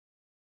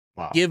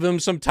 Wow. Give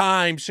him some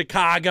time,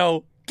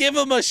 Chicago. Give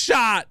him a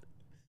shot.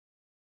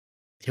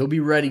 He'll be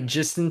ready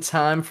just in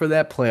time for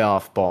that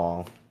playoff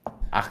ball.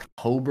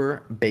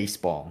 October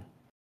baseball.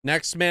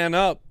 Next man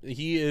up.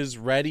 He is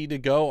ready to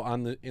go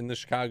in the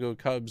Chicago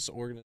Cubs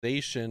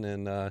organization,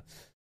 and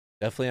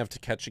definitely have to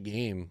catch a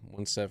game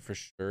once that for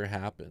sure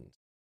happens.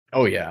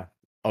 Oh yeah.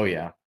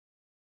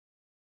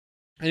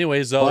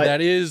 Anyways, though,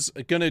 that is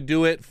going to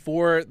do it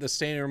for the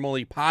Standing Room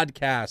Only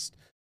podcast.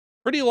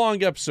 Pretty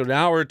long episode, an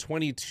hour,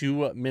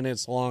 22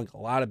 minutes long. A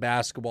lot of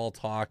basketball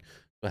talk.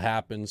 What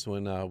happens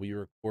when we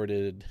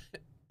recorded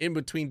in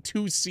between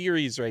 2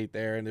 series right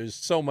there, and there's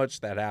so much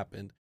that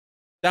happened.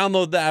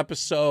 Download the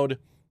episode.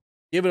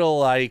 Give it a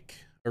like,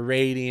 a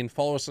rating.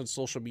 Follow us on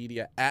social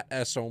media at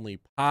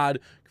SOnlyPod.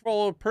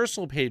 Follow our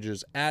personal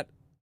pages at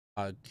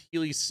the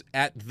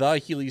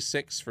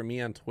Healy6 for me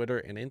on Twitter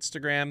and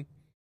Instagram.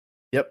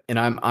 Yep, and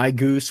I'm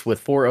iGoose with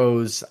 4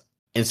 O's,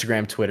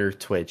 Instagram, Twitter,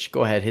 Twitch.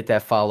 Go ahead, hit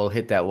that follow,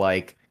 hit that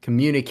like,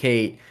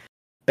 communicate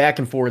back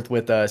and forth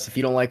with us. If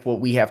you don't like what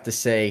we have to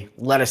say,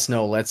 let us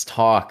know. Let's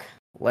talk,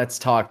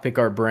 pick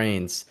our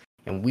brains.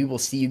 And we will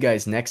see you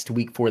guys next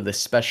week for the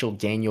special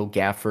Daniel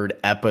Gafford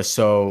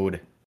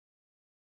episode.